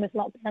sure how long this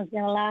lockdown's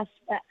going to last,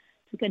 but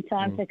it's a good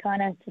time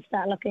to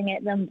start looking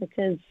at them,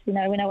 because, we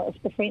know what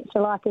the French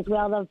are like as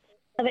well.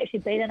 They've actually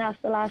beaten us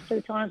the last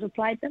 2 times we've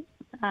played them.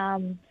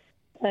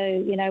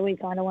 So, we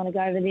kind of want to go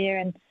over there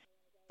and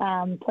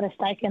put a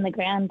stake in the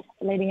ground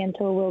leading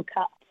into a World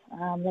Cup.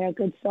 They're a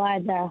good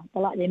side. They're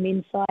like their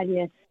men's side.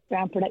 They're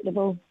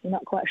unpredictable. You're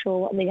not quite sure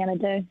what they're going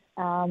to do.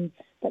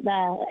 But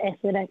they're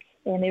athletic,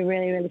 and they're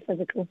really, really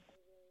physical.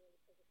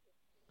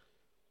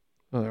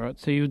 All right,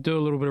 so you do a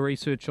little bit of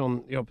research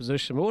on the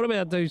opposition. But what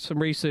about do some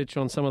research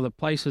on some of the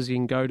places you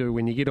can go to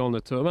when you get on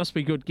the tour? It must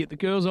be good. Get the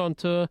girls on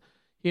tour,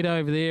 head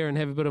over there and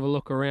have a bit of a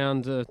look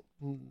around,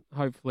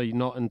 hopefully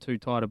not in too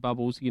tight of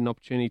bubbles, get an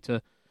opportunity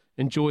to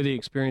enjoy the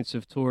experience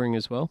of touring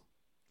as well.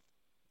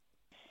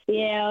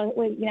 Yeah,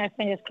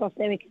 fingers crossed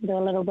that we can do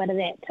a little bit of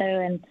that too.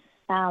 And,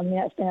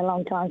 it's been a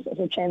long time since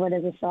we've travelled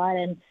as a side,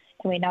 and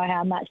we know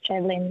how much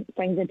travelling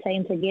brings a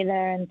team together,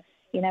 and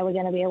we're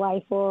going to be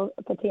away for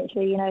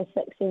potentially,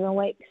 6-7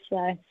 weeks. So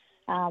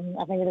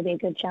I think it'll be a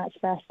good chance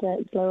for us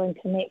to glue and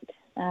connect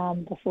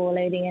before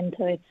leading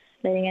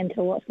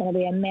into what's going to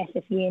be a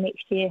massive year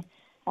next year.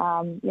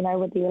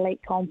 With the elite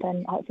comp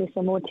and hopefully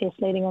some more tests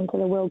leading into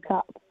the World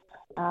Cup.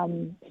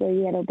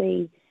 It'll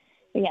be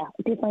yeah,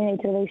 definitely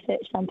need to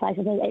research some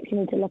places. I actually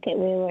need to look at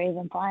where we're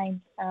even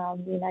playing.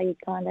 You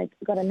kind of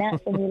got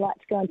announced and you like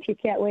to go and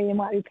check out where you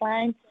might be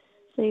playing,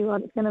 see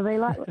what it's going to be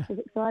like, which is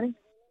exciting.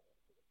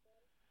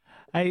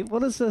 Hey, what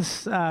does this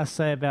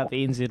say about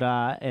the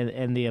NZR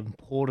and the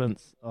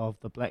importance of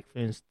the Black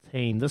Ferns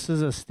team? This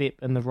is a step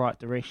in the right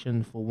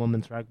direction for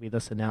women's rugby,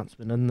 this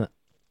announcement, isn't it?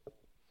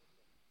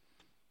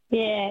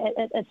 Yeah,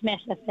 it's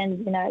massive,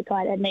 and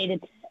it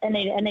needed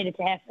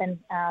to happen.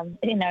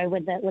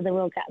 With the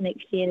World Cup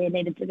next year, there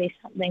needed to be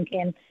something,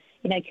 and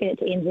credit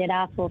to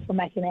NZR for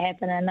making it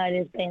happen. I know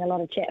there's been a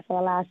lot of chat for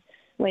the last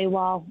wee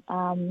while.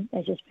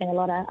 There's just been a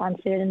lot of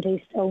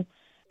uncertainty still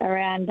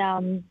around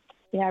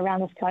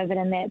around this COVID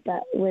and that,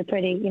 but we're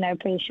pretty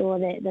sure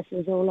that this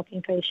is all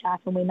looking pretty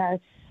sharp, and we know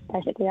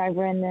basically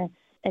over in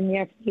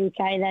Europe,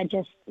 UK,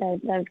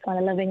 they're kind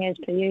of living as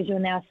per usual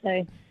now.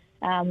 So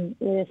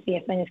we'll just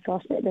fingers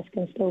crossed that this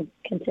can still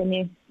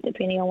continue,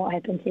 depending on what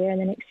happens here in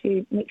the next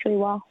wee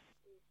while.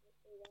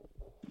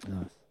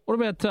 Nice. What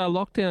about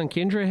lockdown,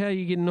 Kendra? How are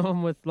you getting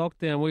on with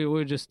lockdown? We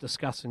were just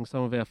discussing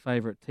some of our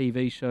favourite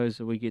TV shows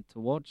that we get to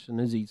watch, and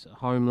Izzy's a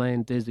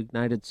Homeland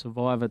designated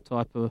survivor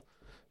type of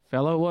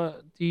fellow.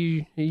 What do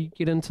you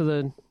get into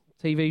the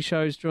TV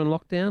shows during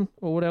lockdown,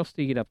 or what else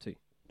do you get up to?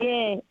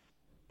 Yeah,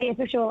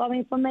 for sure. I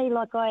mean, for me,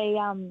 like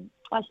I'm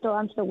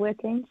still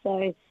working,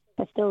 so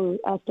I'm still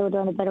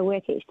doing a bit of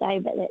work each day,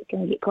 but that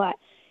can get quite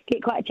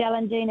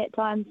challenging at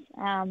times.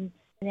 And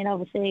then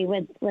obviously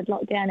with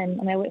lockdown,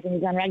 and I work for New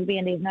Zealand Rugby,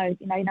 and there's no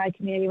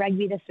community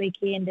rugby this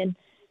weekend, and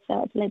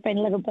so it's been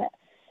a little bit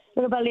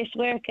less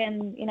work.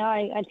 And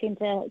I tend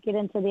to get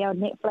into the old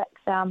Netflix.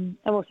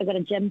 I've also got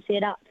a gym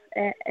set up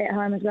at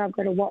home as well. I've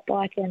got a watt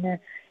bike and a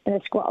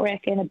squat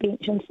rack and a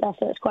bench and stuff,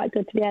 so it's quite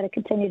good to be able to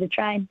continue to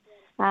train.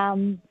 But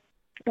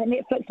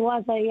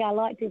Netflix-wise, though, yeah, I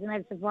like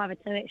Designated Survivor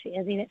too. Actually,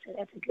 Izzy,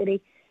 that's a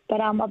goodie.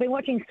 But I've been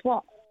watching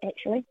SWAT.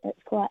 Actually,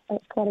 it's quite a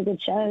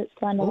good show. It's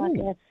kind of like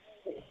a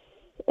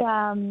bit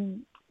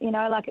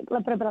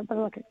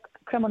like a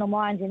Criminal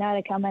Minds.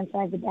 They come in,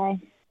 save the day.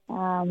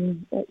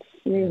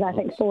 There's I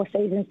think 4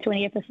 seasons,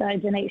 20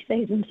 episodes in each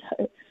season,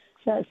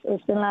 so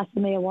it's been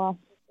lasting me a while.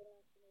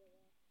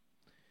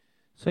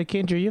 So,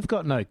 Kendra, you've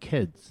got no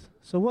kids.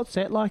 So what's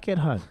that like at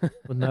home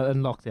in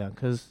lockdown?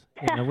 Because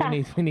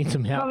we need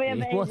some help here.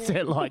 What's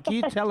that like? Can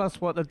you tell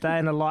us what the day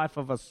in the life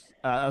of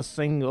a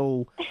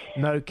single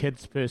no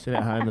kids person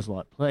at home is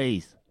like,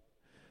 please?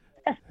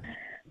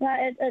 No,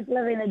 it's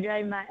living the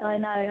dream, mate. I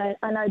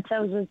know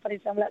Tills was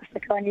putting some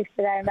lipstick on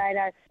yesterday, mate.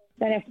 I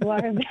don't have to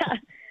worry about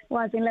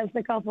wiping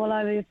lipstick off all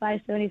over your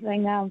face or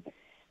anything. No,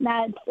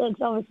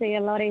 it's obviously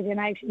a lot easier,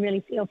 and I actually really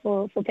feel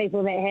for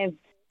people that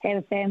have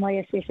a family,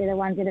 especially the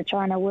ones that are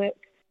trying to work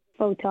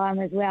full time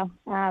as well.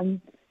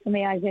 For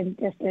me, I can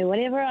just do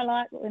whatever I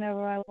like,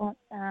 whenever I want,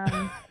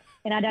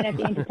 and I don't have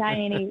to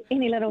entertain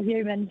any little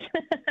humans.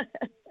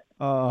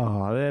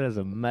 Oh, that is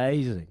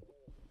amazing.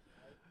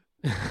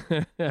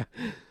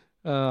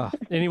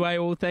 Anyway,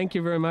 well, thank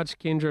you very much,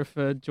 Kendra,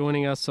 for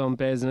joining us on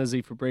Baz and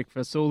Izzy for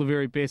breakfast. All the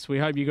very best. We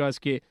hope you guys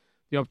get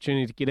the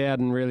opportunity to get out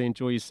and really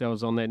enjoy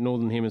yourselves on that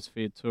Northern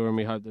Hemisphere tour, and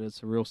we hope that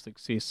it's a real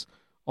success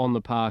on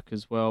the park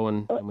as well,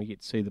 and we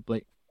get to see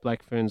the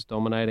Black Ferns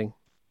dominating.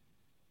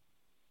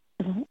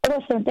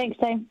 Awesome. Thanks,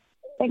 team.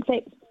 Thanks,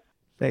 heaps.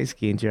 Thanks,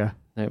 Kendra.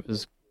 That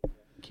was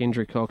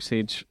Kendra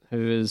Coxedge,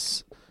 who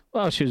is,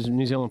 well, she was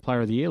New Zealand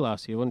Player of the Year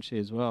last year, wasn't she,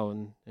 as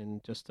well,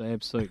 and just an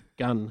absolute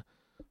gun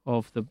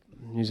of the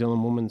New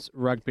Zealand women's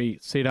rugby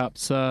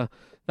setups.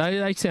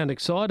 They sound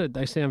excited.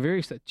 They sound very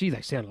excited. Gee,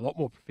 they sound a lot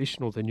more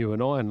professional than you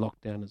and I in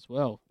lockdown as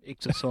well.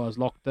 Exercise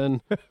locked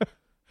in.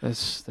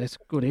 That's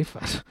good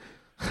effort.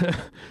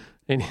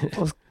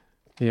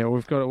 Yeah,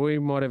 we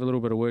might have a little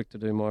bit of work to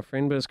do, my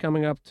friend, but it's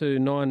coming up to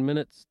 9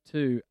 minutes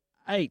to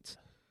 8.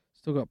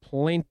 Still got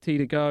plenty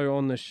to go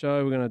on the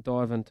show. We're going to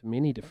dive into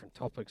many different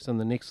topics in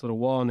the next little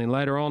while, and then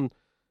later on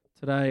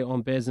today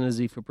on Baz and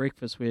Izzy for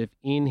breakfast, we have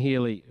Ian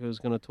Healy, who's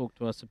going to talk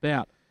to us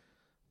about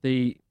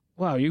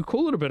you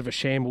call it a bit of a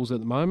shambles at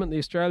the moment, the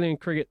Australian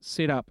cricket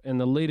setup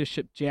and the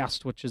leadership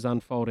joust which is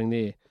unfolding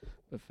there.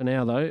 But for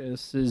now, though,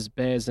 this is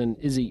Baz and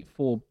Izzy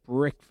for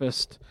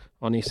breakfast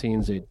on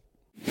SENZ.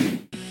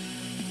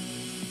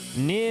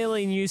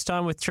 Nearly news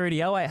time with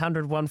Trudy.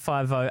 0800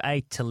 150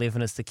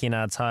 811 is the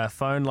Kennards Hire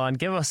phone line.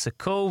 Give us a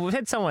call. We've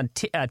had someone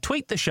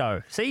tweet the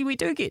show. See, we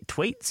do get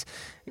tweets.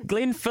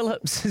 Glenn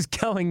Phillips is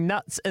going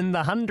nuts in the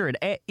 100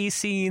 at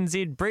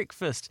SENZ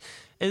breakfast.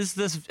 Is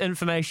this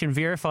information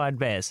verified,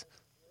 Baz?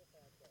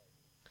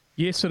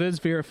 Yes, it is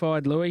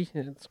verified, Louis.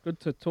 It's good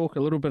to talk a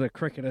little bit of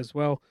cricket as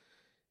well.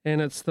 And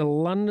it's the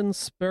London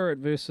Spirit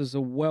versus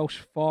the Welsh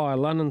Fire.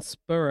 London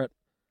Spirit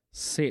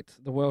set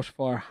the Welsh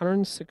Fire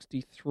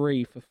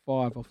 163 for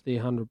 5 off their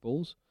 100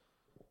 balls.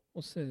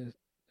 What's that?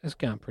 That's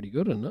going pretty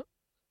good, isn't it?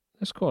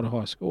 That's quite a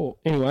high score.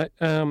 Anyway,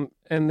 and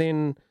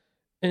then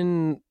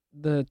in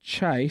the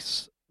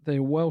chase, the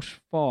Welsh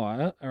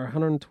Fire are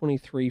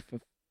 123 for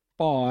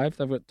 5.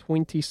 They've got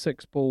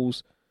 26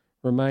 balls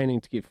remaining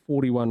to get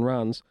 41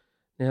 runs.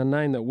 Now, a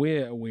name that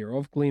we're aware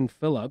of, Glenn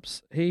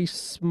Phillips, he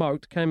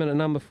came in at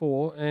number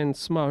 4 and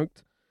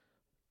smoked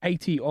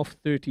 80 off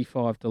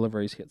 35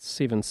 deliveries, hit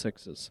 7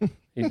 sixes.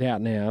 He's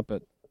out now,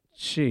 but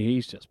gee,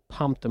 he's just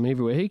pumped them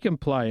everywhere. He can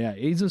play, eh?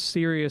 He's a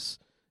serious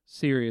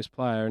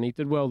player, and he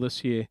did well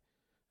this year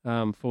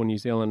for New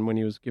Zealand when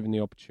he was given the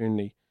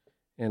opportunity.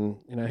 And,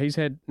 you know, he's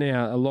had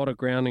now a lot of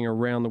grounding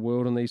around the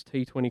world in these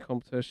T20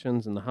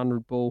 competitions and the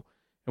 100 ball,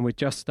 and we're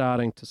just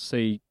starting to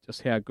see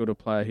just how good a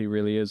player he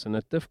really is. And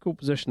a difficult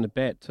position to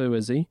bat too,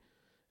 is he?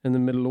 In the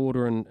middle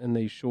order and in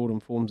these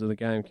shortened forms of the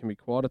game can be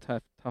quite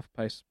a tough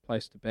place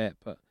to bat,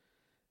 but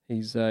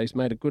he's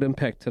made a good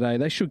impact today.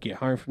 They should get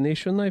home from there,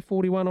 shouldn't they?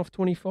 41 off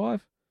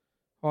 25,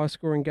 high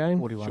scoring game.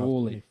 41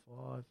 surely.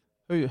 off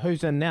 25.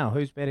 Who's in now?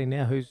 Who's batting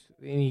now? Who's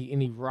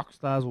any rock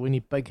stars or any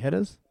big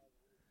hitters?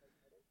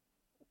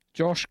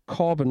 Josh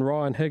Cobb and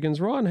Ryan Higgins.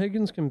 Ryan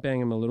Higgins can bang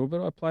him a little bit.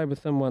 I played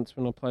with him once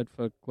when I played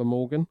for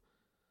Glamorgan.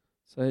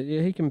 So,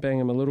 yeah, he can bang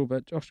him a little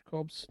bit. Josh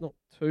Cobb's not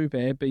too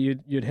bad, but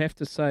you'd have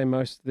to say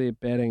most of their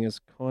batting is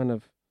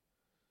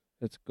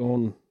it's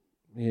gone.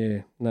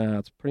 Yeah,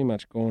 it's pretty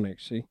much gone,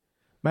 actually.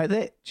 Mate,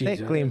 that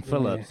Glenn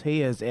Phillips,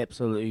 he is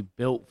absolutely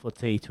built for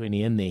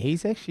T20 in there.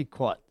 He's actually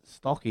quite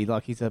stocky.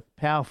 Like, he's a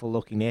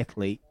powerful-looking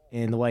athlete,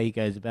 and the way he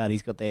goes about,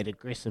 he's got that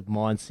aggressive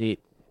mindset,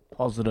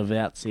 positive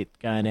outset,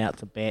 going out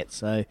to bat.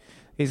 So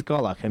he's a guy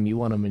like him. You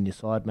want him in your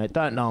side, mate.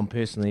 Don't know him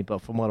personally, but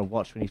from what I've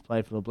watched when he's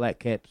played for the Black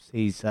Caps,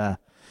 he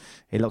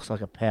looks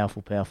like a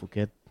powerful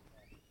kid.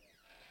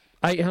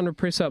 800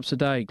 press-ups a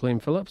day,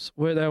 Glenn Phillips.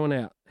 Work that one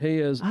out. He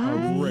is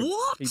a rip.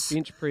 He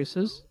bench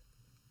presses.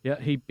 Yeah,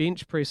 he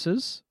bench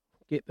presses.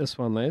 Get this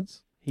one,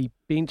 lads. He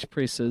bench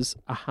presses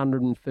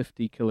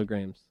 150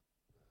 kilograms.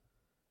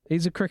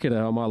 He's a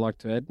cricketer, I might like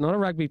to add. Not a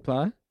rugby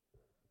player.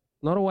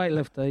 Not a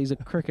weightlifter. He's a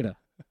cricketer.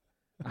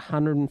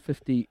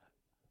 150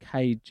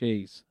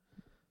 kgs.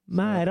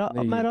 Mate,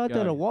 I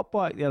did a watt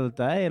bike the other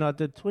day, and I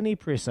did 20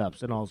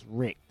 press-ups, and I was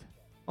wrecked.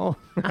 Oh,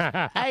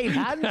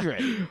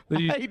 800.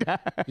 Did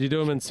you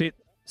do them in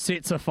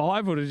sets of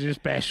 5, or did you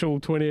just bash all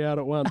 20 out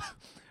at once?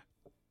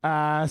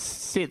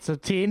 Sets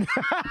of 10.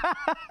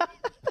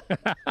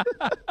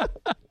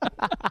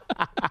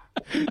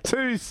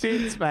 2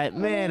 sets, mate.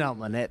 Man,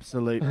 I'm an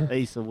absolute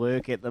piece of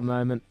work at the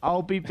moment.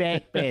 I'll be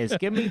back, Baz.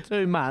 Give me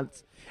 2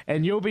 months,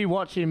 and you'll be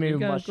watching me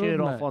with my shirt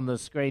off on the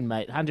screen,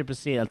 mate.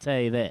 100%, I'll tell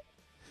you that.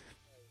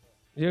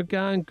 You're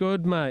going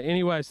good, mate.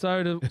 Anyway,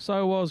 so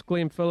was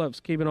Glenn Phillips.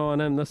 Keep an eye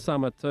on him this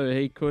summer too.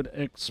 He could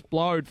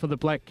explode for the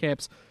Black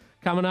Caps.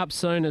 Coming up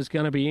soon is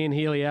going to be Ian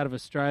Healy out of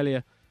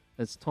Australia.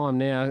 It's time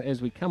now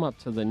as we come up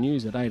to the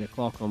news at 8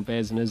 o'clock on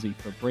Baz and Izzy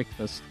for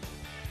breakfast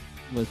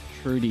with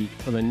Trudy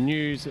for the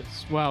news.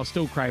 It's,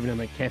 still craving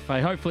him at cafe.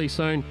 Hopefully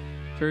soon,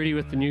 Trudy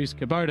with the news.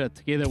 Kubota,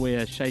 together we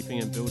are shaping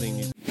and building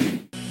news.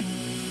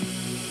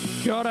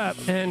 Kia ora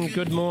and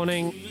good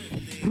morning.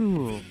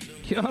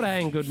 Kia ora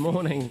and good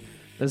morning.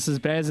 This is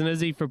Baz and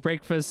Izzy for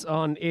breakfast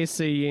on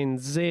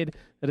SENZ.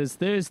 It is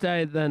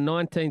Thursday, the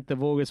 19th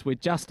of August. We're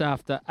just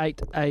after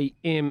 8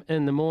 a.m.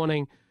 in the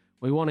morning.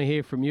 We want to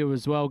hear from you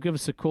as well. Give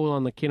us a call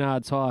on the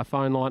Kennards Hire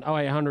phone line,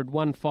 0800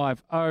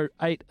 150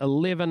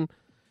 811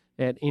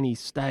 at any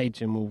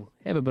stage, and we'll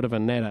have a bit of a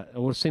natter.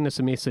 Or send us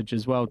a message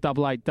as well,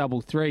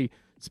 8833.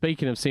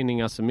 Speaking of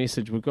sending us a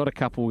message, we've got a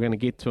couple we're going to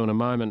get to in a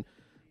moment.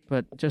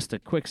 But just a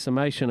quick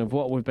summation of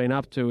what we've been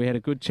up to. We had a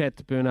good chat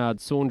to Bernard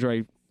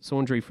Saundry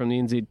from the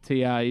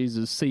NZTR. He's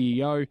the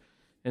CEO,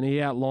 and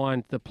he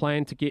outlined the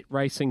plan to get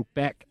racing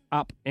back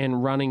up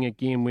and running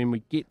again when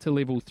we get to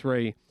level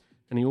 3.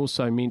 And he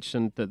also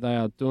mentioned that they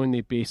are doing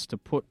their best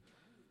to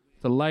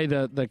lay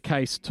the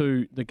case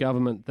to the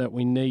government that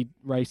we need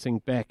racing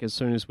back as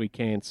soon as we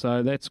can.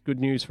 So that's good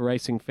news for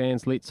racing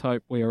fans. Let's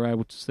hope we are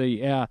able to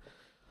see our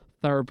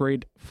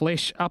thoroughbred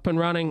flesh up and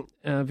running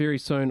very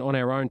soon on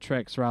our own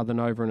tracks rather than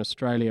over in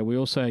Australia. We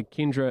also had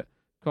Kendra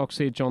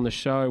Coxedge on the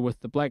show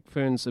with the Black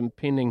Ferns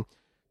impending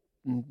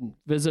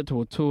visit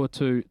or tour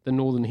to the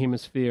Northern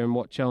Hemisphere and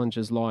what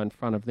challenges lie in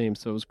front of them.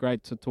 So it was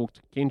great to talk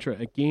to Kendra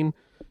again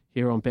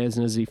here on Baz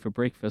and Izzy for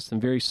breakfast.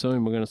 And very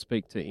soon we're going to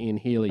speak to Ian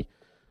Healy,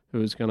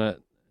 who is going to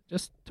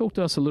just talk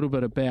to us a little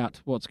bit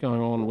about what's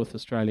going on with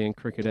Australian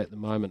cricket at the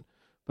moment.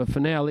 But for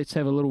now, let's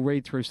have a little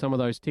read through some of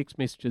those text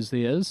messages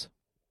there is.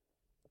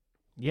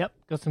 Yep,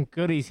 got some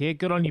goodies here.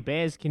 Good on you,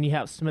 Baz. Can you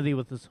help Smithy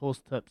with his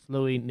horse tips?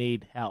 Louis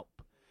need help.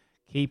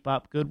 Keep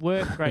up good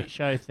work. Great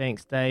show.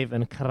 Thanks, Dave.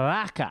 And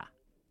Karaka.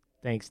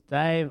 Thanks,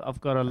 Dave. I've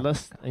got a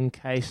list in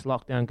case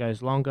lockdown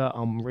goes longer.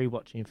 I'm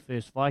rewatching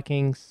first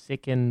Vikings,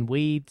 second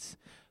Weeds,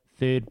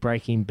 third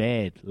Breaking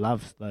Bad.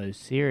 Loves those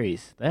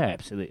series. They're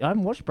absolutely... I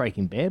haven't watched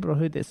Breaking Bad, but I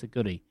heard that's a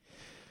goodie.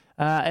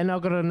 And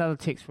I've got another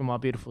text from my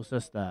beautiful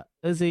sister.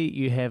 Izzy,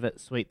 you have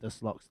it sweet this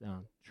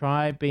lockdown.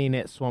 Try being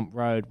at Swamp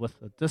Road with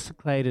a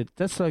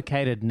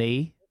dislocated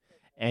knee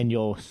and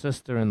your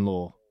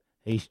sister-in-law.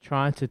 He's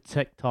trying to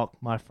TikTok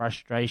my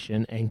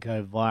frustration and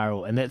go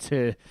viral. And that's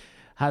her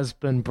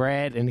husband,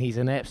 Brad, and he's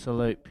an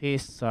absolute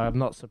pest, so I'm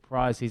not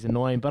surprised he's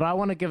annoying. But I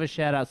want to give a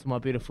shout-out to my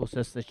beautiful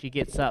sister. She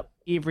gets up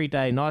every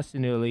day nice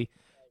and early.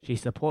 She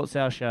supports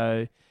our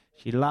show.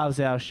 She loves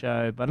our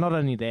show. But not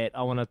only that,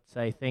 I want to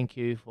say thank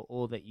you for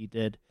all that you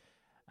did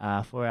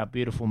for our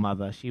beautiful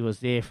mother. She was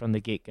there from the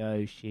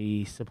get-go.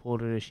 She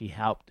supported her. She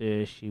helped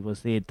her. She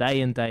was there day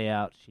in, day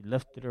out. She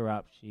lifted her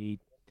up. She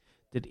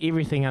did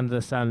everything under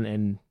the sun.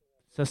 And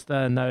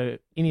sister, no,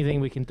 anything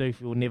we can do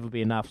for you will never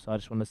be enough. So I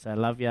just want to say I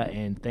love you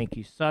and thank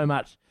you so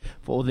much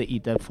for all that you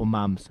did for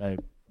Mum. So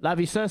love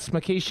you, sis.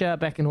 Makisha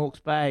back in Hawke's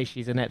Bay.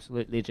 She's an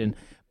absolute legend.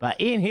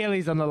 But Ian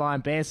Healy's on the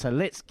line, Baz, so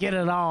let's get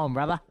it on,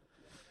 brother.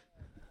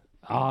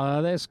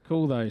 Oh, that's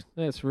cool, though.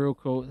 That's real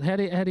cool. How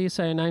do you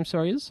say her name,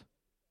 sorry, is?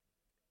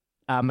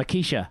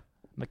 Makisha.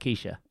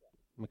 Makisha.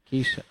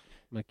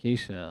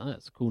 Oh,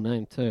 that's a cool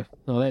name too.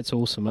 Oh, that's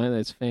awesome, mate.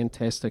 That's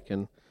fantastic.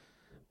 And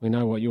we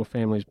know what your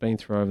family's been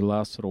through over the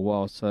last little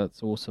while, so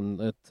it's awesome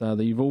that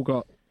you've all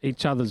got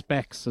each other's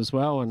backs as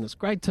well. And it's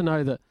great to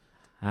know that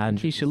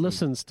Makisha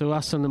listens to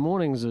us in the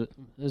mornings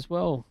as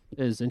well.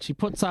 And she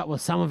puts up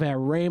with some of our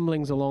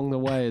ramblings along the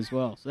way as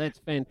well. So that's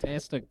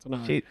fantastic to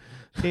know.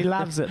 She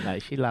loves it,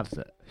 mate. She loves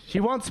it. She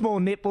wants more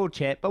netball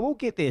chat, but we'll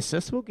get there,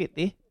 sis. We'll get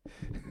there.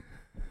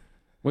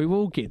 We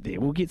will get there.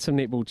 We'll get some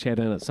netball chat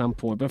in at some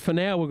point. But for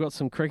now, we've got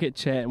some cricket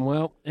chat. And,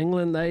 well,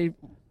 England, they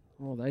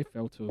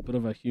fell to a bit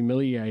of a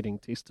humiliating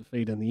test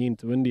defeat in the end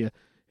to India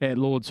at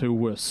Lords, who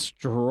were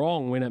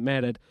strong when it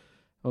mattered.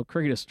 Well,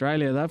 Cricket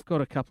Australia, they've got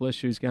a couple of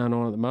issues going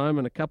on at the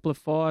moment, a couple of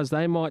fires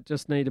they might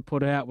just need to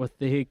put out with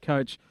the head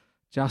coach,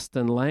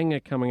 Justin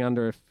Langer, coming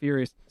under a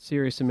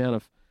serious amount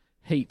of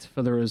heat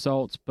for the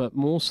results, but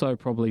more so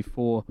probably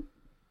for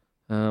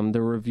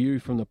the review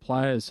from the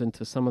players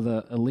into some of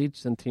the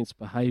alleged intense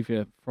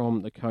behaviour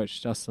from the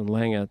coach, Justin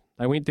Langer.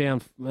 They went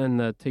down in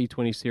the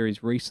T20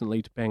 series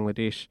recently to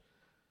Bangladesh,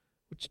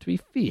 which, to be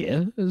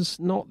fair, is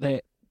not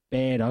that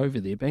bad over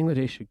there.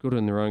 Bangladesh are good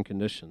in their own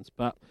conditions,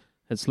 but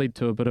it's led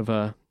to a bit of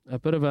a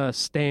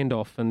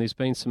standoff, and there's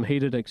been some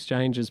heated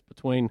exchanges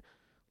between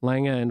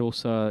Langer and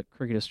also a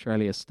Cricket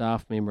Australia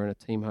staff member in a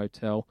team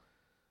hotel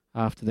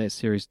after that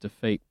series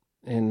defeat,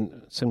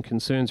 and some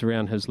concerns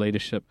around his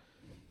leadership.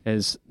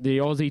 As the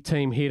Aussie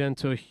team head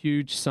into a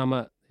huge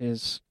summer,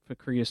 as for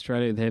Cricket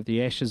Australia, they have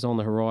the Ashes on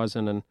the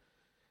horizon,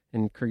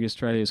 and Cricket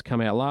Australia has come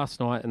out last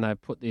night and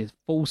they've put their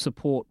full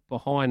support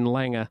behind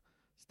Langer,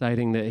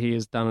 stating that he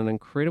has done an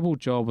incredible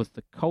job with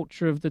the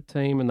culture of the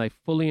team and they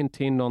fully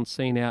intend on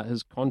seeing out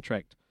his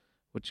contract,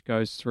 which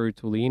goes through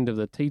till the end of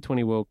the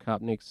T20 World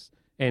Cup next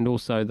and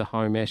also the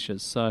home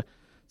Ashes. So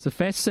it's a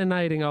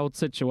fascinating old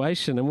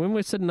situation. And when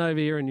we're sitting over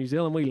here in New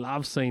Zealand, we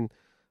love seeing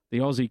the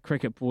Aussie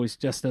cricket boys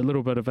just a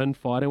little bit of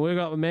infight. And we've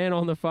got a man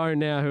on the phone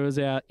now who is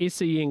our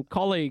SEN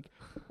colleague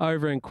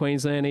over in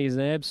Queensland. He's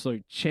an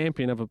absolute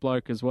champion of a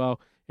bloke as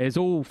well, as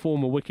all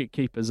former wicket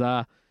keepers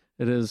are.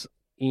 It is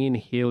Ian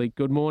Healy.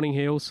 Good morning,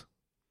 Heels.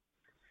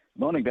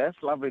 Morning, Baz.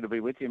 Lovely to be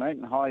with you, mate.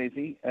 And hi,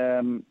 Izzy.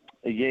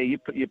 You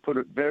put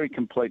it very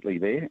completely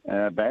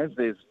there, Baz.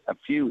 There's a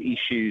few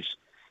issues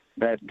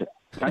that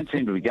don't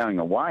seem to be going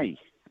away.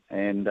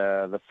 And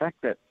the fact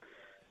that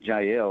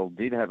JL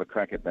did have a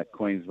crack at that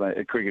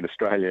Queensland Cricket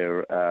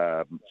Australia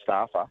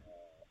staffer,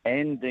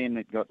 and then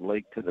it got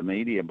leaked to the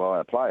media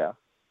by a player.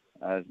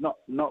 It's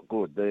not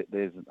good.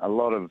 There's a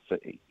lot of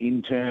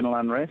internal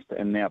unrest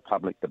and now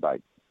public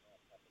debate.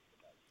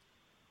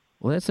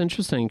 Well, that's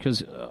interesting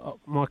because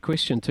my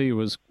question to you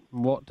was,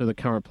 what do the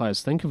current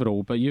players think of it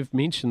all? But you've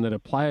mentioned that a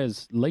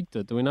player's leaked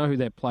it. Do we know who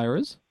that player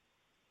is?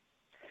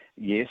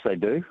 Yes, they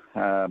do.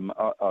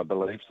 I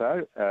believe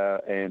so.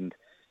 And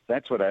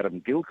that's what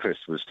Adam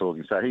Gilchrist was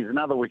talking. So he's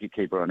another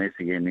wicketkeeper on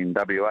SEN in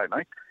WA,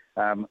 mate.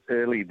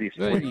 Early this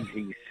week,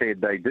 he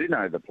said they do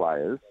know the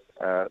players,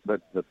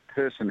 but the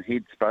person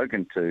he'd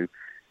spoken to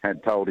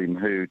had told him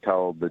who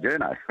told the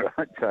journo,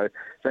 right?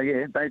 So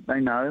yeah,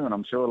 they know, and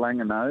I'm sure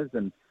Langer knows,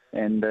 and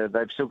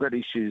they've still got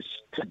issues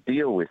to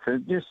deal with. So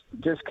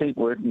just keep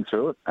working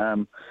through it.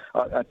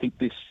 I think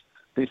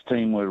this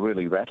team were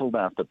really rattled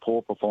after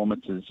poor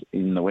performances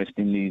in the West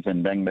Indies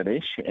and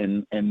Bangladesh,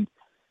 and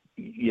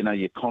you know,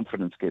 your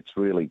confidence gets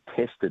really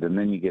tested, and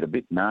then you get a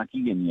bit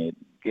narky and you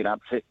get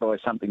upset by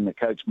something the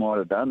coach might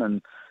have done,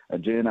 and a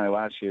journo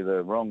asks you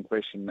the wrong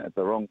question at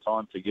the wrong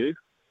time for you,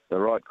 the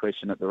right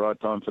question at the right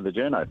time for the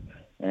journo,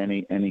 and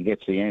he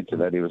gets the answer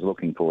that he was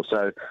looking for.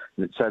 So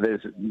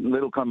there's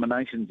little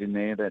combinations in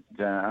there that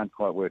aren't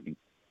quite working.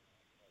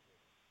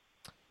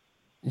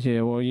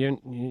 Yeah, well, you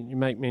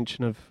make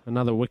mention of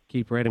another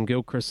wicketkeeper, Adam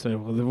Gilchrist.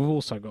 Well, they've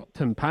also got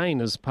Tim Payne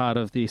as part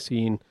of the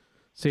SEN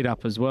set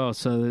up as well,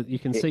 so that you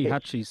can see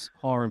Hutchie's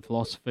hiring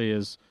philosophy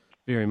is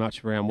very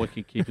much around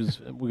wicket keepers.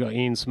 We've got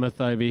Ian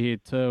Smith over here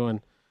too, and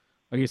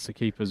I guess the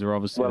keepers are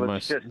obviously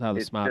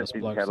the smartest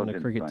blokes on the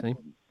cricket team.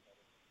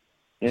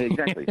 Yeah,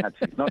 exactly.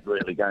 Hutchie's not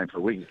really going for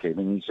wicket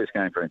keeping, he's just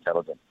going for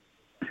intelligence.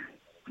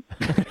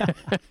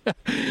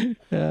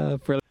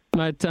 Brilliant.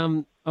 Mate,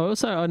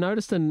 I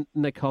noticed in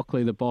Nick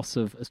Hockley, the boss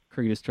of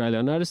Cricket Australia,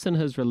 I noticed in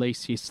his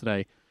release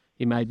yesterday,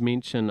 he made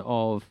mention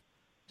of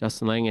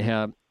Justin Langer,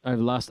 how over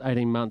the last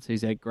 18 months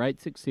he's had great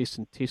success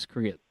in Test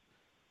cricket.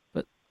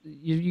 But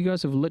you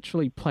guys have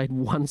literally played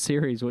one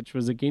series, which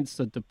was against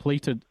a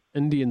depleted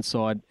Indian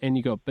side, and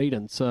you got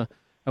beaten. So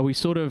are we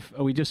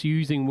just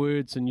using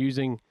words and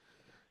using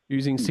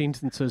using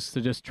sentences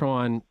to just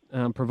try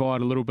and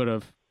provide a little bit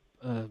of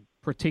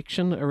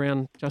protection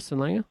around Justin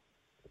Langer?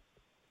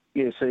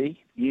 Yeah,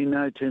 see, you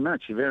know too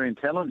much. You're very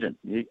intelligent.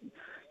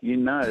 You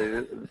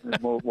know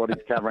what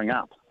he's covering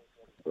up,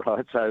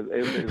 right? So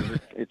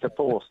it's a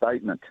poor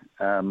statement.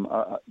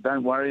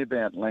 Don't worry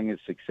about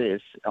Langer's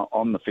success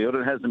on the field.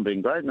 It hasn't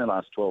been great in the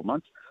last 12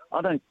 months.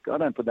 I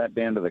don't put that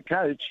down to the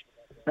coach.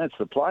 That's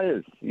the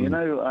players, you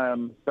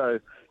know.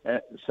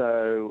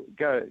 So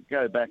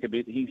go back a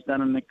bit. He's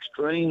done an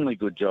extremely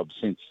good job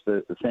since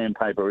the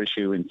sandpaper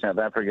issue in South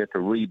Africa to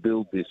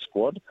rebuild this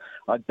squad.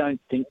 I don't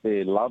think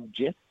they're loved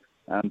yet.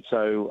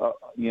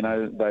 You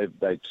know,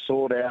 they've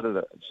sorted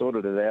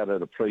it out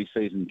at a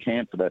pre-season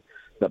camp for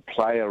the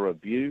player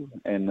review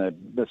and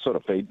the sort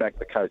of feedback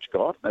the coach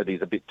got that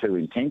he's a bit too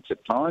intense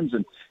at times,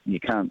 and you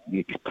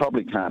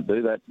probably can't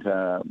do that,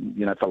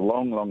 you know, for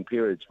long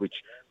periods, which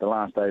the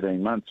last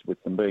 18 months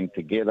with them being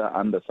together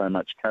under so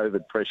much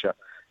COVID pressure,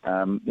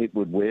 it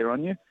would wear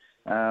on you.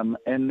 And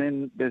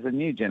then there's a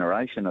new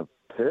generation of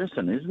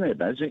person, isn't there,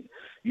 Baz?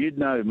 You'd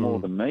know more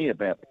than me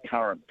about the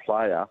current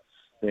player.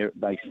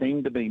 They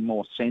seem to be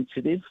more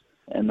sensitive,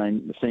 and they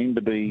seem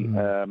to be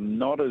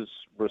not as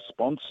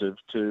responsive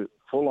to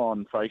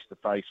full-on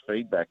face-to-face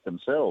feedback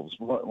themselves.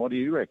 What do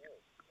you reckon?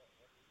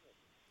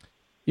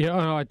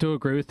 Yeah, I do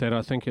agree with that.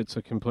 I think it's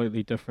a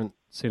completely different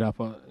setup.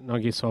 And I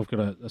guess I've got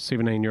a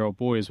 17-year-old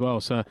boy as well,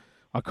 so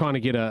I kind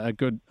of get a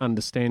good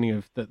understanding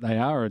of that they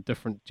are a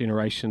different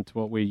generation to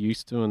what we're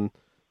used to, and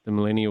the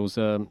millennials,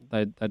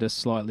 they're just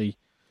slightly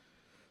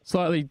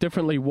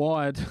differently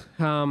wired.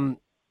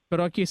 But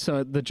I guess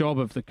the job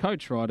of the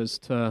coach, right, is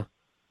to,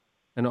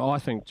 and I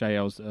think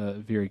JL's a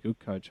very good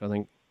coach. I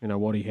think, you know,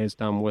 what he has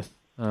done with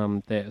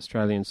that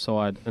Australian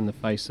side in the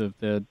face of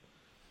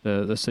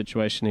the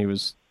situation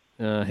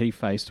he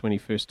faced when he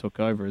first took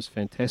over is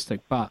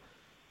fantastic. But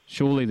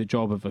surely the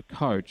job of a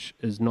coach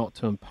is not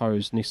to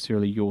impose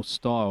necessarily your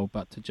style,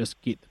 but to just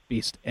get the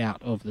best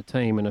out of the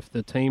team. And if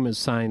the team is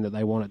saying that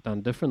they want it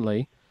done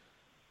differently,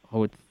 I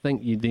would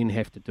think you then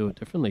have to do it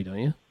differently, don't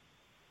you?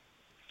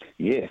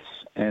 Yes,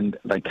 and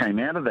they came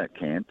out of that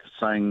camp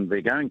saying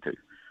they're going to,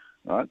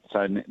 right?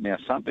 So now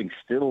something's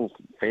still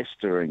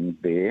festering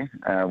there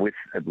with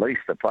at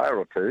least a player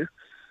or two,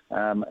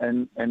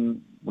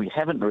 and we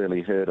haven't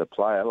really heard a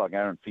player like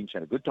Aaron Finch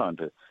had a good time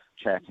to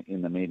chat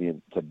in the media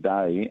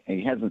today.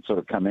 He hasn't sort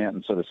of come out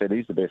and sort of said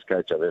he's the best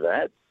coach I've ever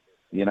had.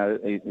 You know,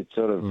 it's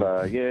sort of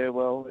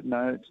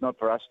no, it's not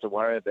for us to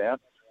worry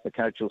about. The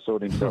coach will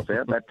sort himself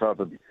out. That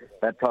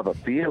type of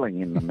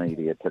feeling in the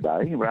media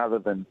today, rather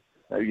than,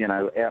 you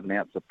know, out and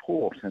out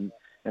support. And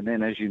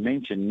then, as you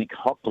mentioned, Nick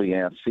Hockley,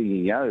 our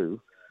CEO,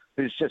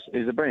 who's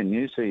a brand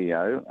new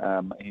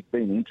CEO. He's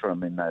been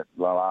interim in the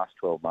last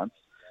 12 months.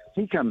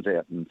 He comes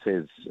out and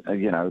says,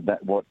 you know,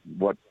 that what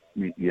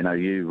you know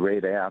you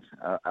read out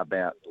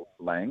about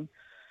Lang,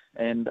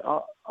 and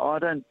I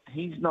don't.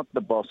 He's not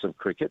the boss of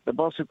cricket. The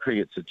boss of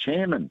cricket's the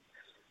chairman.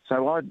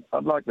 So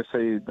I'd like to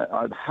see.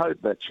 I'd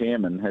hope that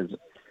chairman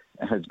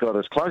has got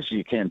as close as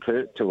you can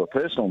to a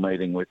personal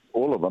meeting with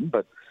all of them,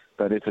 but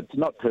if it's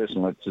not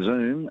personal, it's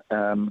Zoom,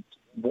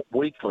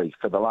 weekly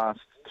for the last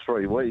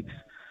 3 weeks,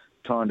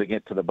 trying to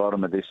get to the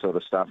bottom of this sort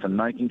of stuff and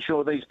making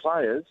sure these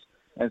players,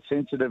 as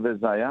sensitive as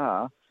they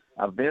are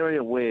very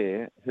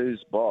aware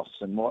who's boss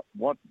and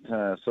what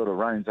sort of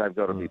reins they've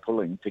got to be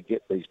pulling to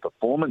get these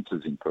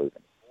performances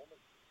improving.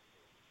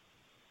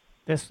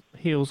 That's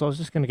Heels. I was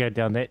just going to go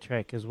down that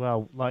track as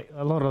well. Like,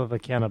 a lot of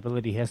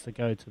accountability has to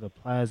go to the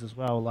players as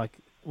well. Like,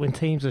 when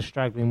teams are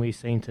struggling, we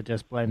seem to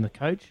just blame the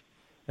coach.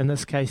 In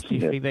this case, do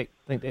you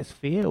think that's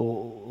fair,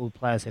 or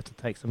players have to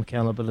take some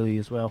accountability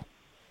as well?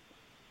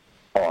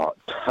 Oh,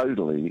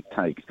 totally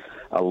take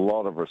a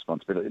lot of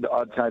responsibility.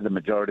 I'd say the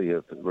majority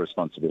of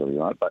responsibility,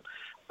 right? But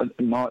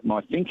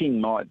my thinking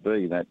might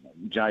be that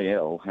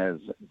JL has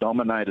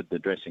dominated the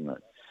dressing room.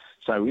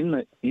 So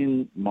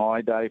in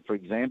my day, for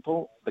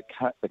example,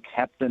 the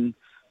captain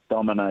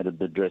dominated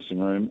the dressing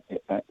room,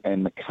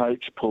 and the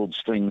coach pulled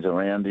strings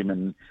around him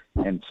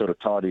and sort of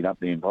tidied up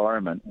the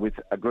environment with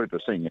a group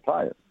of senior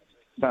players.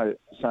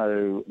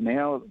 So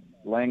now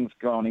Lang's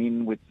gone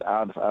in with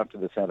after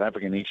the South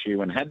African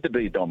issue and had to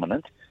be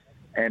dominant,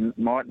 and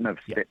mightn't have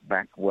stepped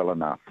back well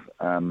enough.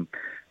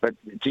 But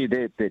gee,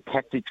 their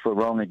tactics were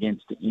wrong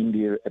against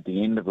India at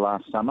the end of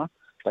last summer.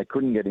 They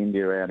couldn't get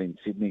India out in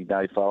Sydney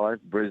day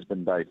 5,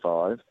 Brisbane day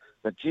 5.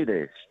 But gee,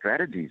 their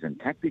strategies and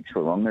tactics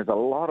were wrong. There's a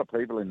lot of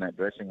people in that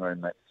dressing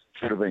room that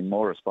should have been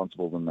more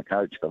responsible than the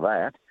coach for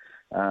that.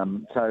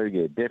 So,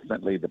 yeah,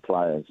 definitely the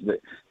players.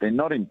 They're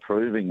not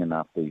improving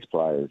enough, these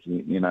players.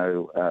 You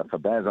know, for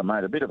Baz, I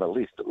made a bit of a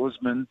list.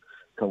 Usman,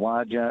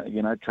 Khawaja,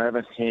 you know,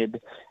 Travis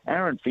Head.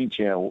 Aaron Finch,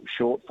 our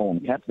short-form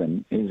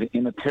captain, is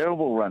in a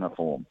terrible run of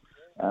form.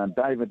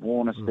 David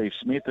Warner, Steve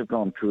Smith have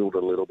gone cooled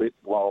a little bit,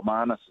 while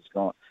Marnus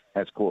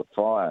has caught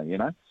fire, you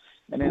know.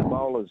 And our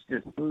bowler's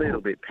just a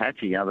little bit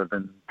patchy other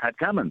than Pat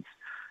Cummins.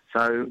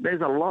 So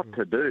there's a lot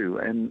to do,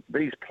 and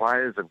these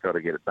players have got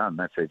to get it done.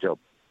 That's their job.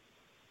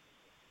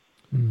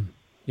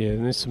 Yeah,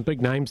 and there's some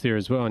big names there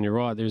as well, and you're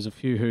right. There's a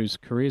few whose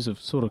careers have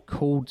sort of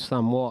cooled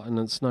somewhat, and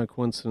it's no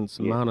coincidence.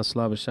 Yeah. Marnus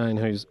Labuschagne,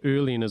 who's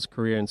early in his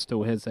career and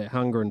still has that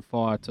hunger and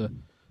fire to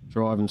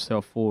drive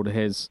himself forward,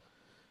 has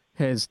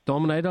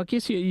dominated. I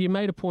guess you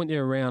made a point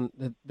there around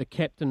the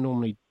captain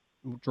normally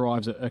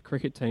drives a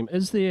cricket team.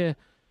 Is there,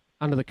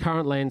 under the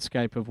current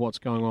landscape of what's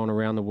going on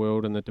around the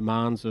world and the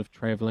demands of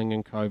travelling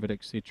and COVID,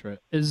 etc.,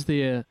 is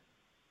there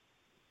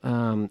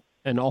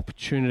an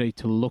opportunity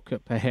to look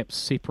at perhaps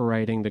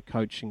separating the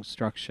coaching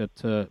structure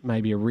to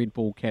maybe a red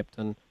ball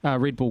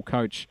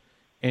coach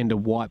and a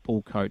white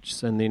ball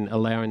coach, and then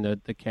allowing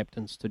the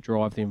captains to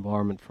drive the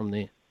environment from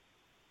there?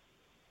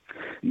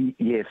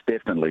 Yes,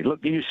 definitely. Look,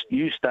 you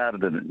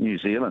started in New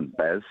Zealand,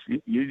 Baz.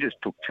 You just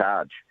took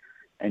charge,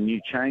 and you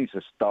changed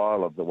the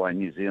style of the way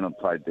New Zealand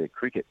played their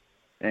cricket,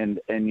 and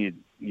you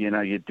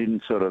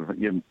didn't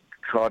you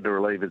tried to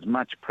relieve as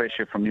much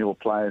pressure from your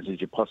players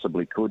as you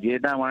possibly could. Yeah,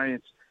 don't worry,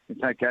 it's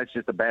okay, it's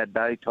just a bad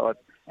day type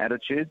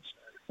attitudes,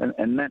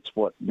 and that's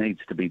what needs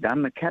to be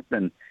done. The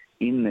captain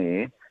in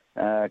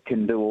there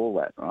can do all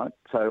that, right?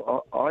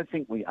 So I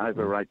think we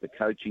overrate the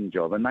coaching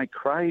job, and they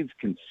crave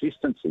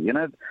consistency.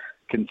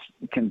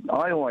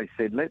 I always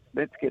said,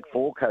 let's get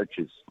 4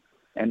 coaches,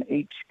 and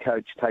each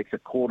coach takes a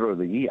quarter of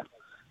the year.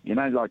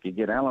 Like you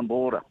get Alan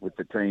Border with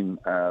the team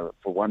for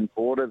 1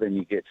 quarter, then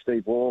you get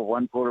Steve Waugh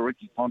 1 quarter,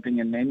 Ricky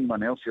Ponting, and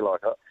anyone else you like.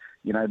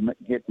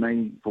 Get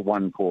me for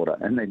 1 quarter.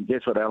 And then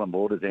guess what Alan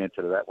Border's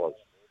answer to that was?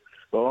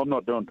 Well, I'm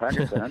not doing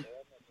Pakistan.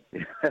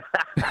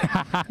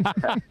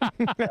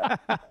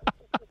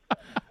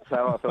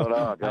 So I thought,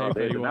 oh, God,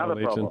 there's another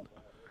problem.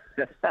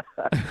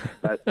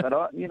 but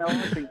I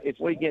think if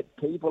we get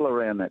people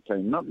around that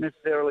team, not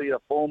necessarily a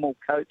formal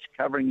coach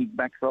covering his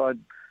backside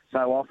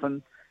so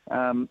often,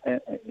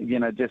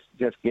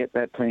 just get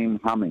that team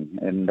humming.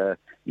 And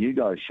you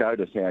guys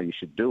showed us how you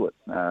should do it.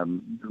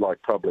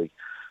 Probably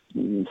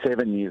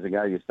 7 years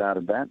ago you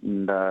started that,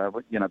 and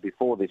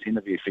before this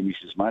interview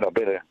finishes, mate, I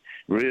better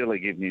really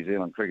give New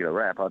Zealand cricket a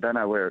rap. I don't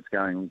know where it's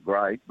going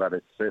great, but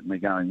it's certainly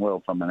going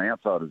well from an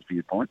outsider's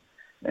viewpoint.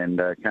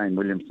 And Kane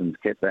Williamson's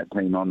kept that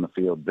team on the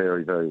field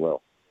very, very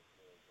well.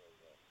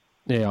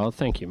 Yeah,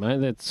 thank you, mate.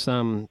 That's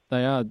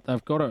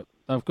they've got it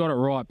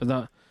right.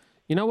 But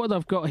you know what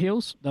they've got,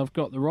 Hills? They've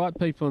got the right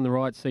people in the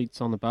right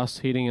seats on the bus,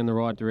 heading in the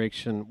right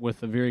direction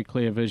with a very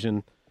clear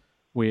vision,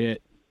 where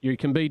you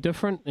can be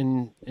different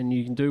and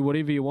you can do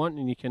whatever you want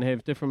and you can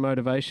have different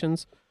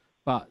motivations,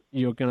 but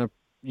you're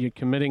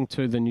committing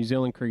to the New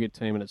Zealand cricket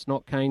team, and it's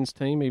not Kane's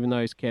team, even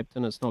though he's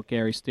captain. It's not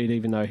Gary Stead,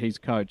 even though he's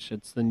coach.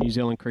 It's the New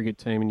Zealand cricket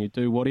team, and you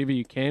do whatever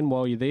you can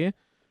while you're there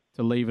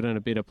to leave it in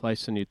a better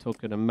place than you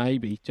took it. And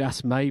maybe,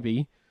 just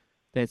maybe,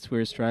 that's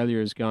where Australia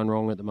is going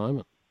wrong at the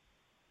moment.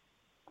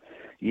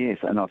 Yes,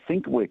 and I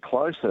think we're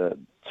closer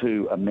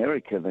to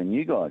America than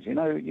you guys. You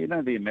know,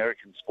 the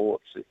American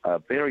sports are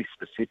very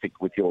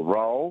specific with your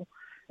role,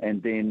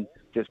 and then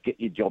just get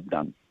your job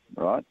done,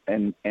 right?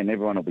 And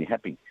everyone will be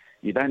happy.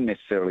 You don't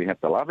necessarily have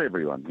to love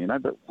everyone,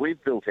 but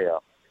we've built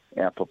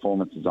our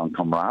performances on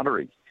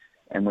camaraderie,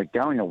 and we're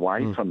going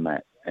away from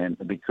that. And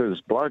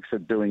because blokes are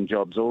doing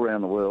jobs all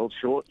around the world,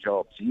 short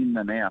jobs in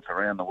and out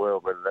around the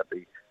world, whether that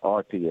be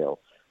IPL,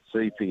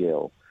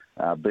 CPL,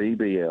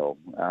 BBL,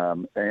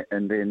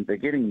 and then they're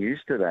getting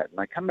used to that. And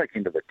they come back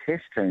into the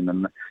test team,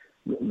 and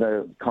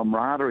the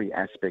camaraderie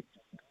aspect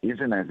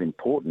isn't as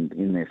important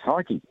in their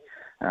psyche.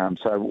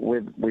 So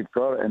we've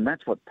got, and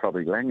that's what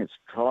probably Lang has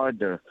tried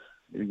to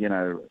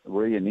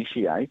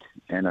reinitiate,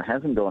 and it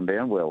hasn't gone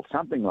down well.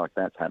 Something like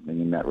that's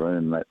happening in that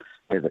room, that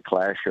there's a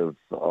clash of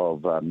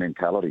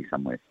mentality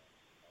somewhere.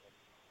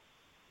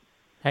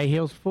 Hey,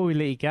 Hills, before we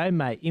let you go,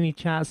 mate, any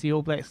chance the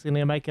All Blacks are going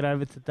to make it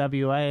over to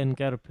WA and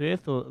go to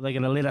Perth, or are they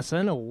going to let us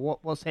in, or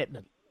what's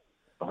happening?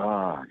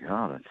 Oh,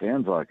 God, it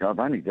sounds like I've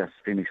only just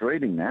finished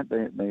reading that.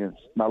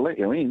 They'll let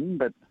you in,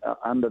 but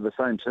under the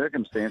same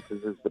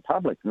circumstances as the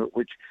public,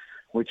 which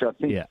I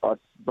think,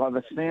 by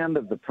the sound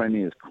of the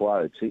Premier's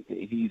quotes,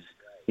 he's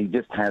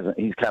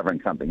covering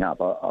something up.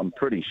 I'm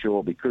pretty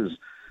sure, because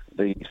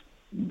these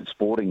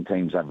sporting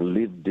teams have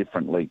lived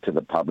differently to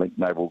the public,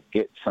 they will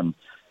get some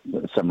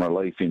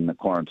relief in the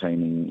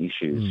quarantining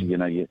issues.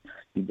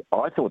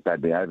 I thought they'd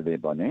be over there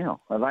by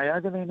now. Are they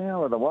over there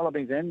now? Are the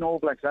Wallabies and All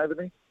Blacks over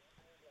there?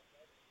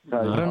 So,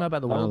 I don't know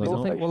about the Wallabies.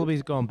 I think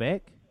Wallabies gone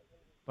back,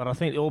 but I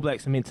think the All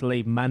Blacks are meant to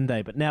leave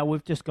Monday. But now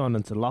we've just gone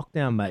into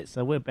lockdown, mate.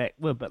 So we're back.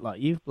 We're a bit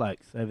like you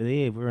blokes over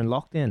there. We're in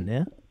lockdown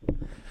now.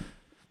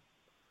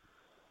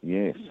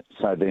 Yes.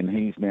 So then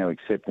he's now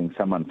accepting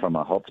someone from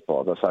a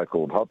hotspot, a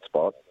so-called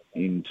hotspot,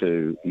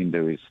 into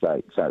his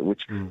state. So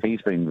which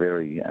he's been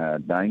very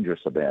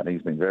dangerous about.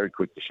 He's been very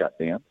quick to shut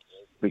down,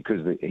 because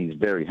he's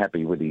very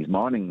happy with his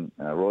mining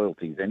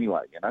royalties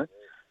anyway.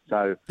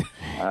 So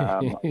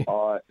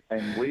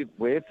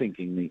we're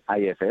thinking the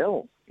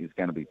AFL is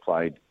going to be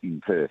played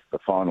in Perth, the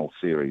final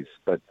series,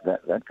 but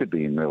that could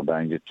be in real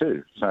danger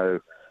too. So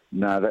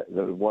no,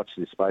 watch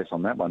this space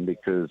on that one,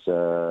 because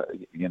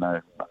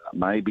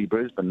maybe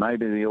Brisbane,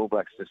 maybe the All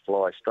Blacks just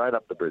fly straight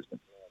up to Brisbane.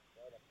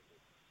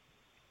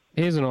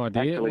 Here's an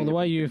idea. Actually, Well, the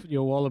way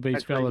your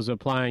Wallabies fellas are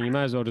playing, you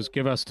may as well just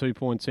give us 2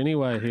 points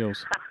anyway,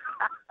 Hills.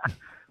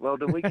 Well,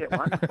 do we get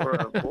one for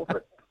a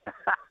forfeit?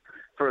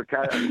 For a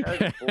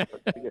forfeit,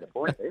 we get a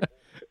point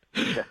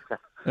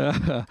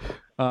there.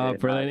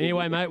 Brilliant.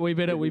 Anyway, mate, we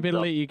better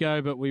let you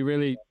go, but we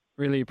really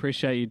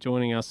appreciate you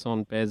joining us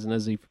on Baz and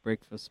Izzy for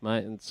breakfast,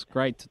 mate. And it's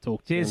great to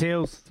talk to you. Cheers,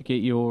 Hills. To get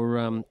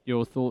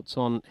your thoughts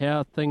on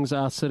how things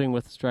are sitting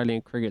with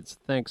Australian cricket.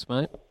 Thanks,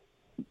 mate.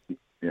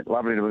 Yeah,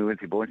 lovely to be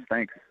with you, boys.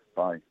 Thanks.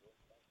 Bye.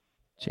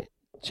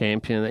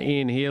 Champion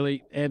Ian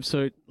Healy,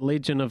 absolute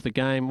legend of the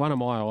game. One of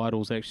my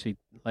idols, actually,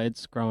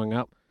 lads, growing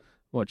up,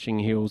 watching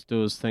Hills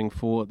do his thing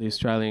for the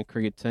Australian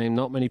cricket team.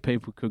 Not many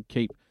people could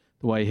keep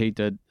the way he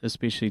did,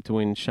 especially to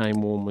when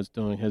Shane Warne was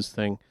doing his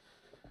thing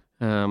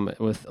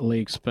with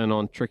leg spin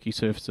on tricky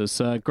surfaces.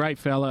 So great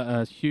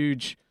fella, a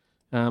huge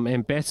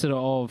ambassador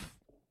of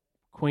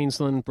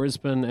Queensland,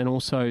 Brisbane, and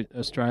also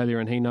Australia,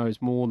 and he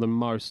knows more than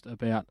most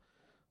about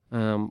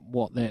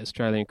what that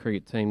Australian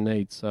cricket team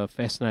needs. So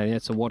fascinating.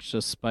 That's a watch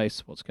this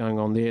space, what's going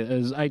on there. It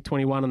is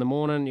 8:21 in the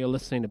morning. You're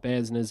listening to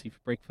Baz and Izzy for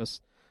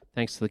breakfast.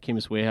 Thanks to the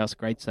Chemist Warehouse.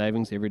 Great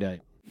savings every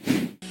day.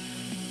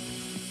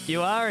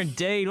 You are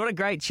indeed. What a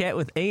great chat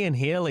with Ian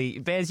Healy.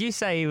 Baz, you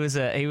say he was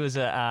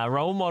a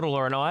role model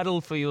or an idol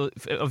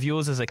of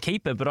yours as a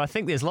keeper, but I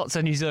think there's lots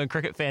of New Zealand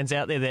cricket fans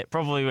out there that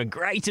probably were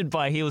grated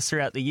by Heels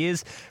throughout the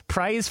years.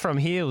 Praise from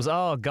Heels.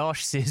 Oh,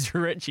 gosh, says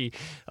Richie.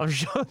 I'm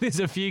sure there's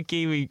a few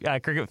Kiwi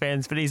cricket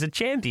fans, but he's a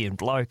champion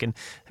bloke, and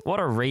what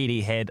a read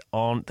he had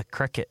on the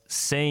cricket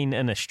scene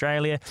in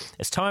Australia.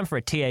 It's time for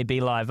a TAB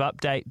Live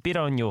update. Bet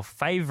on your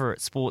favourite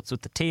sports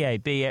with the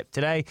TAB app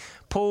today.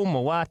 Paul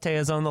Mawate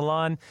is on the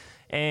line.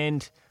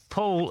 And,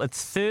 Paul,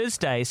 it's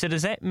Thursday, so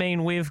does that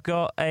mean we've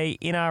got a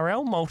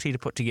NRL multi to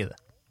put together?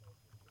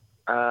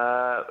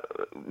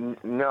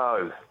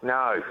 No.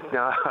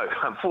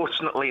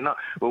 Unfortunately, not.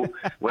 Well,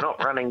 we're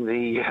not running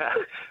the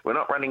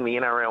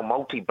NRL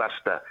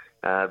multi-buster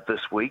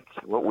this week.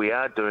 What we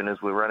are doing is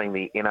we're running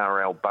the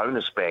NRL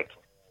bonus back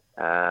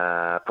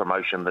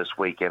promotion this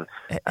week. And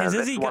has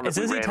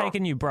Izzy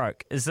taken you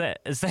broke? Is that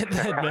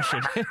the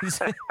admission?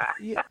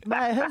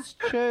 Mate, his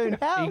tune.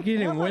 He's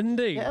getting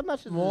windy. How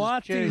much is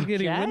What? his tune He's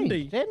getting changed,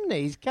 windy. Didn't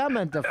he? He's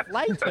coming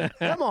deflated.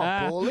 Come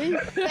on,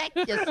 Paulie.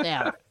 Back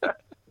yourself.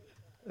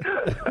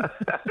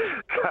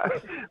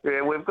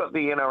 Yeah, we've got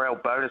the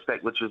NRL bonus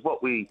back, which is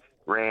what we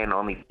ran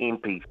on the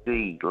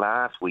NPC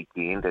last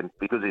weekend, and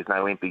because there's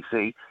no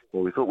NPC,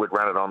 well, we thought we'd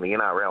run it on the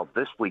NRL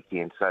this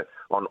weekend. So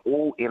on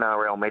all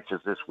NRL matches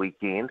this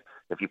weekend,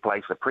 if you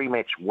place a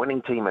pre-match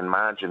winning team and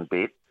margin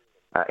bet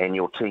and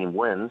your team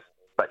wins,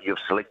 but you've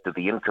selected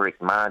the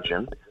incorrect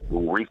margin,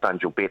 we'll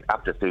refund your bet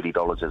up to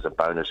 $30 as a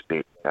bonus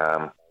bet. There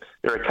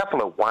are a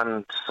couple of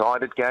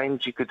one-sided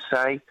games, you could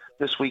say,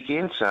 this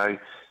weekend. So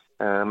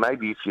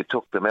maybe if you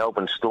took the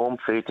Melbourne Storm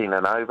 13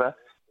 and over,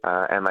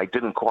 and they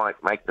didn't quite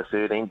make the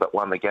 13 but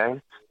won the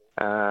game,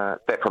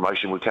 that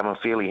promotion would come in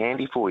fairly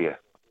handy for you.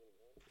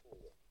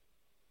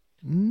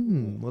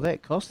 Well,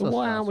 that cost us.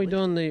 Why aren't we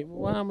doing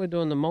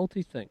the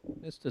multi thing?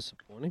 That's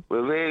disappointing.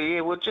 Well,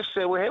 we're just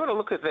we're having a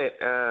look at that,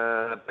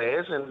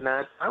 Baz, and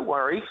don't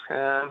worry,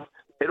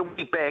 it'll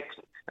be back.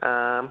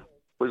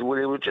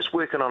 We're just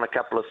working on a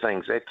couple of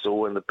things. That's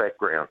all in the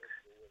background.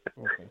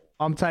 Okay.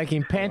 I'm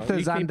taking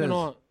Panthers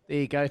unders. There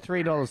you go,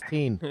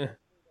 $3.10.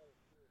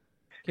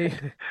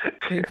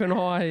 Keep an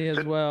eye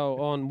as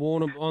well on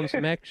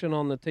some action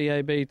on the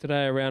TAB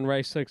today around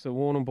race 6 at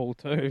Warrnambool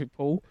too,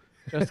 Paul.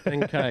 Just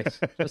in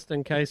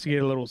case you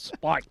get a little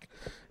spike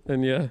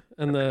in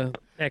the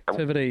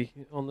activity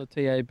on the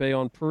TAB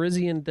on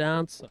Parisian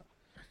Dancer.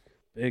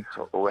 Big.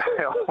 Well,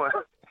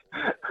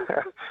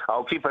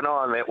 I'll keep an eye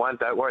on that one.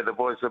 Don't worry, the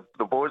boys have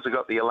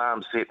got the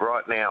alarm set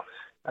right now.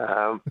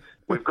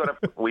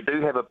 We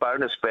do have a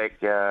bonus back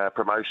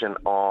promotion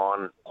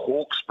on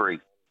Hawkesbury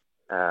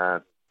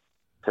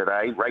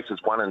today,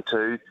 races 1 and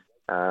 2.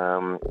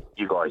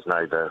 You guys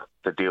know the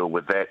deal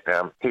with that.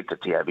 Head to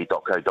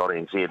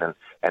tab.co.nz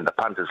and the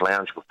Punters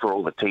Lounge for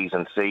all the T's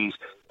and C's.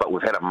 But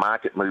we've had a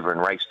market mover in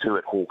race 2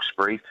 at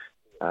Hawkesbury.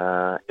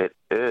 It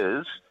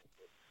was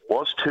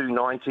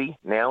 $2.90,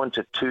 now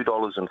into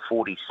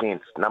 $2.40.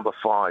 Number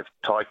 5,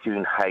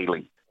 Tycoon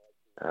Haley.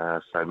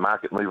 So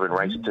market mover in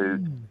race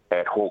 2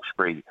 at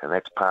Hawkesbury, and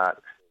that's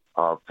part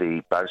of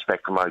the bonus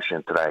back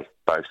promotion today,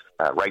 both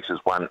races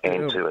 1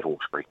 and 2 at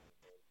Hawkesbury.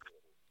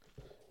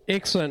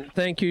 Excellent.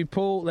 Thank you,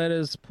 Paul. That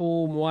is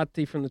Paul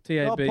Mwati from the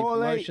TAB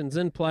Promotions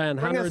in play on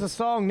Bring hundreds us a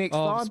song next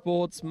of time.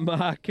 sports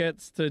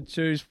markets to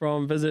choose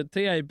from. Visit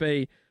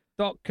tab.co.nz.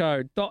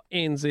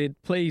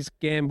 Please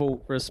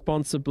gamble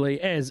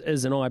responsibly, as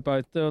Iz and I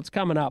both do. It's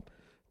coming up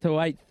to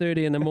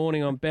 8:30 in the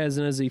morning on Baz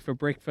and Izzy for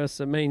breakfast.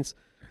 It means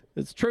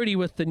it's Trudy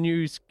with the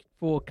news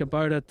for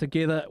Kubota.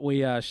 Together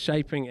we are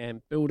shaping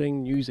and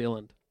building New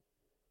Zealand.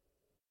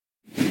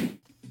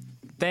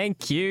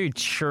 Thank you,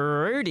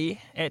 Trudy.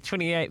 At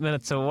 28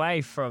 minutes away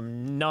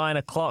from 9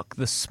 o'clock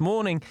this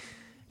morning.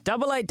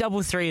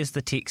 8833 is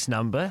the text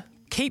number.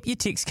 Keep your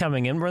texts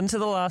coming in. We're into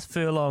the last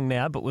furlong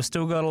now, but we've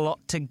still got a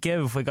lot to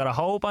give. We've got a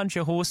whole bunch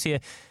of horse here.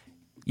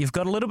 you've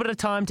got a little bit of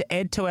time to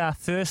add to our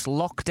first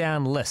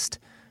lockdown list.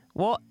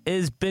 What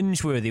is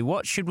binge-worthy?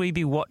 What should we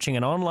be watching?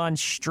 An online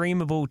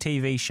streamable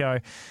TV show?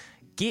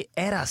 Get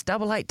at us,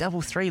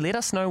 8833. Let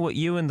us know what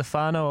you and the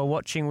whānau are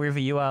watching wherever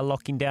you are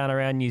locking down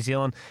around New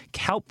Zealand.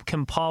 Help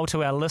compile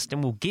to our list,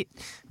 and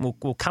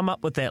we'll come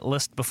up with that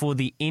list before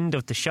the end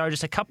of the show.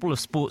 Just a couple of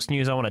sports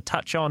news I want to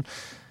touch on.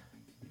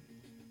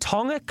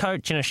 Tonga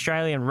coach and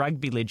Australian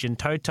rugby legend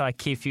Tautai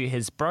Kefu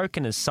has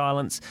broken his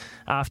silence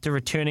after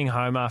returning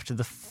home after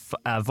the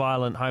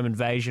violent home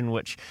invasion,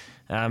 which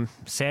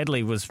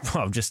sadly was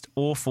just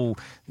awful.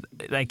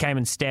 They came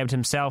and stabbed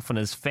himself and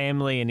his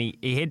family, and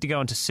he had to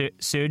go into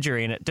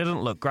surgery, and it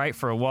didn't look great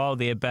for a while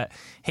there, but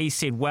he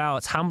said, wow,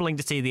 it's humbling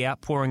to see the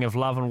outpouring of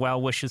love and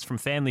well wishes from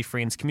family,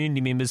 friends,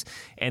 community members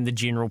and the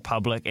general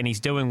public, and he's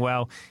doing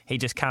well. He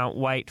just can't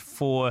wait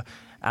for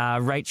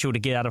Rachel to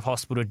get out of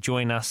hospital to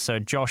join us. So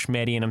Josh,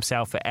 Maddie and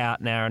himself are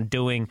out now and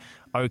doing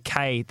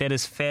okay. That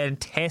is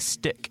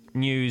fantastic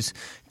news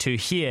to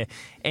hear.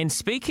 And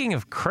speaking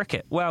of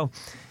cricket, well,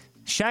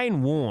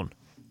 Shane Warne,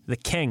 the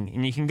king,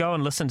 and you can go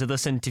and listen to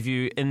this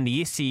interview in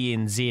the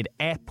SENZ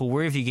app or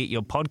wherever you get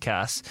your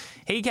podcasts.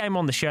 He came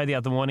on the show the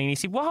other morning and he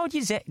said, why would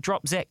you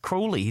drop Zach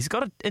Crawley? He's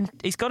got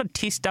a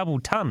test double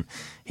ton.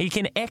 He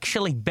can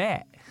actually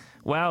bat.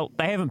 Well,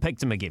 they haven't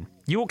picked him again.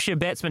 Yorkshire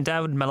batsman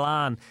David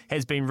Malan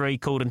has been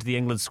recalled into the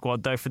England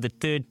squad, though, for the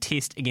third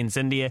test against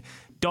India.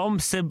 Dom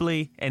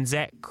Sibley and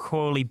Zach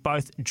Crawley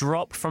both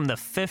dropped from the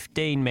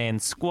 15-man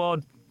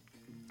squad.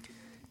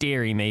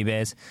 Deary me,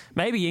 Baz.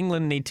 Maybe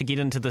England need to get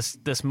into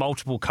this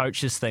multiple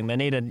coaches thing. They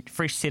need a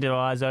fresh set of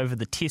eyes over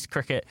the test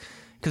cricket,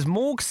 because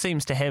Morgs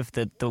seems to have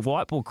the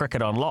white ball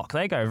cricket on lock.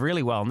 They go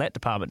really well in that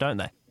department, don't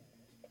they?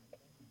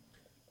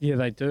 Yeah,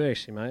 they do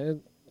actually,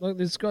 mate. Look,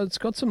 it's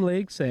got some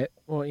legs, that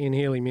what Ian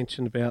Healy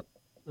mentioned about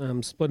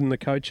splitting the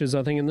coaches.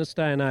 I think in this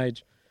day and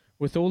age,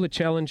 with all the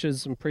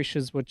challenges and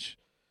pressures which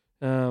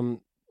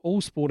all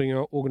sporting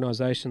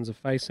organisations are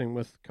facing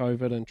with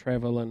COVID and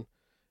travel and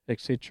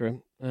etc.,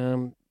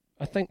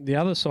 I think the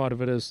other side of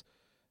it is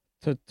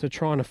to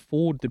try and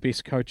afford the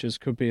best coaches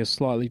could be a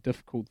slightly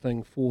difficult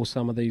thing for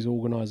some of these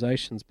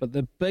organisations. But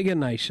the bigger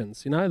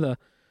nations, the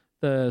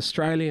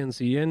Australians,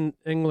 the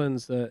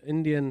Englands, the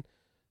Indian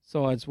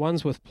sides,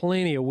 ones with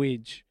plenty of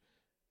wedge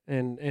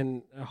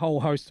and a whole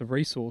host of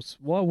resource,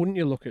 why wouldn't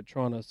you look at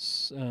trying to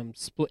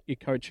split your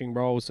coaching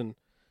roles and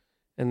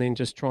then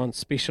just try and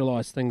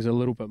specialise things a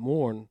little bit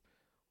more? And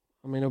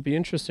I mean, it'll be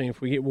interesting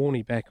if we get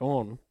Warney back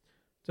on,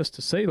 just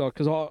to see,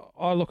 because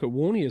I look at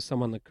Warney as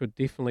someone that could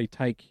definitely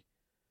take,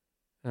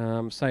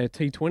 say, a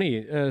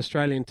T20,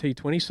 Australian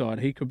T20 side.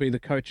 He could be the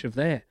coach of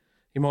that.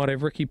 You might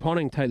have Ricky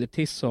Ponting take the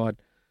test side.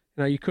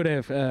 You could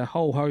have a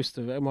whole host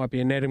of, it might be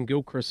an Adam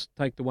Gilchrist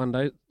take the one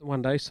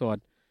day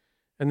side.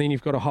 And then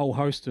you've got a whole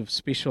host of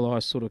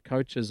specialised sort of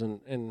coaches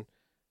and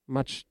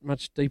much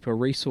deeper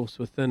resource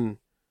within,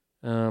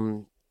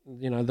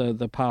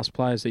 the past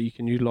players that you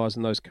can utilise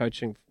in those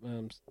coaching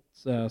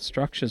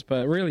structures.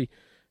 But really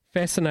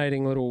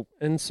fascinating little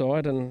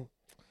insight, and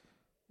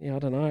I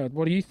don't know.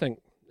 What do you think,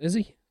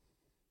 Izzy?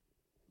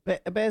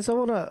 Baz, I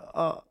want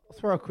to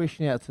throw a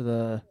question out to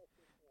the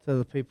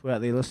people out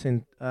there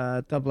listening.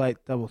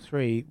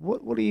 8833.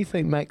 What do you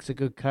think makes a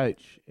good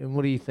coach, and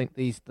what do you think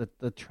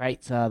the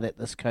traits are that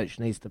this coach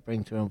needs to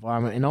bring to an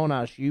environment? And I want to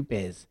ask you,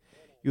 Baz.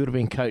 You would have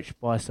been coached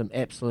by some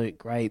absolute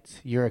greats.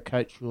 You're a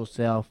coach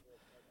yourself.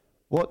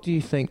 What do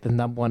you think the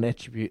number one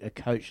attribute a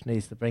coach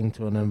needs to bring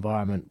to an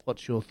environment?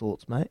 What's your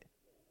thoughts, mate?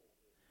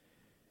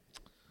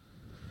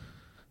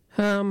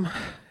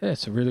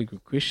 That's a really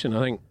good question.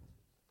 I think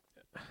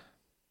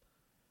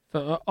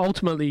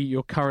ultimately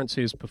your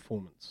currency is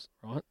performance,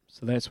 right?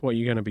 So that's what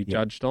you're going to be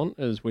judged on,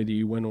 is whether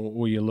you win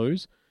or you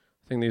lose.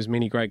 I think there's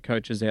many great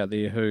coaches out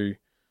there who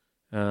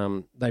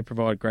they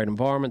provide great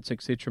environments,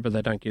 etc., but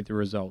they don't get the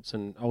results.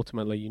 And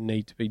ultimately you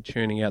need to be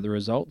churning out the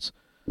results.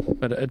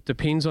 But it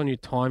depends on your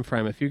time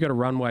frame. If you've got a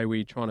runway where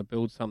you're trying to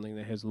build something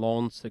that has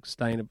long,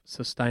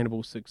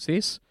 sustainable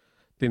success,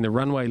 then the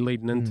runway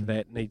leading into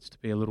that needs to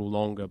be a little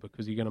longer,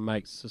 because you're going to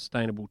make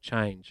sustainable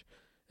change.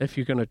 If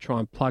you're going to try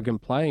and plug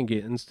and play and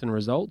get instant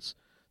results,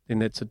 then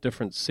that's a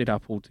different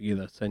setup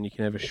altogether. So you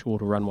can have a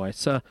shorter runway.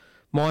 So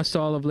my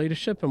style of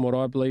leadership and what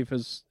I believe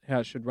is how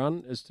it should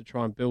run is to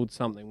try and build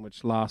something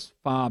which lasts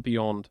far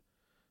beyond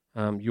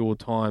your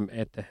time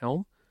at the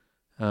helm.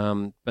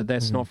 But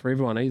that's not for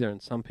everyone either,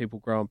 and some people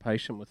grow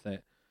impatient with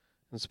that.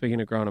 And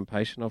speaking of growing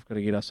impatient, I've got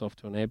to get us off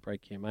to an ad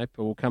break here, mate.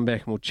 But we'll come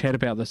back and we'll chat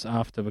about this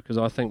after, because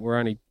I think we're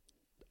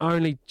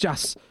only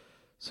just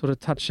sort of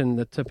touching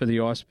the tip of the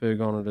iceberg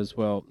on it as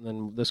well.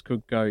 And this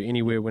could go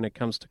anywhere when it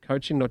comes to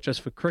coaching, not just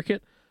for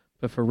cricket,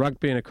 but for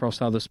rugby and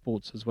across other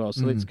sports as well.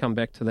 So let's come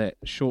back to that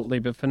shortly.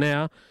 But for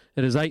now,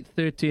 it is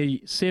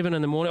 8:37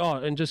 in the morning. Oh,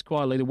 and just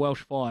quietly, the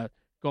Welsh Fire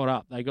got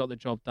up. They got the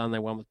job done. They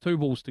won with 2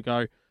 balls to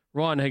go.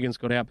 Ryan Higgins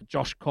got out, but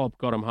Josh Cobb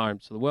got him home.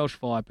 So the Welsh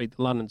Fire beat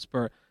the London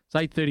Spirit. It's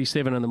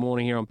 8:37 in the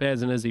morning here on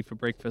Baz and Izzy for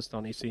breakfast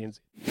on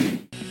SENZ.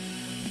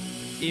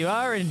 You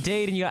are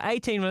indeed, and you've got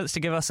 18 minutes to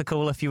give us a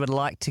call if you would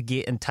like to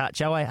get in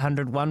touch.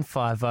 0800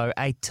 150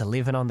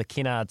 811 on the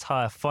Kennards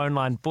Hire phone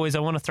line. Boys,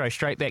 I want to throw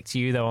straight back to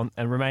you, though,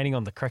 and remaining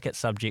on the cricket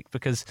subject,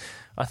 because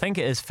I think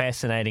it is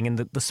fascinating, and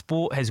the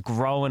sport has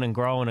grown and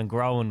grown and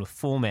grown with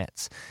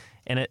formats,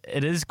 and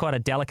it is quite a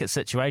delicate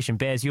situation.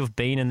 Baz, you've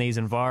been in these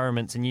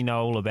environments, and you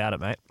know all about it,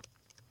 mate.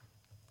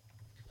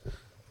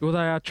 Well,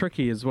 they are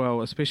tricky as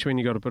well, especially when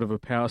you've got a bit of a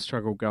power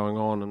struggle going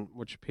on, and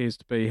which appears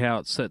to be how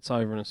it sits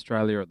over in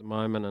Australia at the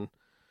moment. And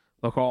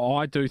look,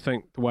 I do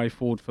think the way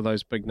forward for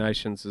those big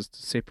nations is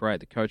to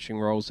separate the coaching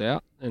roles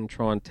out and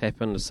try and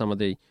tap into some of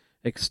the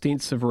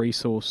extensive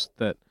resource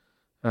that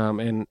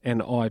and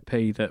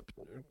IP that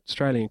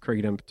Australian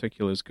cricket in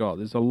particular has got.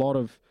 There's a lot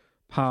of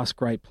past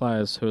great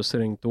players who are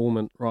sitting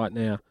dormant right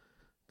now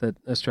that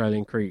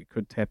Australian cricket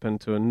could tap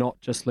into and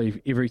not just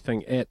leave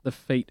everything at the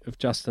feet of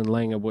Justin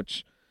Langer,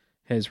 which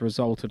has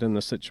resulted in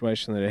the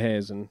situation that it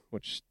has, and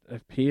which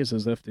appears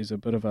as if there's a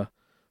bit of a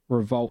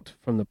revolt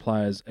from the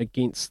players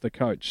against the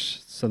coach,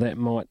 so that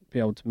might be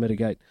able to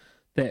mitigate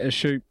that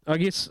issue. I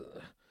guess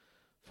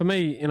for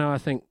me, I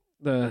think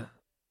the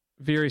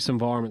various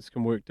environments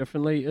can work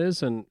differently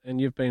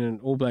and you've been in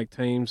All Black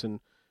teams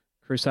and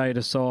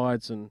Crusader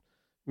sides and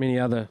many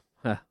other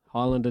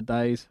Highlander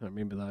days. I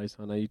remember those.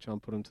 I know you try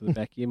and put them to the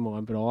back of your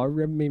mind, but I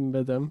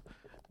remember them.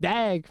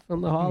 Dag from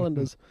the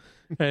Highlanders.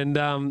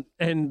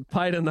 and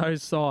played in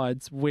those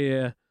sides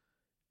where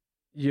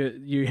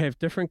you have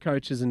different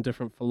coaches and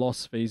different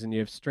philosophies, and you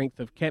have strength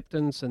of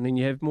captains, and then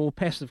you have more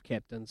passive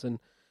captains, and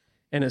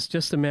it's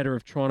just a matter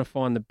of trying to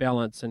find the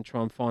balance and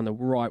try and find the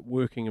right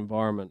working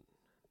environment.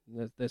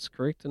 That's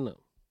correct, isn't it?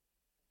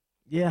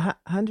 Yeah,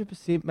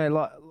 100%, mate.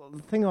 Like,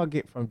 the thing I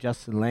get from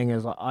Justin Langer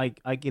is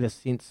I get a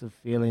sense of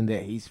feeling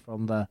that he's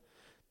from the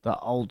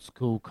old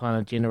school kind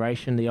of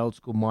generation, the old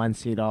school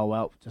mindset. Oh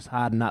well, just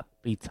harden up,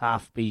 be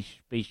tough, be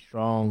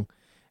strong.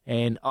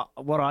 And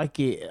what I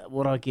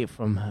get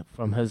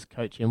from his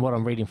coaching, what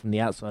I'm reading from the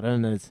outside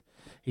in, is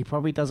he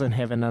probably doesn't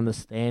have an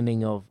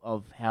understanding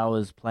of how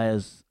his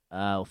players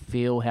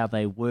feel, how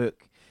they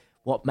work,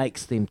 what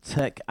makes them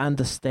tick,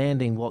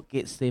 understanding what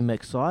gets them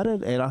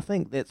excited. And I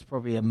think that's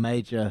probably a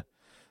major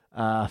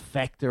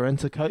factor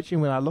into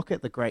coaching. When I look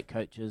at the great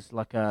coaches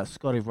like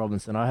Scotty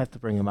Robinson, I have to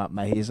bring him up,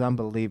 mate. He's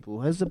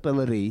unbelievable. His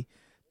ability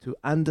to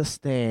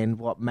understand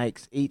what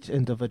makes each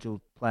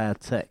individual player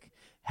tick,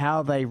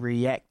 how they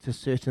react to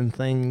certain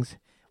things,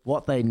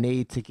 what they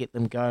need to get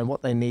them going,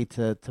 what they need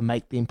to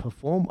make them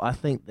perform. I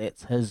think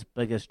that's his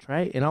biggest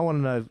trait. And I want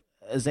to know,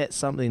 is that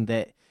something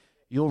that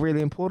you're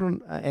really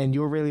important and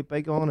you're really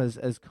big on,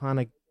 is kind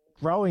of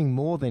growing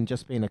more than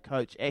just being a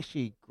coach,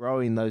 actually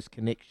growing those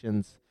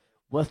connections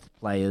with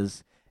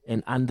players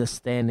and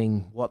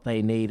understanding what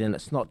they need? And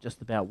it's not just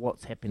about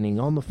what's happening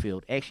on the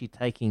field, actually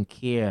taking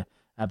care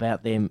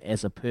about them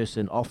as a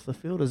person off the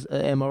field.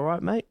 Am I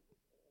right, mate?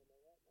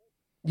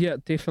 Yeah,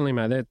 definitely,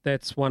 mate.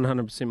 That's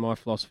 100% my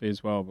philosophy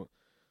as well. But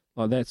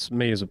like, that's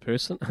me as a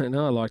person. I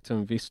like to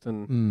invest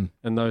in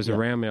those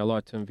around me. I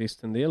like to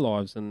invest in their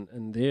lives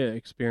and their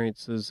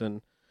experiences,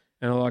 and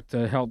I like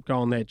to help go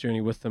on that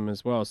journey with them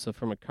as well. So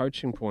from a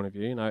coaching point of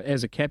view,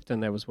 as a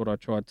captain, that was what I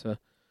tried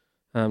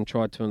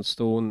to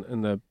install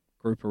in the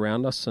group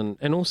around us,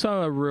 and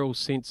also a real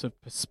sense of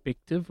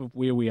perspective of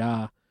where we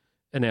are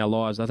in our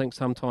lives. I think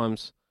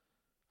sometimes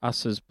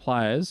us as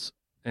players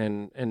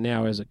and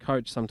now as a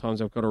coach, sometimes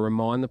I've got to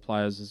remind the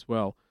players as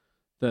well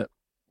that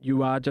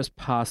you are just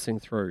passing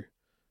through.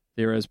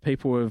 There is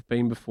people who have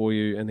been before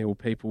you, and there will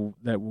people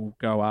that will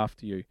go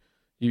after you.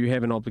 You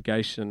have an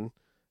obligation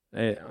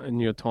in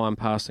your time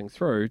passing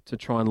through to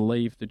try and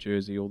leave the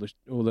jersey or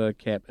the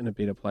cap in a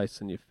better place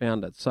than you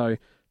found it. So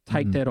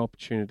take that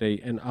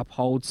opportunity and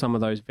uphold some of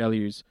those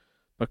values,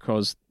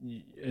 because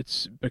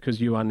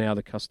you are now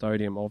the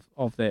custodian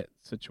of that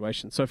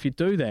situation. So if you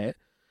do that,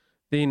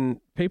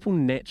 then people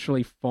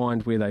naturally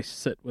find where they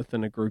sit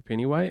within a group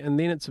anyway, and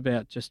then it's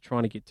about just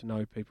trying to get to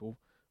know people.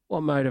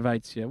 What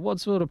motivates you? What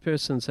sort of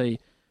person is he?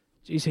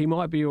 Geez, he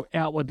might be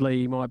outwardly,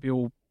 he might be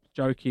all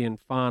jokey and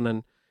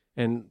fun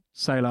and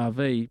c'est la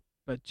vie,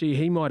 but gee,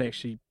 he might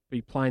actually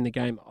be playing the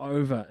game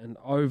over and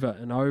over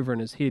and over in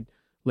his head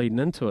leading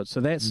into it.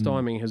 So that's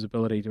stymieing his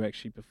ability to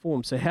actually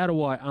perform. So how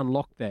do I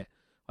unlock that?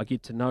 I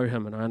get to know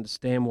him and I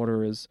understand what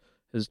are his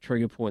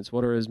trigger points,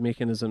 what are his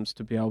mechanisms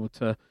to be able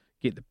to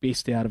get the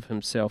best out of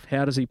himself.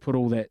 How does he put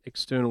all that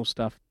external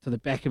stuff to the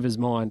back of his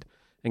mind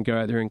and go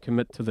out there and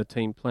commit to the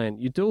team plan?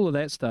 You do all of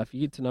that stuff,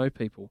 you get to know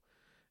people,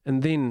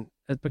 and then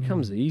it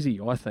becomes easy,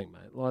 I think,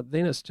 mate. Like,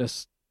 then it's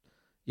just,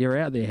 you're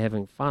out there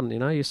having fun,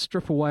 you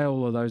strip away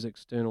all of those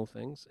external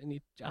things and you're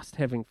just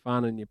having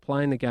fun and you're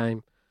playing the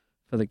game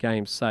for the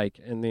game's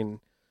sake, and then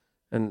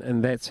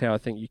and that's how I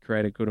think you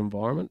create a good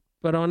environment.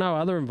 But I know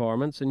other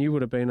environments, and you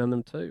would have been in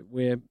them too,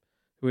 where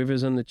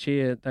whoever's in the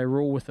chair, they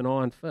rule with an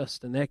iron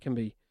fist, and that can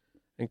be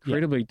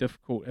incredibly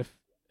difficult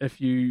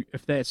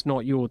if that's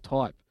not your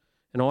type.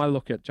 And I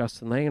look at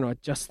Justin Langer and I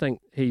just think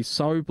he's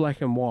so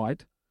black and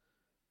white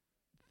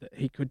that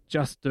he could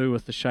just do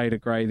with the shade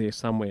of grey there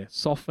somewhere,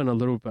 soften a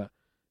little bit.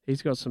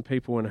 He's got some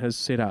people in his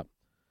setup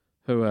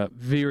who are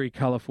very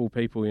colourful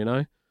people, you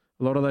know.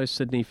 A lot of those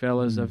Sydney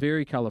fellas are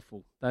very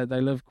colourful. They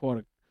live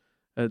quite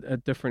a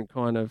different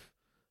kind of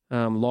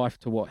life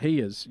to what he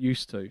is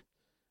used to.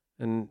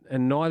 And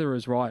neither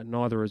is right and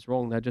neither is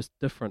wrong. They're just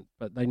different,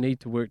 but they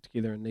need to work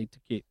together and need to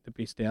get the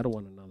best out of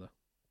one another.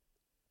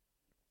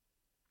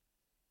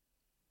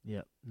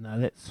 Yep. No,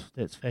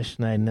 that's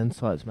fascinating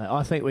insights, mate.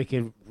 I think we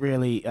could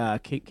really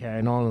keep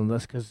carrying on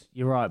this because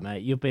you're right,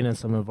 mate. You've been in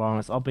some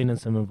environments. I've been in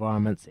some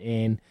environments,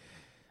 and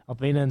I've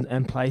been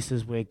in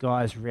places where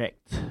guys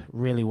react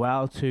really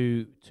well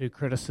to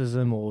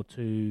criticism or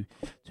to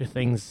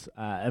things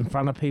in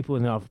front of people,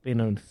 and I've been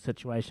in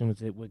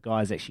situations where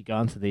guys actually go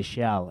into their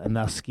shell and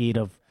they're scared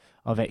of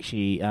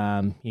actually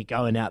you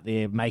going out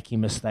there making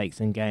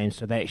mistakes in games,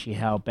 so they actually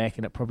held back,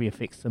 and it probably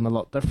affects them a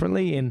lot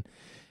differently. And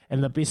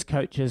the best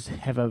coaches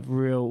have a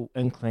real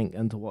inkling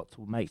into what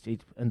makes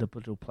each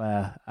individual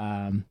player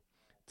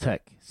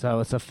tick. So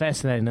it's a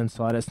fascinating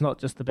insight. It's not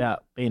just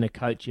about being a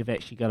coach. You've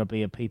actually got to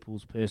be a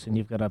people's person.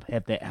 You've got to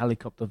have that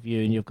helicopter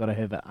view, and you've got to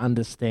have an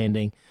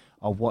understanding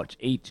of what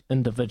each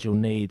individual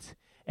needs.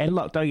 And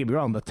look, don't get me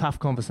wrong, the tough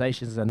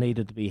conversations are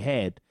needed to be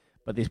had,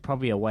 but there's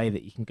probably a way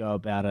that you can go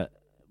about it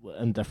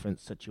in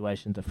different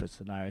situations, different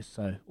scenarios.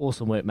 So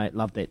awesome work, mate.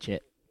 Love that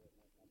chat.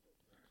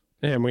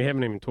 Yeah, and we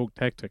haven't even talked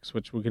tactics,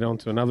 which we'll get on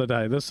to another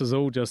day. This is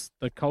all just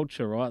the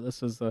culture, right?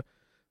 This is the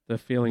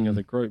feeling of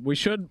the group. We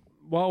should,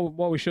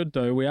 what we should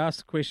do, we asked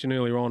the question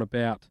earlier on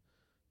about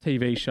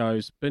TV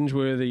shows,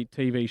 binge-worthy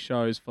TV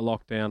shows for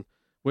lockdown.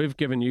 We've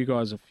given you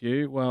guys a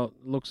few. Well,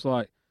 it looks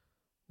like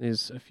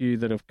there's a few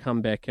that have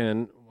come back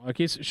in. I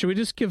guess, should we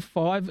just give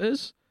 5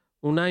 is?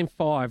 We'll name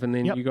 5, and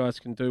then you guys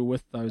can do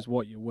with those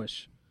what you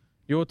wish.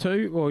 Your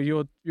 2, or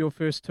your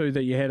first 2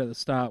 that you had at the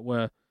start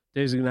were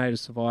Designated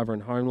Survivor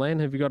and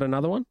Homeland. Have you got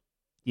another one?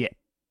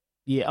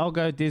 Yeah, I'll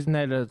go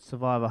Designated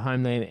Survivor,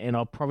 Homeland, and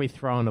I'll probably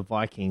throw in the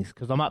Vikings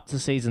because I'm up to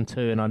season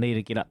 2 and I need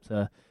to get up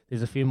to.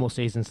 There's a few more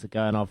seasons to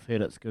go, and I've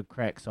heard it's good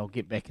crack, so I'll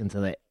get back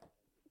into that.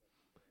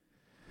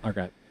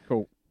 Okay,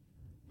 cool.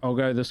 I'll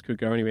go. This could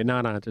go anywhere.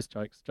 No, just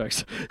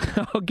jokes.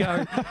 I'll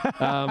go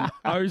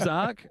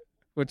Ozark,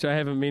 which I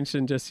haven't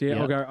mentioned just yet.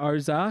 I'll go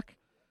Ozark.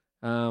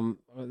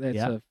 That's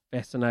a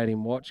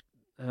fascinating watch.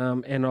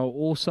 And I'll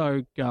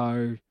also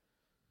go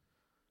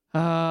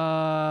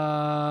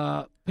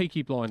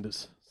Peaky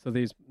Blinders. So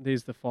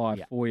there's the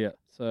 5 for you.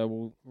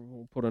 So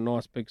we'll put a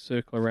nice big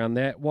circle around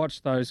that.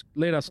 Watch those.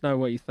 Let us know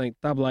what you think.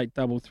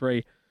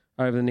 8833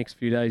 over the next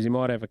few days. You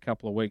might have a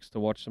couple of weeks to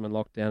watch them in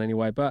lockdown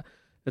anyway. But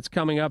it's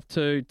coming up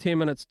to 10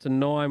 minutes to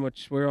 9,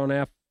 which we're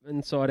on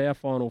inside our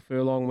final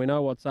furlong. We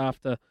know what's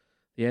after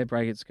the ad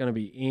break. It's going to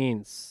be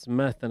Ian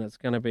Smith, and it's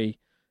going to be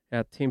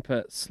our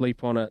Temper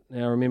Sleep on It.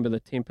 Now, remember the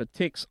Temper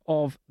Text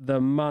of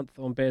the Month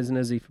on Baz and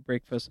Izzy for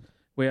breakfast.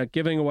 We are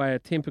giving away a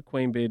Temper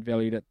Queen bed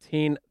valued at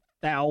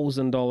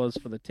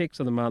 $10,000 for the Text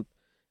of the Month,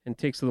 and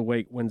Text of the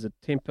Week wins a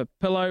Temper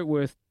pillow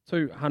worth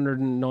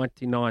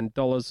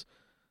 $299.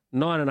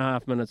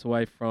 9.5 minutes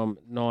away from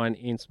 9.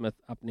 Ian Smith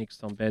up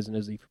next on Baz and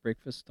Izzy for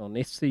breakfast on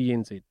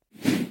SCNZ.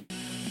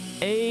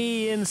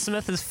 Ian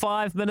Smith is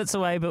 5 minutes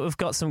away, but we've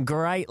got some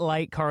great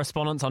late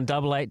correspondence on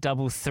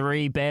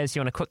 8833. Baz,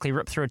 you want to quickly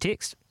rip through a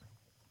text?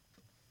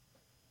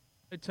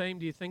 Team,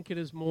 do you think it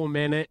is more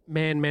man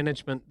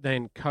management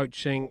than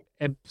coaching?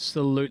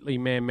 Absolutely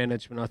man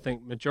management. I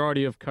think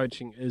majority of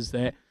coaching is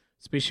that,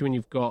 especially when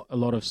you've got a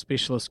lot of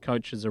specialist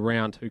coaches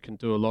around who can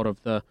do a lot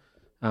of the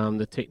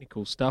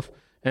technical stuff.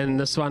 And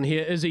this one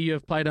here, Izzy, you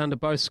have played under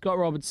both Scott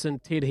Robertson,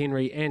 Ted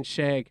Henry, and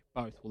Shag.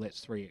 Both. Well, that's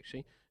 3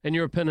 actually. And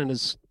your opinion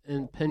is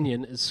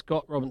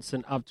Scott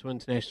Robinson up to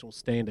international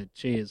standard?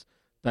 Cheers.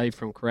 Dave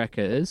from Karaka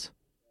is.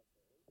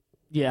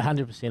 Yeah,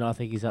 100%. I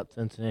think he's up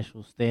to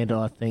international standard.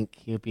 I think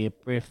he'll be a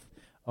breath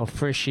of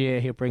fresh air.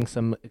 He'll bring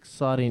some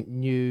exciting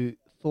new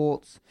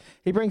thoughts.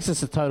 He brings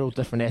us a total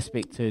different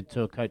aspect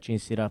to a coaching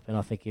setup, and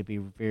I think he'll be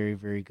very,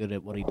 very good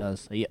at what he does.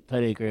 So, yep,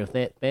 totally agree with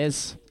that.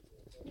 Baz?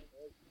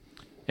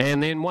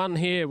 And then one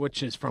here,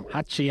 which is from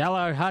Hutchie.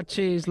 Hello,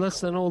 Hutchie. He's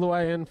listening all the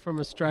way in from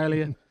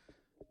Australia.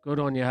 Good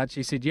on you, Hutchie.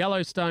 He said,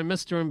 Yellowstone,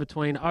 Mr. In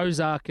Between,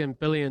 Ozark and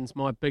Billions,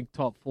 my big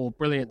top 4.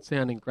 Brilliant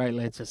sounding, great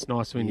lads. It's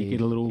nice when you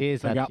get a little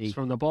big ups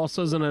from the boss,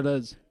 isn't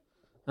it?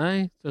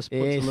 Hey? Just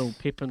puts a little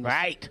pep in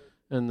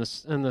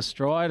the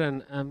stride.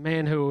 And a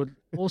man who would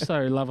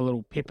also love a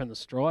little pep in the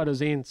stride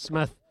is Ian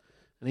Smith.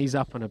 And he's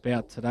up and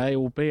about today,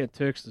 albeit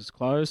Turks is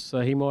closed,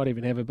 so he might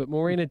even have a bit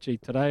more energy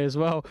today as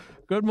well.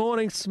 Good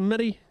morning,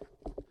 Smitty.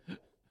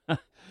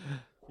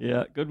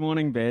 Yeah, good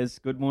morning, Baz.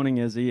 Good morning,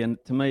 Izzy. And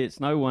to me,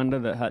 it's no wonder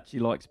that Hutchie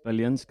likes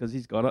Billions because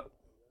he's got it.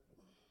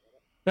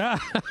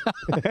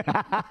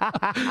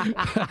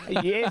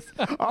 Yes,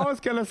 I was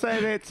going to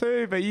say that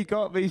too, but you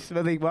got me,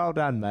 Smithy. Well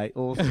done, mate.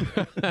 Awesome.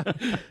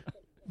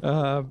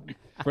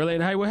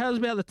 Brilliant. Hey, well, how's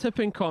about the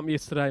tipping comp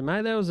yesterday,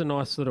 mate? That was a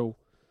nice little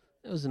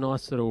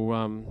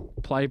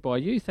play by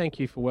you. Thank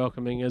you for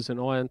welcoming us and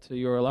I into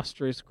your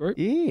illustrious group.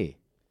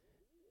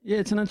 Yeah,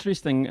 it's an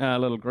interesting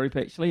little group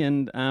actually,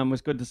 and it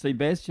was good to see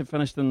Baz. You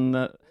finished in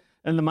the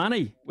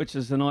money, which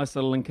is a nice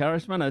little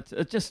encouragement.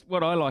 It's just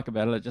what I like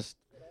about it. It just,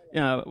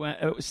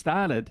 it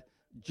started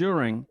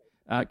during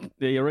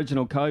the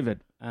original COVID,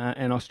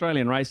 and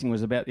Australian racing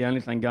was about the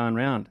only thing going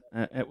round.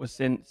 It was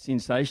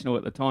sensational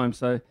at the time.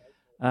 So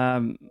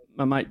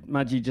my mate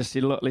Mudgee just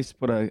said, look, let's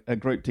put a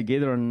group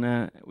together,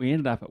 and we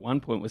ended up at one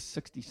point with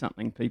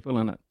 60-something people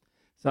in it.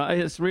 So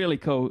it's really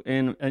cool,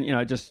 and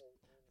just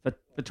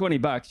for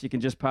 $20 you can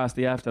just pass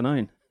the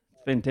afternoon.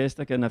 It's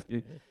fantastic, and if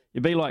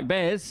you be like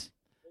Baz,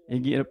 you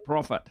get a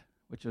profit,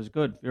 which is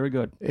good, very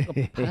good.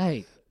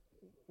 Paid.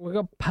 We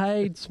got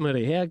paid,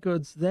 Smitty. How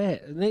good's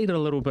that? Need a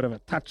little bit of a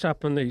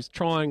touch-up in these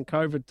trying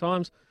COVID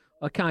times.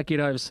 I can't get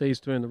overseas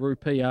to earn the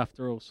rupee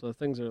after all, so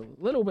things are a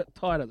little bit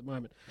tight at the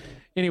moment.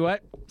 Anyway,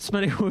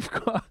 Smitty, we've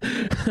got...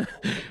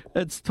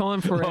 it's time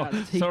for our...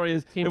 Sorry,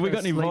 have we got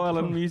any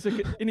violin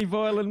music? Any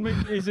violin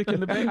music in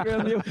the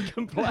background there we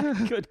can play?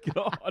 Good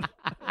God.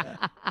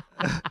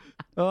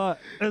 All right,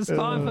 it's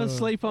time for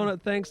Sleep On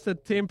It. Thanks to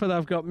Temper,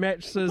 they've got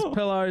mattresses,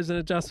 pillows and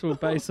adjustable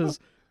bases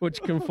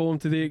which conform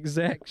to the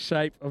exact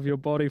shape of your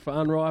body for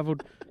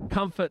unrivaled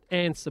comfort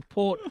and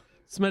support.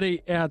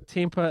 Smitty, our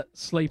Temper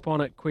Sleep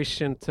On It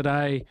question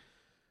today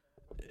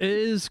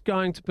is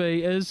going to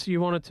be,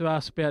 you wanted to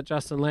ask about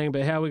Justin Langer,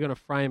 but how are we going to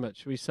frame it?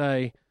 Should we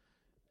say,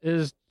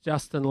 is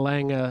Justin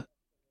Langer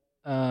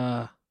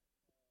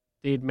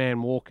dead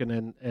man walking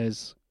in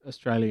as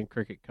Australian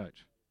cricket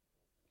coach?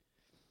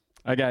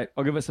 Okay,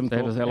 I'll give it some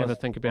thought. Have a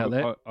think about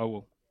that. I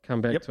will.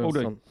 Come back to us.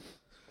 Do.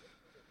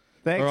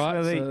 Thanks, all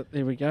right, Smithy. so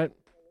there we go.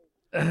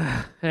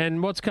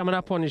 And what's coming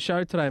up on your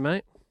show today,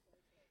 mate?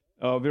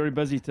 Oh, very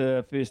busy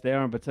to first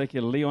hour in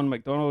particular. Leon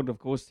McDonald, of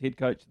course, head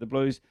coach of the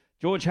Blues.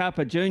 George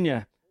Harper Jr.,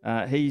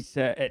 he's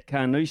at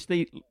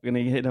Carnoustie. We're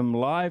going to hit him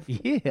live.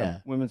 Yeah.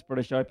 Women's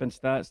British Open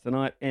starts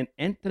tonight. And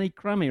Anthony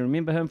Crummy,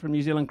 remember him from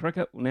New Zealand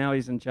cricket? Well, now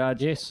he's in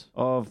charge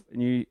of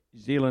New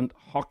Zealand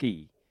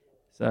hockey.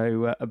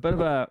 So a bit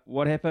of a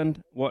what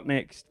happened, what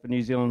next for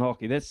New Zealand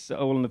hockey. That's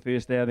all in the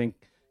first hour. Then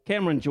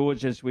Cameron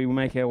George as we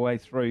make our way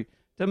through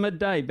to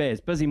midday.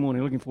 Baz, busy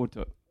morning. Looking forward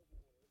to it.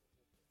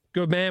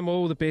 Good man. Well,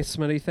 all the best,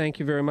 Smitty. Thank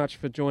you very much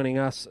for joining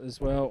us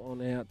as well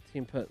on our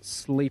Temper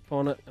Sleep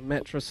On It, a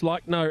mattress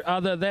like no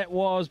other. That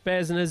was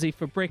Baz and Izzy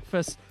for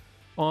breakfast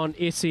on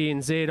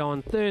SENZ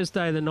on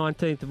Thursday, the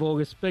 19th of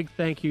August. Big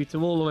thank you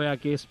to all of our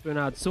guests,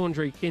 Bernard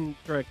Saundry,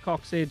 Kendra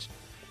Coxedge,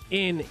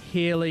 Ian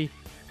Healy,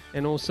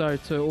 and also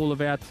to all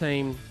of our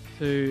team,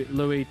 to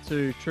Louis,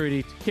 to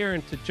Trudy, to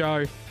Kieran, to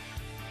Joe.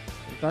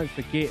 And don't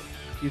forget,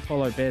 you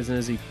follow Baz and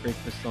Izzy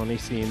breakfast on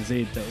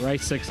SENZ, that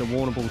race 6 at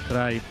Warrnambool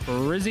today.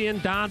 Parisian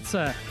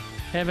Dancer.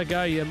 Have a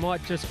go. You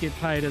might just get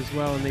paid as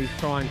well in these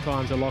trying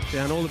times of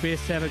lockdown. All the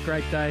best. Have a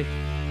great day.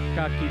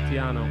 Ka kite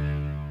anō.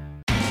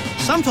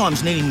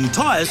 Sometimes needing new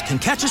tyres can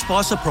catch us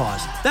by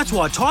surprise. That's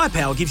why Tyre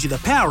Power gives you the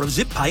power of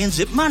Zip Pay and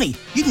Zip Money.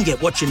 You can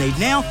get what you need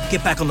now,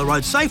 get back on the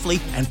road safely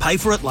and pay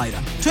for it later.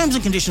 Terms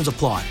and conditions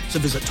apply. So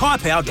visit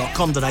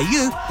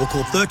tyrepower.com.au or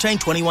call 13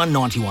 21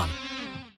 91.